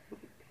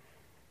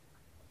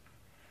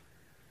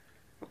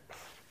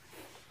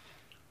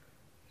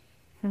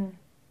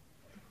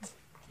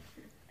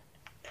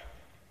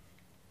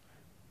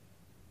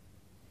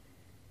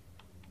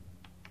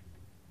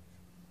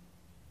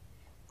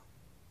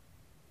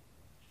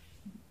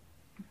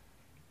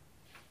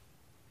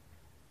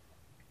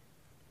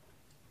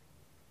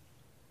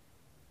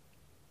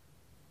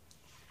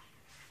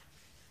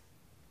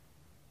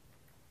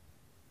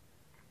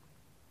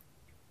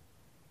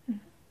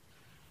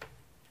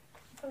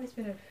 It's always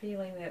been a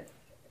feeling that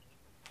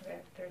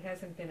there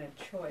hasn't been a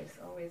choice,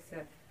 always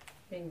that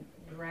being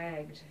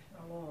dragged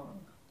along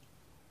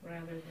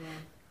rather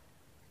than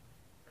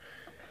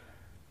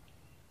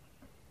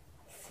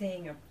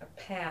seeing a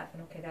path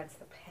and okay, that's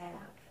the path.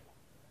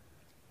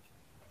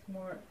 It's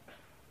more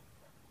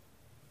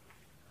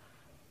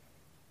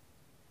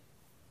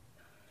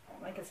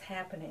like it's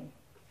happening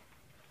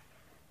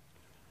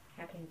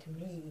to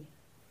me.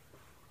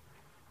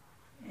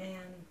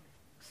 And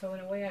so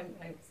in a way,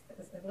 it's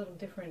a little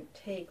different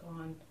take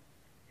on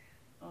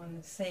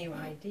the same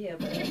idea,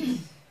 but it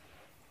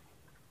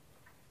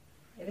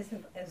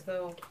isn't as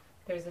though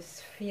there's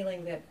this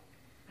feeling that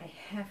I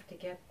have to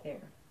get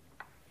there.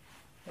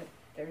 That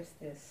there's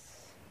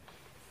this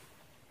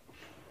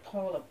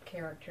Paula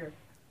character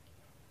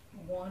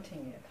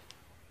wanting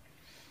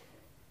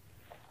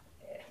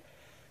it.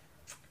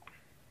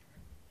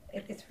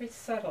 It's very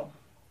subtle.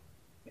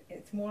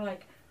 It's more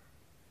like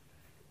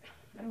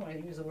I don't want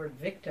to use the word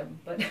victim,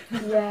 but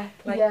Yeah,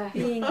 like yeah,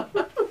 being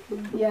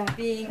yeah.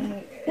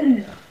 being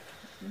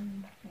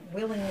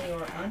willingly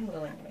or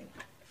unwillingly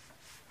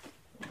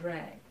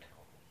dragged.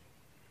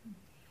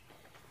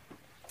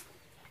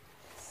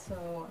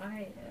 So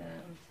I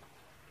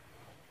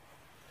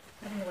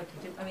don't know what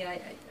to do. I mean, I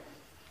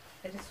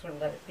just sort of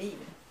let it be.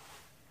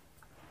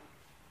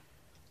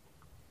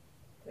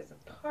 There's a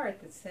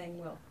part that's saying,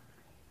 well,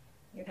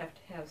 you have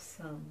to have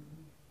some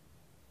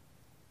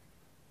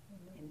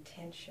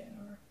intention,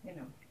 or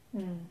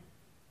Mm.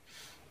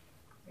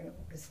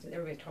 this,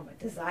 everybody's talking about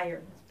desire,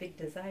 this big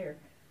desire.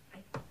 I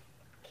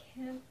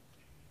can't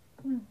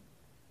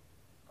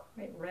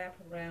quite wrap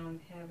around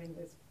having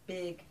this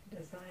big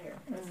desire.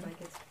 It's like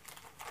it's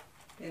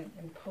been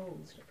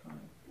imposed upon.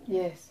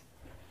 Yes.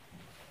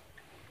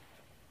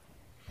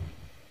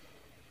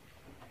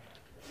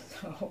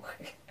 So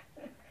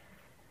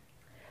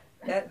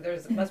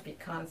that must be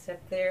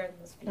concept there. There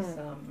must be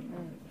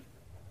some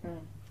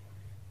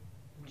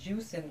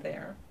juice in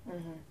there.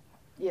 Mm-hmm.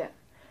 Yeah.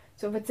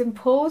 So if it's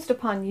imposed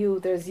upon you,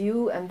 there's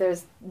you and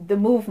there's the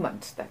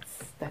movement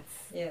that's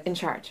Yes. in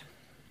charge.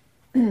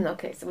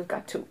 Okay, so we've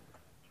got two.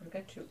 We've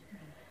got two.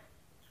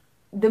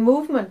 The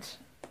movement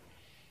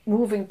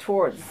moving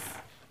towards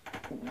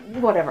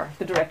whatever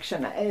the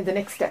direction, the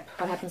next step,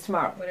 what happens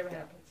tomorrow. Whatever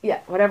happens.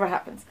 Yeah, whatever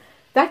happens.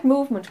 That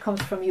movement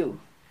comes from you.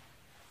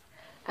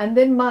 And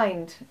then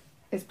mind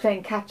is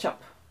playing catch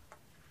up.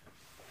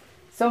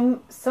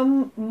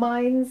 Some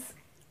minds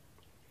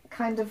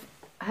kind of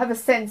have a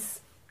sense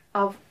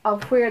of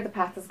where the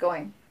path is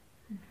going.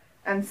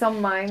 And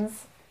some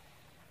minds,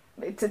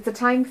 it's a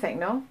time thing,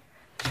 no?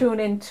 Tune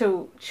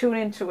into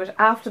it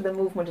after the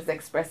movement is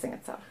expressing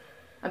itself.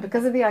 And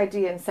because of the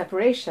idea in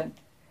separation,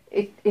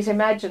 it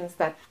imagines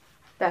that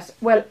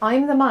well,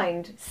 I'm the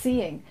mind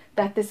seeing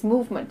that this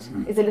movement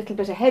is a little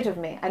bit ahead of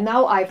me, and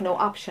now I've no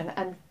option,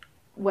 and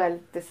well,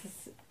 this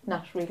is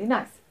not really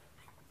nice.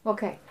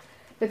 Okay.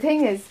 The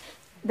thing is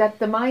that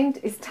the mind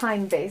is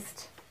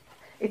time-based.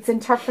 It's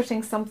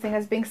interpreting something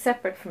as being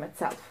separate from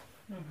itself.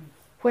 Mm-hmm.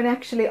 When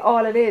actually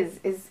all it is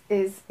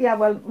yeah,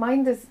 well,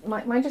 mind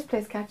just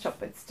plays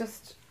catch-up. It's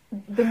just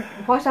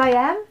what I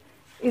am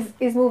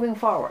is moving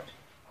forward.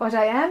 What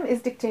I am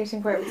is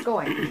dictating where it's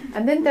going.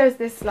 And then there's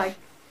this like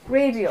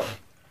radio.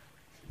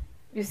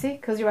 You see?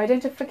 Because your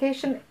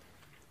identification,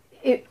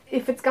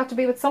 if it's got to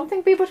be with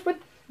something, be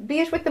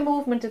it with the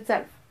movement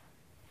itself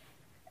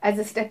as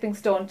a stepping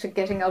stone to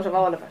getting out of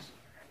all of it.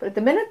 But at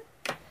the minute,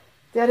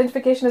 the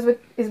identification is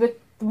with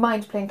the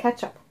mind playing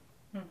catch up.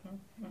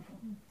 Mm-hmm.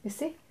 Mm-hmm. You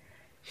see?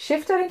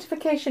 Shift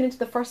identification into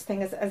the first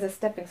thing as a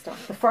stepping stone,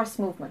 the first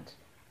movement.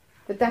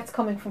 That's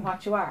coming from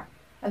what you are.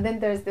 And then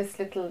there's this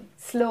little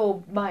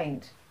slow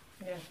mind.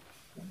 Yeah.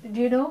 Do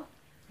you know?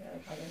 Yeah,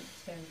 I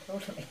understand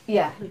totally.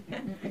 Yeah,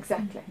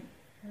 exactly.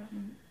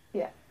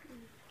 Yeah.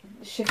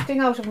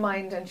 Shifting out of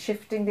mind and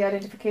shifting the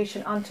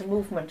identification onto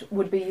movement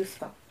would be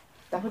useful.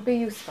 That would be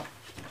useful.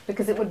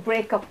 Because it would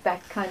break up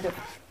that kind of,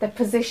 that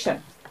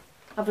position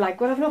of like,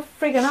 well, I've no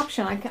friggin'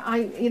 option.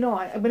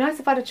 It'd be nice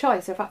if I had a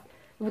choice. If it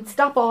would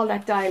stop all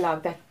that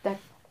dialogue, that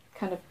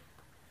kind of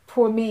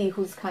poor me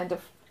who's kind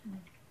of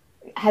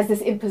has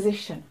this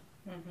imposition.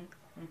 Mm-hmm.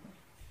 Mm-hmm.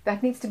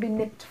 That needs to be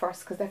nipped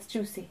first because that's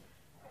juicy.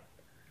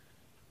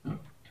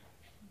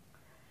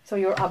 So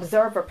your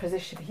observer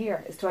position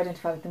here is to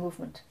identify with the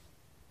movement.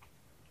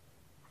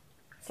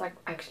 It's like,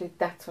 actually,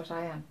 that's what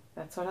I am.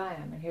 That's what I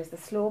am. And here's the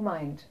slow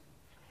mind,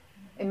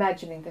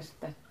 imagining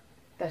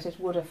that it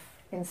would have,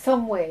 in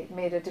some way,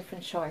 made a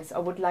different choice,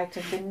 or would like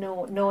to have been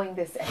knowing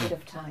this ahead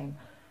of time,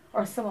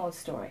 or some old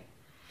story.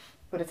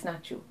 But it's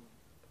not you.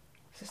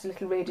 It's just a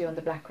little radio in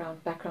the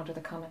background of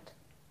the comment.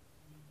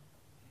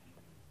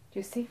 Do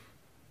you see?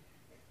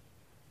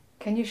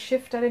 Can you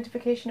shift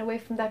identification away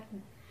from that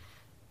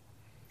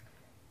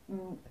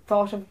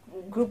thought of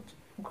group,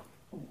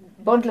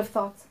 bundle of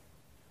thoughts?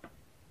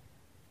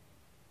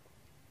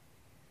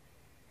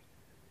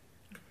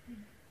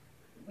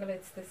 Well,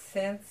 it's the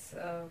sense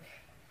of,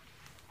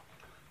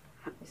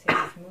 you say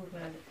this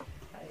movement,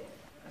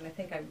 and I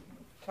think I've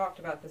talked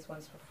about this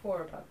once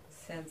before, about the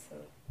sense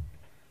of,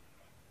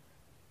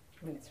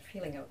 it's a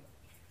feeling of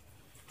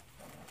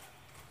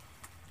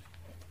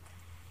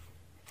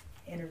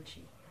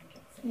energy, I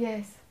guess.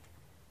 Yes.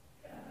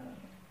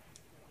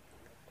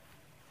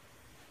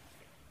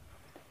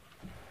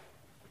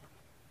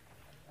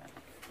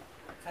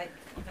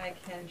 I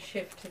can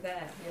shift to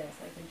that, yes,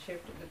 I can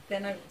shift it. But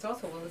then it's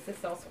also, well, is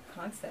this also a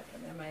concept?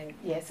 And am I...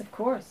 Yes, of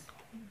course.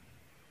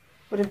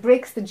 But it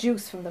breaks the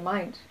juice from the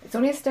mind. It's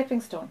only a stepping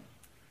stone.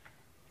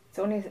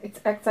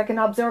 It's like an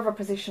observer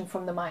position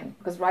from the mind.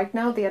 Because right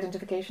now the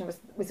identification was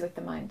with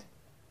the mind.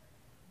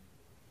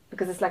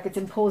 Because it's like it's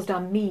imposed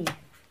on me.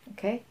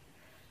 Okay?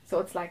 So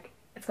it's like,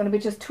 it's going to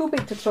be just too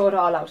big to throw it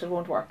all out. It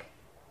won't work.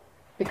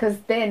 Because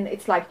then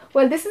it's like,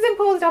 well, this is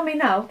imposed on me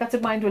now. That's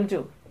what mind will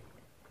do.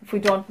 If we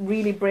don't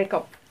really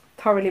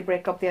thoroughly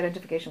break up the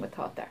identification with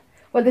thought there.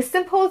 Well, this is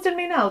imposed on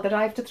me now that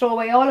I have to throw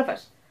away all of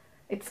it.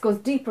 It goes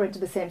deeper into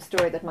the same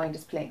story that mind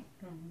is playing.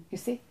 Mm-hmm. You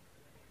see?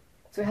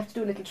 So we have to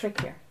do a little trick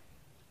here.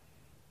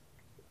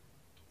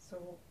 So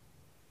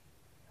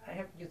I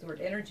have to use the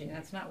word energy, and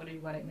that's not what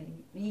I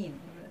mean.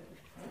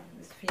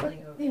 This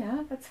feeling of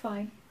Yeah, that's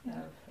fine.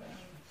 Yeah.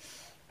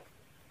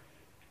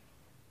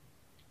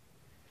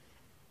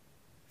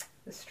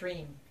 The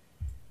stream,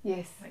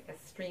 Yes. like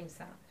a stream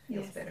sound,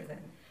 feels Yes. better than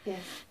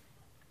Yes.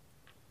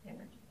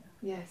 energy.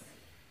 Yes.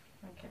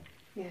 Okay.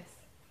 Yes.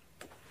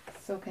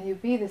 So can you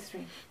be the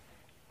stream?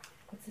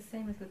 It's the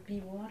same as with be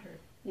water.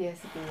 Yes,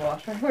 be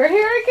water. We're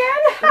here again.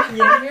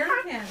 We're here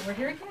again. We're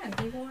here again.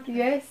 Be water.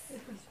 Yes.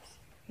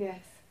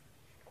 Yes.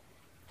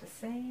 The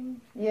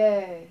same.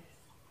 Yes.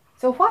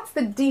 So what's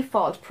the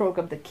default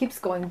program that keeps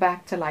going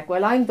back to like,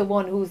 well, I'm the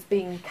one who's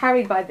being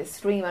carried by the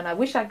stream and I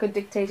wish I could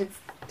dictate its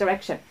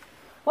direction.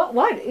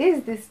 What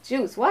is this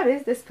juice? What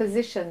is this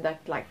position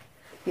that like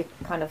you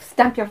kind of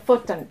stamp your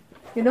foot and,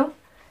 you know?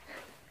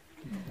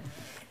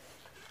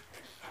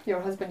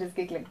 Your husband is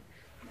giggling.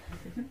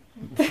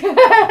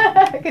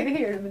 I can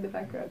hear him in the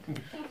background.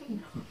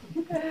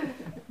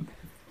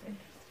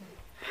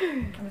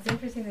 It was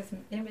interesting, this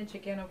image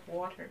again of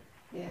water.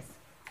 Yes.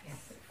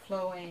 Yes.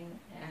 Flowing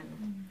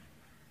and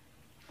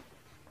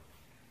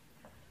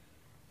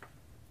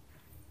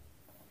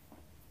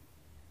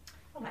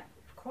well,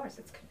 of course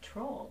it's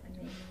control. I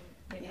mean,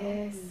 you know,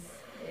 Yes.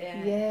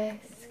 yeah, Yes.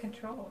 it's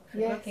control. If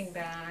Yes. you're looking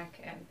back,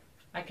 and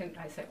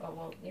I say, oh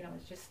well, you know,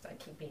 it's just I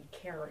keep being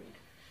carried,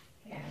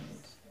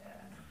 and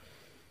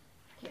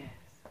Yes.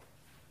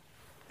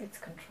 It's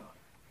control.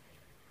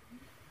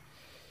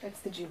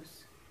 That's the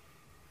juice.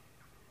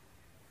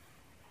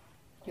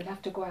 You'll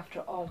have to go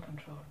after all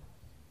control.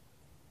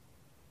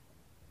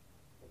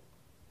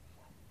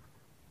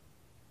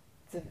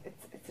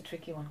 It's a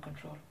tricky one,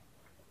 control.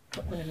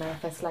 But when it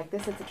manifests like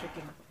this, it's a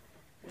tricky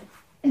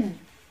one.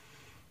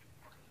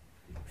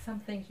 some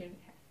things you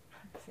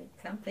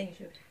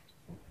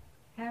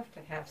have to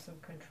have some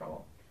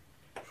control.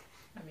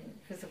 I mean,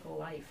 physical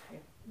life.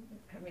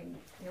 I mean,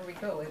 here we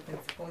go.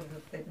 It's going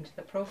into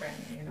the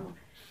programming, you know.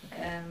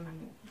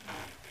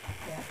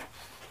 Yeah.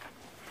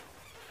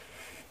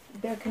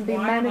 There can be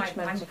Why am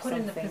management I'm of put in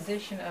the something.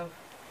 position of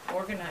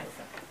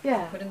organizing.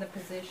 Yeah. Put in the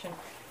position,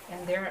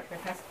 and there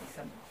has to be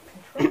some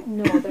control.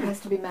 No, there has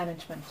to be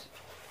management.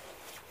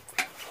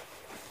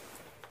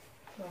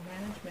 Well,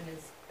 management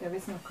is. There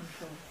is no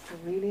control. There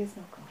really is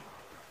no control.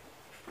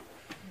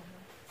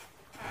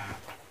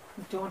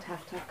 You don't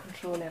have to have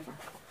control ever.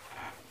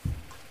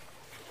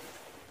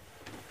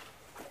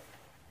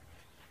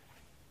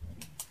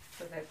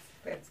 So that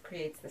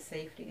creates the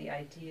safety, the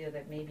idea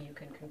that maybe you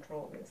can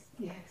control this.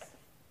 Yes.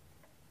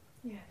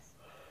 Yes.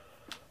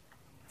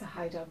 It's a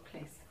hideout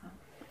place, huh?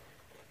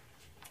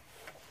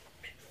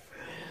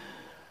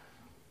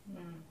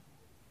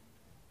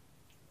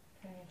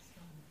 Okay,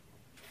 so.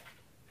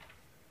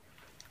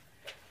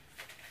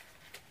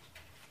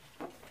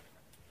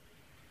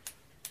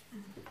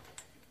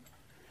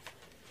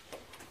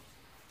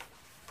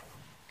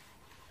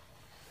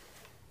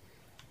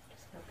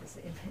 Just got this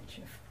image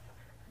of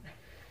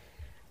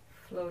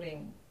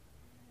floating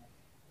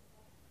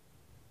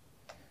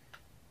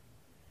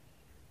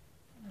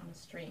on a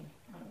stream.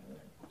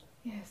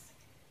 Yes.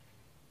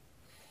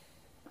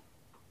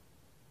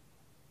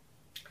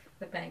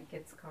 The bank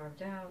gets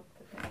carved out,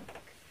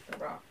 the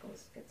rock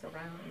gets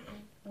around,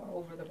 or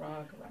over the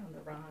rock, around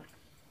the rock,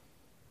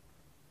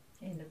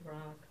 into the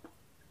rock.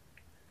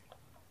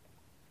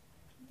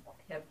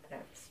 Yep,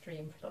 that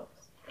stream flows.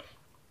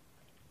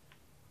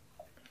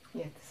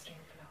 Yeah, the stream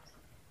flows.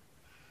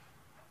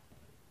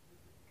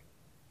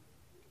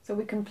 So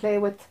we can play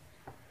with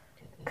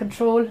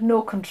control,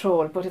 no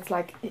control, but it's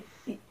like,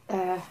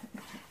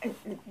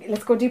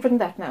 let's go deeper than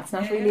that now. It's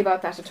not really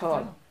about that at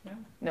all.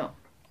 No.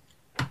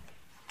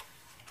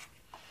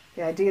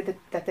 The idea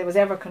that there was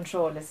ever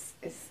control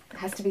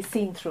has to be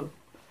seen through.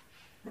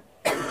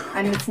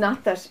 And it's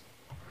not that,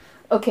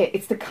 okay,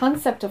 it's the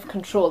concept of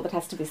control that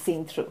has to be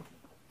seen through.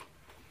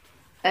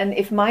 And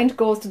if mind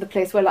goes to the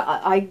place, well,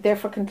 I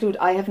therefore conclude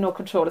I have no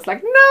control. It's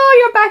like, no,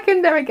 you're back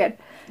in there again.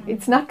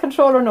 It's not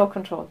control or no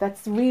control.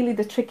 That's really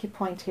the tricky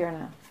point here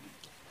now.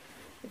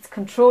 It's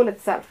control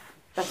itself.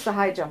 That's the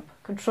high jump.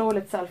 Control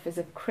itself is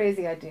a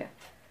crazy idea.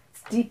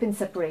 It's deep in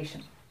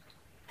separation.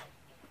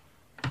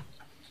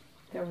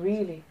 They're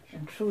really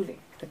and truly,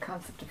 the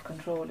concept of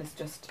control is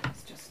it's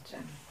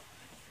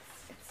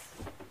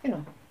you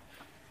know,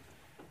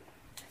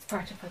 it's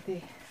part of what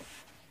the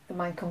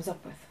mind comes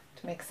up with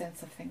to make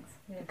sense of things,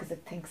 because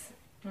it thinks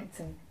it's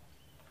in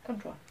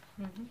control.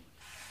 Mm-hmm.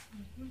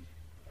 Mm-hmm.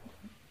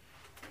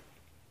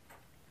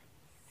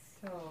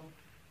 So.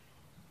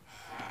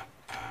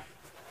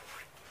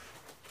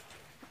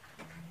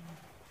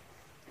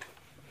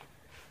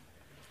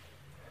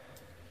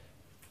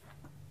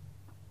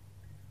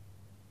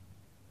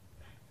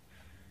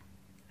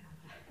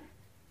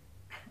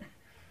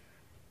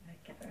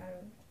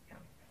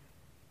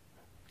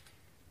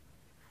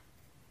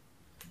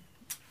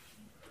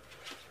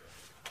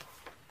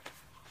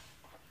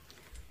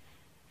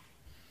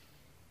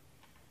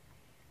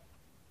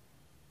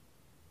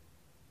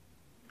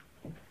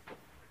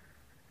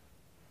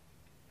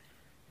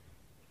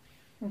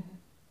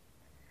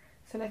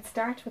 So let's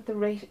start with the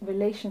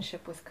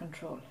relationship with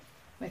control.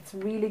 Let's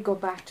really go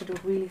back to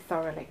it really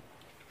thoroughly.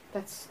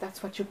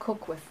 That's what you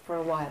cook with for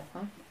a while,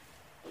 huh?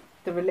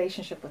 The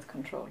relationship with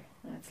control.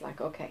 And it's like,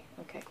 okay.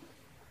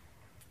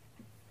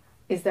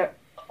 Is there,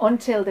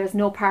 until there's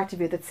no part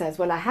of you that says,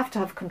 well, I have to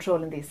have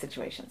control in these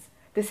situations.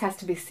 This has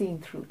to be seen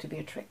through to be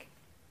a trick.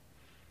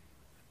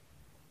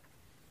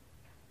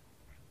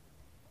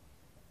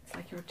 It's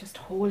like you're just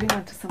holding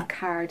on to some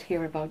card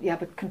here about, yeah,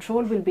 but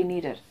control will be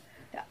needed.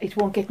 It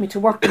won't get me to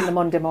work on the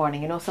Monday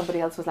morning. You know, somebody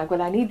else was like,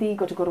 well, I need the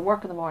ego to go to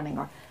work in the morning,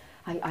 or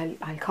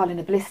I'll call in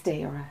a bliss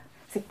day or a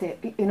sick day.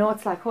 You know,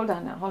 it's like, hold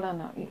on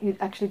now. You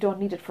actually don't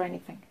need it for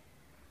anything.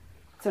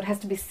 So it has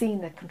to be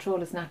seen that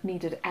control is not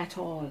needed at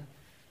all.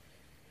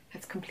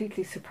 It's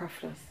completely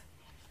superfluous.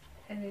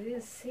 And it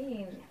is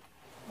seen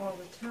all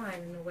the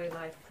time in the way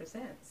life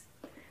presents.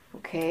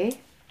 Okay.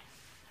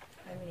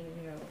 I mean,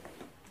 you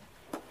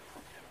know,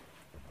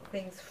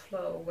 things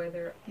flow,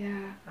 whether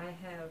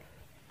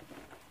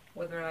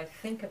whether I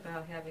think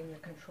about having the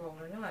control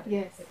or not.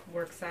 Yes. It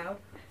works out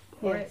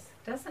or Yes.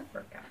 it doesn't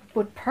work out.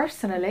 But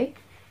personally,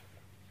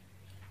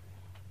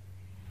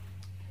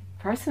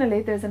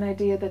 there's an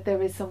idea that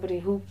there is somebody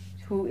who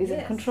is in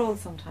Yes. control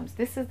sometimes.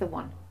 This is the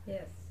one.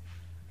 Yes.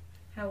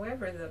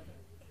 However,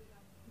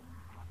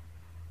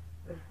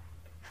 the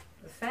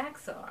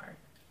facts are,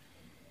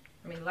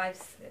 I mean,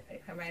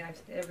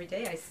 every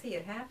day I see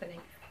it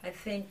happening. I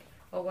think,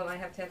 oh, well, I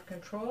have to have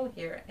control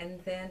here.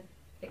 And then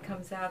it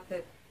comes out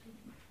that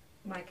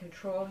my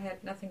control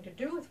had nothing to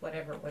do with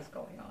whatever was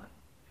going on.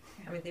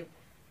 I mean, the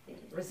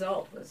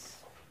result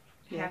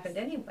happened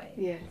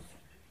anyway.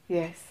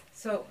 Yes.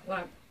 So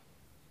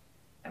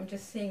I'm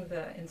just seeing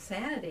the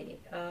insanity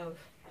of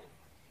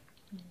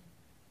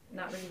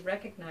not really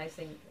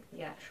recognizing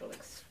the actual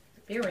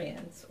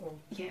experience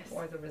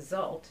or the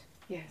result.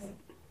 Yes.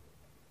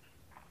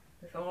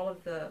 With all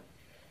of the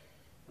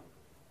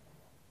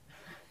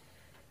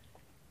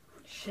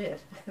shit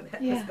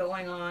that was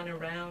going on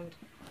around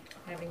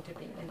having to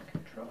be in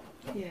control.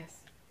 Yes.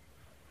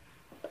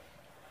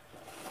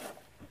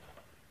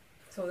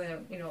 So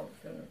then, you know,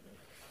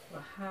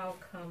 well, how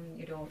come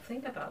you don't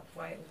think about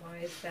why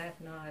is that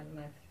not? And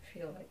I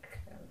feel like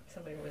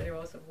somebody over there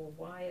also, well,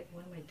 why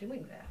am I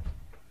doing that?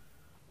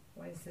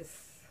 Why is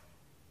this?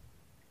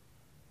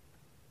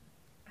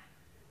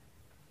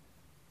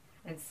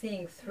 And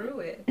seeing through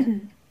it.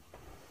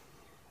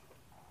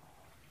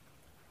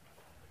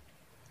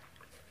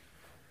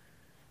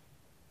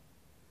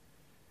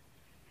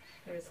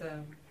 There's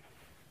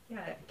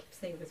I keep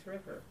seeing this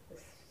river,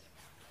 this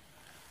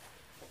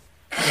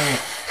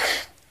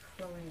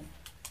flowing.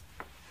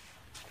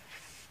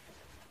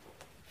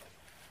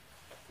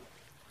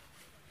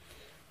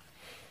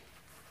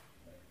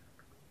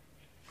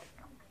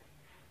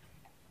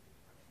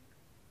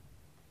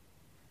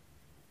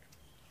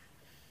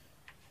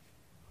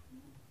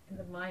 And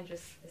the mind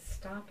just is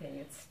stopping.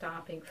 It's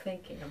stopping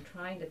thinking. I'm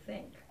trying to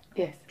think.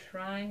 Yes.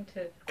 Trying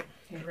to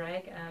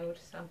drag out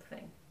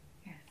something.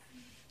 Yes.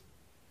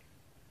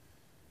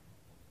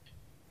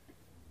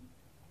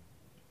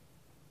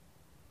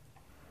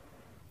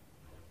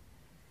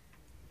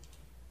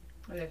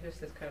 And there's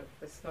just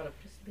this thought of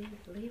just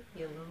leave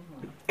me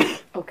alone.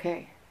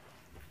 Okay.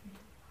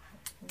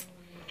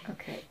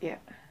 Okay, yeah.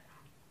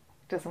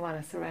 Doesn't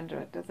want to surrender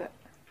it, does it?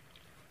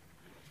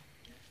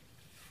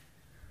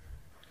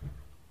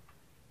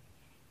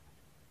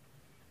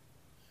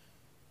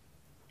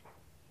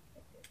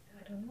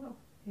 I don't know.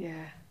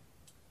 Yeah.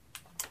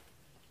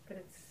 But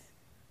it's...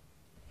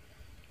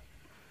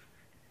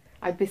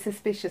 I'd be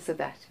suspicious of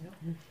that, you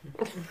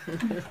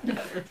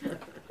know.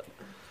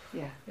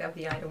 Yeah. Of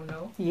the I don't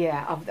know?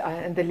 Yeah,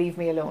 and the leave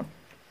me alone.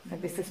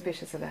 I'd be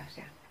suspicious of that,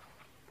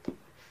 yeah.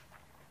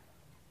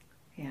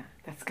 Yeah,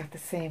 that's got the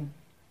same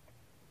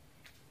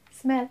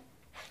smell.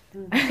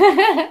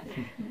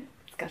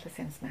 It's got the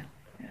same smell,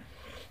 yeah.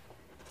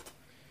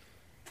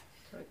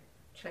 So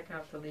check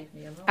out the leave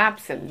me alone.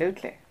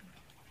 Absolutely.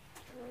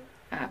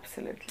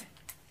 Absolutely.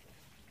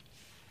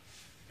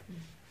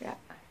 Yeah.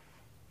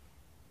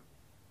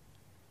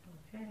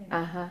 Okay.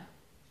 Uh-huh.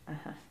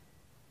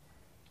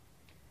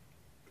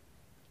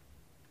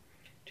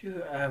 Do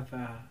you have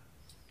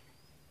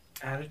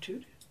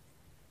attitude?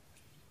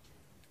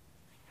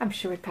 I'm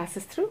sure it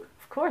passes through,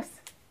 of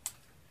course.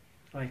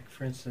 Like,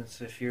 for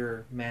instance, if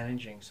you're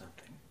managing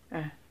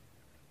something,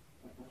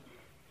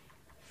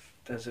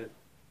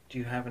 do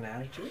you have an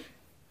attitude?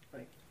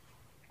 Like,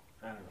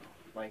 I don't know,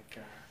 like...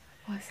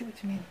 I see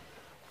what you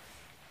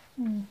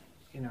mean.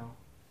 You know,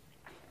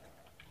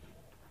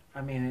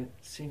 I mean, it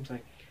seems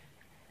like,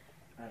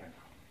 I don't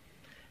know,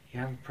 you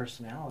have a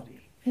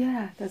personality.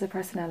 Yeah, there's a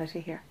personality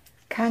here.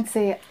 Can't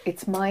say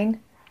it's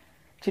mine,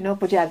 do you know,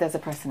 but yeah, there's a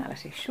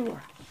personality,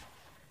 sure.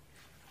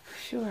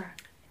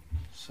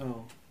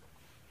 So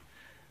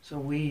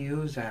we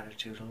use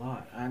attitude a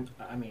lot.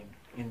 I mean,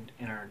 in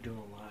our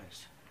dual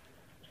lives,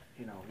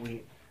 you know,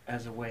 we,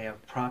 as a way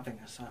of propping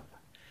us up.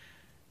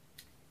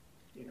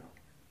 You know,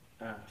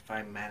 if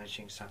I'm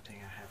managing something,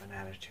 I have an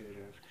attitude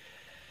of,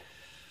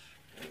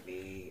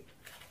 maybe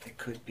it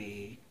could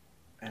be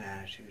an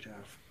attitude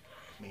of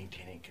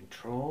maintaining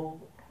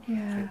control.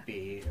 Yeah. Could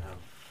be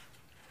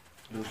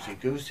of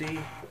loosey-goosey.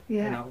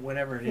 Yeah. You know,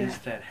 whatever it is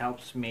that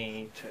helps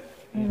me to,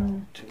 you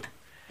know, to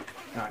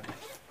not,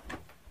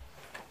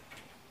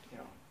 you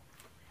know,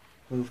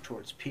 move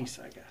towards peace,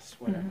 I guess,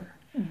 whatever.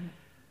 Mm-hmm.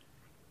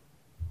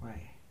 My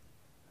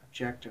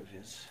objective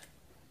is.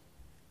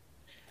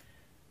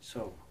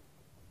 So,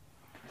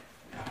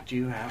 do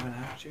you have an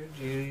attitude?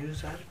 Do you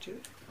use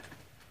attitude?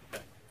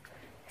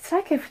 It's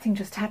like everything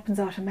just happens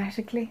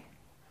automatically.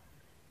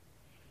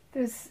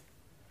 There's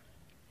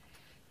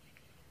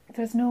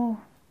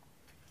no...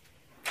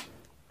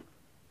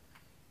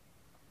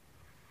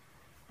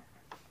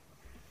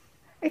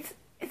 It's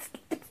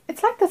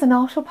like there's an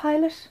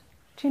autopilot,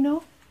 do you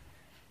know?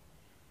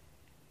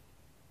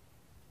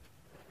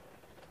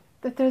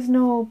 That there's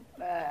no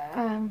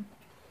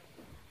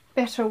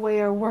better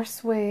way or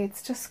worse way.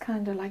 It's just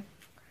kind of like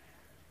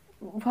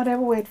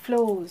whatever way it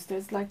flows.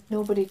 There's like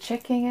nobody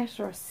checking it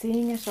or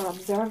seeing it or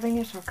observing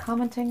it or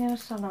commenting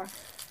it on our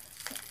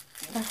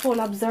that whole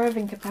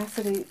observing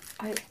capacity.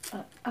 It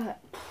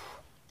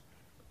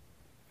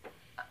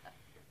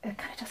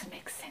kind of doesn't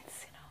make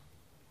sense, you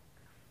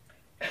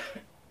know.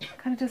 It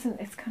kind of doesn't.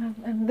 It's kind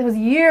of. And there was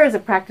years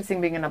of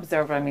practicing being an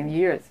observer. I mean,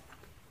 years.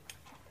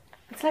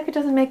 It's like it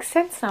doesn't make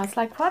sense now. It's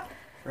like, what?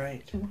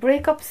 Right.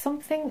 Break up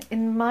something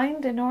in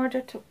mind in order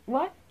to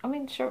what? I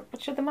mean, sure,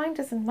 but sure, the mind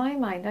isn't my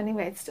mind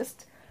anyway. It's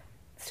just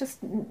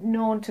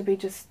known to be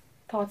just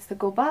thoughts that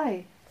go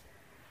by,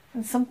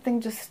 and something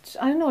just,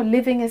 I don't know,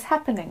 living is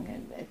happening,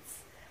 and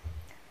it's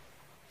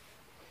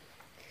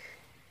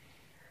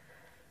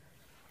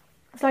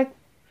like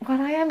what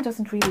I am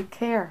doesn't really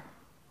care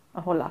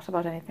a whole lot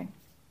about anything.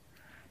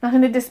 Not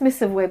in a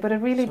dismissive way, but it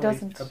really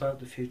doesn't. It's about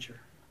the future.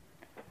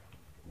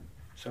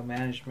 So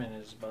management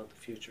is about the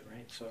future,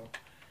 right? So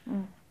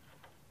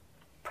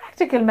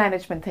practical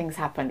management things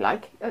happen,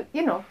 like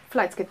you know,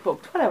 flights get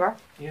booked, whatever.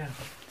 Yeah.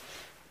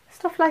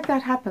 Stuff like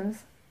that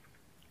happens.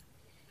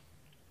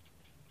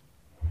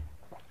 I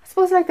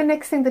suppose like the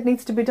next thing that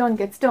needs to be done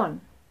gets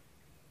done.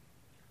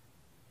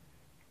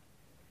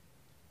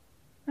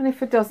 And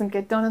if it doesn't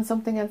get done and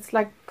something else,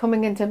 like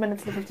coming in 10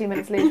 minutes or 15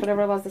 minutes late,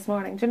 whatever it was this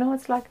morning, do you know,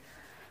 it's like,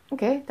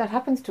 okay, that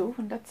happens too,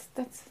 and that's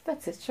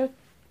it. Sure,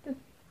 it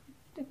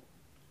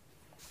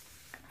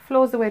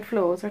flows the way it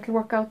flows, or it'll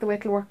work out the way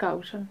it'll work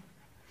out. And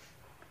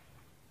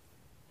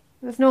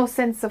there's no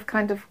sense of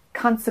kind of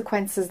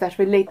consequences that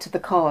relate to the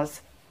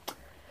cause.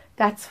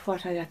 That's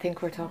what I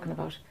think we're talking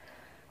about.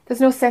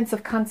 There's no sense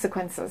of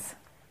consequences.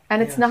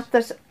 And it's not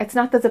that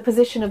there's a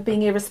position of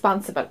being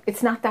irresponsible.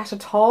 It's not that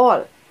at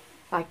all.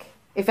 Like,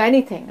 if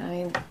anything, I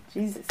mean,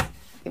 Jesus,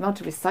 the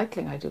amount of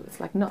recycling I do, it's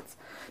like nuts.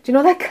 Do you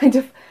know that kind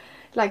of,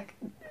 like,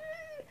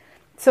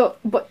 so,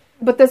 but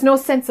there's no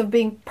sense of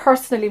being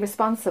personally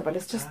responsible.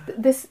 It's just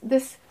this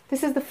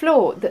is the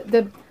flow.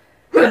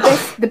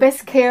 The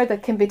best care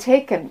that can be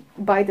taken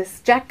by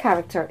this Jack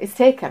character is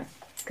taken,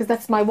 because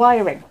that's my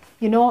wiring,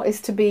 you know,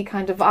 is to be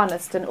kind of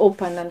honest and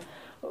open and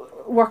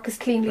work as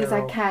cleanly as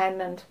I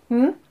can and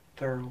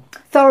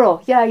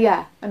thorough,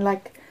 yeah, and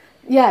like,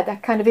 yeah,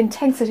 that kind of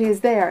intensity is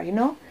there, you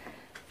know,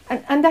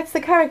 and that's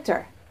the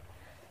character.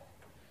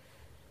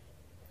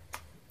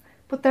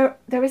 But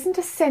there isn't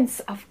a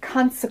sense of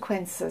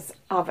consequences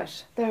of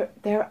it.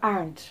 There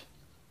aren't.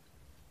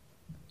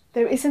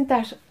 There isn't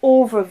that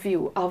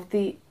overview of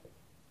the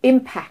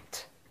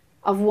impact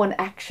of one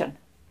action.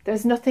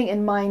 There's nothing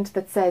in mind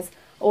that says,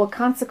 oh, a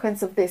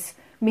consequence of this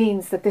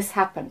means that this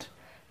happened.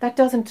 That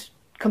doesn't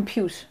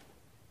compute.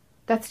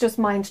 That's just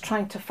mind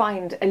trying to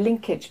find a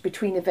linkage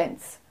between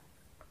events.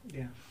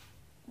 Yeah.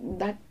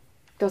 That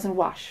doesn't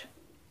wash.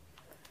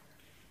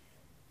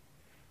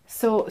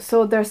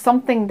 So there's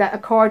something that,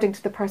 according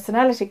to the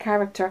personality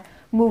character,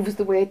 moves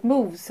the way it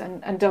moves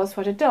and does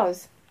what it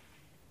does.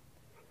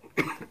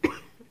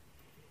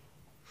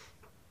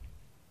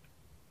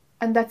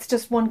 And that's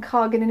just one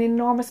cog in an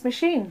enormous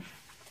machine.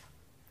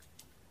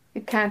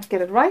 It can't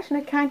get it right and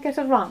it can't get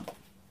it wrong.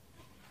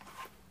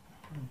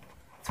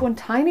 It's one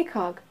tiny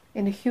cog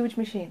in a huge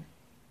machine.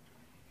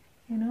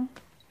 You know?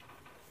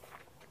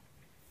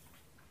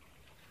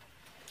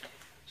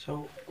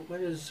 So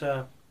what is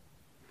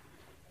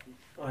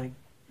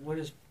what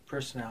is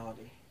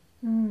personality?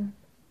 I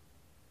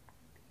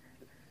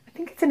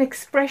think it's an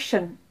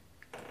expression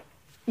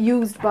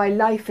used by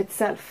life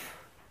itself.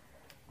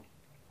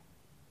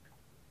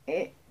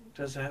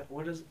 Does it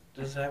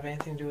have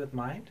anything to do with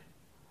mind?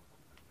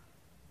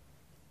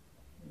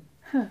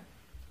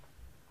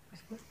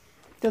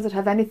 Does it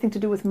have anything to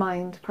do with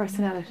mind,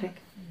 personality?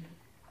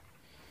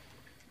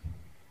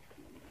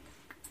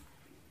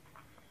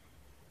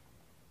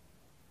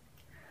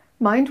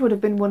 Mind would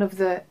have been one of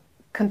the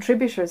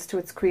contributors to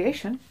its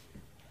creation,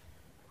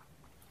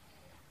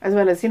 as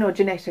well as, you know,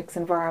 genetics,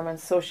 environment,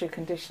 social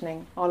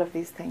conditioning, all of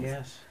these things.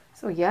 Yes.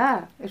 So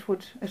yeah, it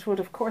would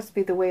of course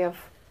be the way of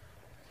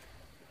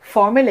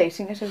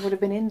formulating it. It would have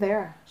been in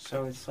there.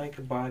 So it's like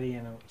a body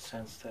in a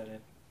sense that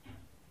it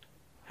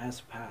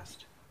has a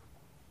past.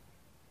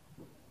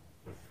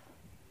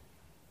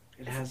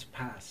 It has a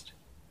past.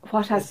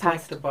 What has It's passed?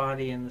 like the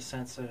body in the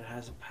sense that it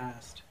has a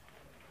past.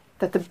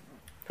 That the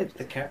The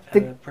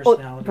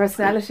personality.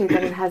 personality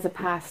that it has a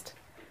past.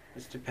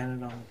 It's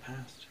dependent on the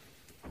past.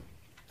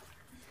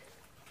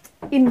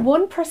 In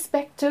one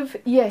perspective,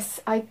 yes,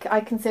 I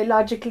can say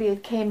logically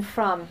it came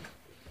from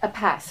a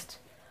past.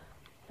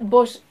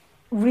 But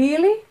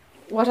really,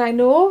 what I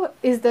know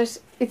is that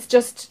it's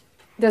just,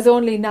 there's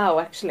only now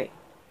actually.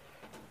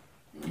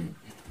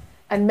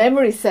 And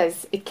memory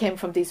says it came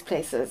from these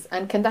places.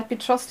 And can that be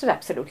trusted?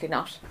 Absolutely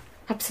not.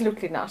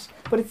 Absolutely not.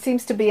 But it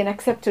seems to be an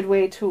accepted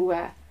way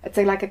to, it's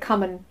like a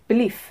common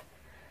belief.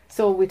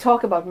 So we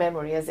talk about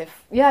memory as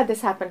if, yeah,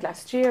 this happened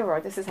last year or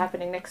this is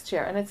happening next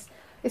year. And it's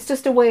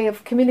just a way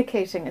of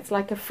communicating. It's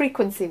like a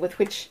frequency with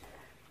which,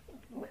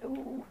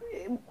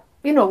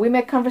 you know, we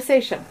make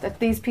conversation, that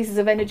these pieces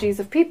of energies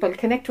of people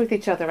connect with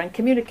each other and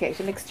communicate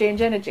and exchange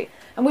energy.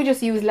 And we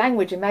just use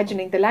language,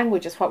 imagining the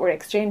language is what we're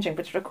exchanging,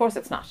 but of course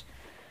it's not.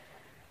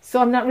 So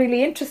I'm not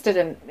really interested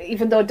in,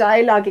 even though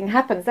dialoguing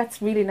happens,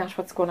 that's really not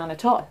what's going on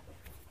at all.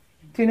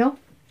 Do you know?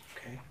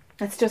 Okay.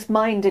 That's just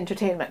mind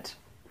entertainment.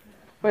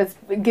 Whereas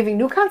giving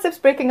new concepts,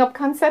 breaking up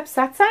concepts,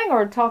 satsang,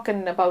 or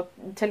talking about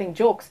telling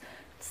jokes,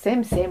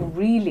 same,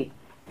 really.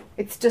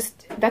 It's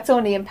just, that's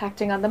only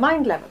impacting on the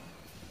mind level.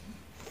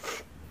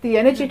 The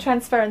energy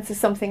transference is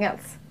something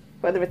else,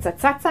 whether it's at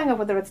satsang or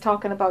whether it's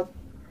talking about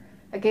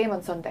a game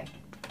on Sunday.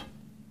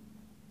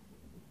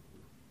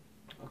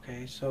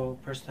 Okay, so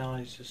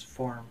personality is just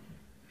form.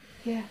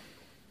 Yeah.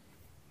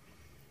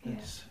 Yeah.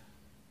 It's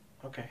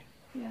okay.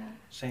 Yeah.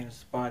 Same as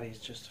the body is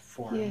just a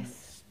form. Yes.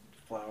 It's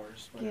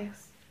flowers. Whatever.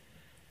 Yes.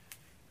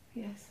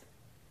 Yes.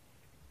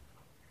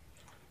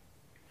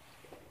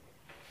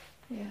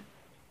 Yeah.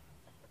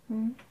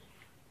 Hmm?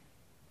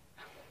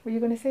 Were you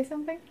going to say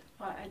something?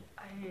 Well,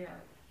 I've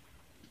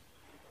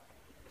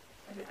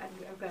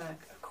got a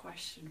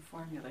question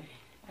formulated.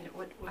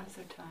 What's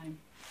our time?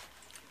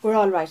 We're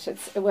all right.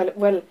 It's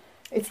well.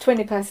 It's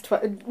 20 past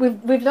 12.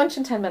 We've lunch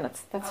in 10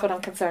 minutes. That's what I'm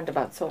concerned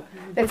about. So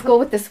let's go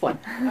with this one.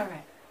 All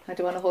right. I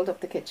don't want to hold up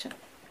the kitchen.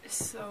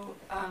 So,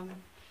 I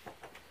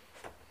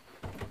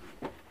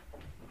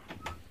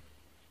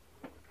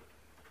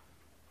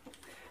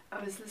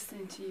was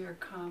listening to your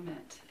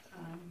comment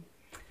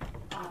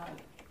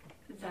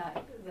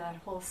that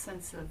whole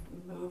sense of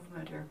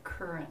movement or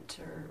current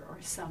or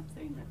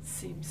something that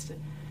seems to,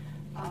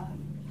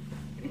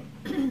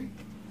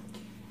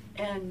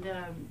 and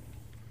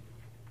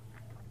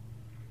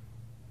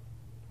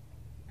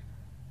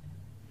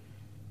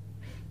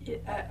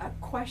a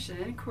question,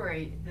 an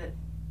inquiry that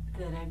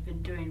I've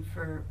been doing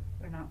or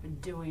not been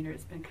doing, or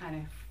it's been kind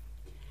of,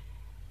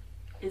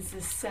 is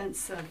this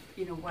sense of,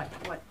 you know,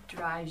 what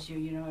drives you,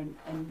 you know,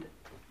 and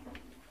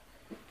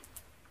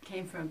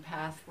came from a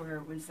path where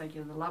it was like,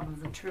 you know, the love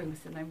of the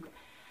truth, and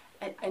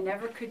I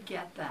never could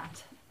get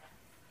that.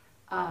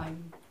 I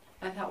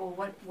thought,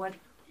 well, what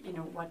you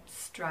know,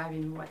 what's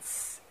driving,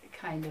 what's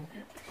kind of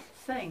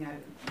thing?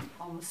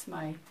 Almost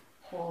my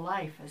whole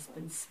life has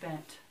been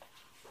spent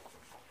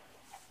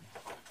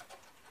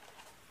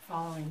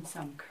following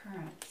some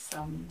current,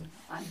 some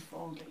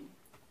unfolding.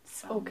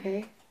 Some,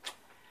 okay.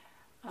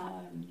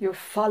 You're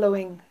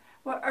following.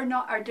 Well,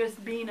 or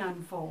just being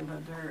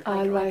unfolded, or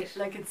All right.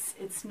 like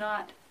it's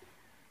not,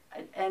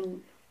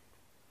 and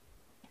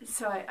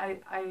so I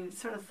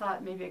sort of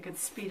thought maybe I could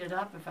speed it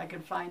up if I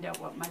could find out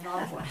what my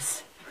love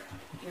was.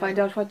 Find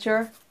out what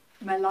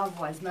my love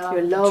was. My love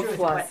your of the love truth,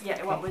 was.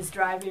 what was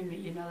driving me,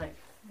 you know, like.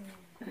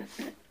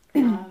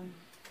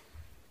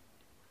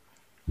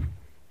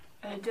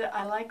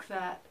 I like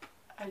that.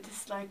 I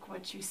just like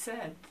what you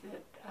said,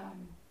 that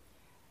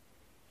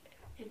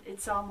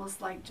it's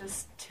almost like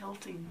just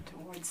tilting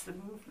towards the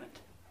movement.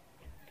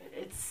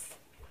 It's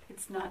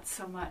not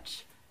so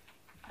much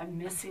I'm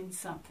missing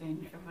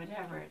something or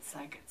whatever. It's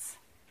like it's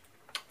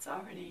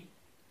already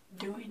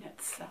doing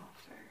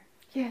itself.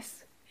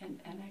 Yes. And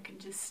I can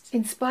just...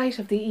 In spite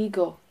of the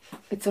ego,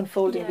 it's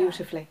unfolding Yeah.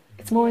 beautifully.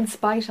 It's more in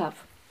spite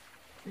of.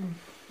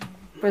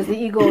 Whereas the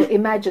ego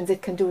imagines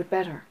it can do it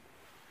better.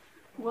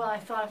 Well, I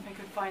thought if I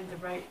could find the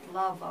right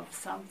love of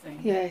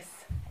something, Yes.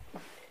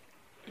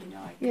 you know,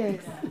 I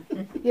Yes.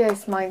 could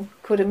Yes, mine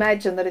could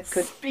imagine that it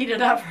could. speed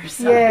it up or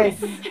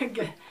something.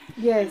 Yes.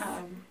 Yes.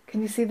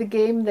 Can you see the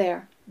game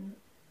there?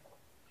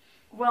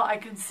 Well, I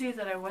can see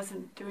that I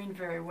wasn't doing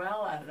very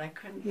well at it. I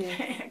couldn't. Yes.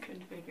 I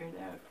couldn't figure it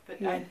out.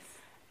 But Yes.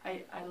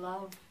 I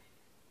love,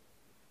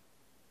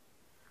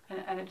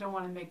 and I don't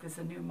want to make this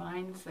a new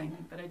mind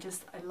thing, but I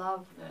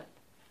love that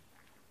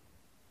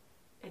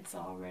it's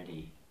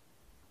already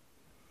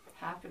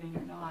happening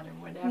or not or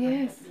whatever.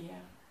 Yes. But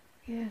yeah.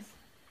 Yes.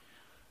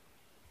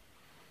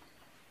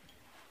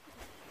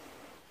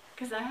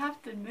 Because I have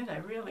to admit, I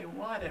really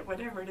want it,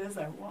 whatever it is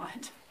I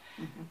want.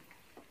 Mm-hmm.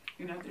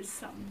 You know, there's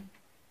some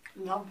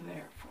love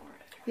there for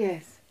it.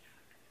 Yes.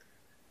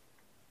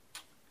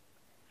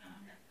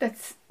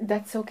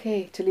 That's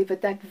okay to leave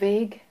it that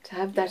vague, to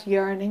have that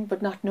yearning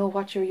but not know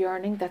what you're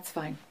yearning. That's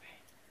fine.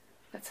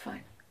 That's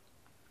fine.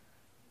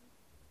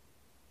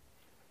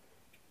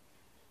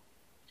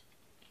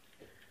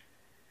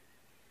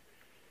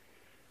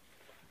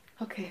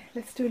 Okay,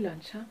 let's do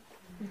lunch, huh?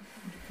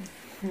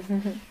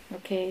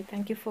 Okay,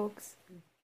 thank you, folks.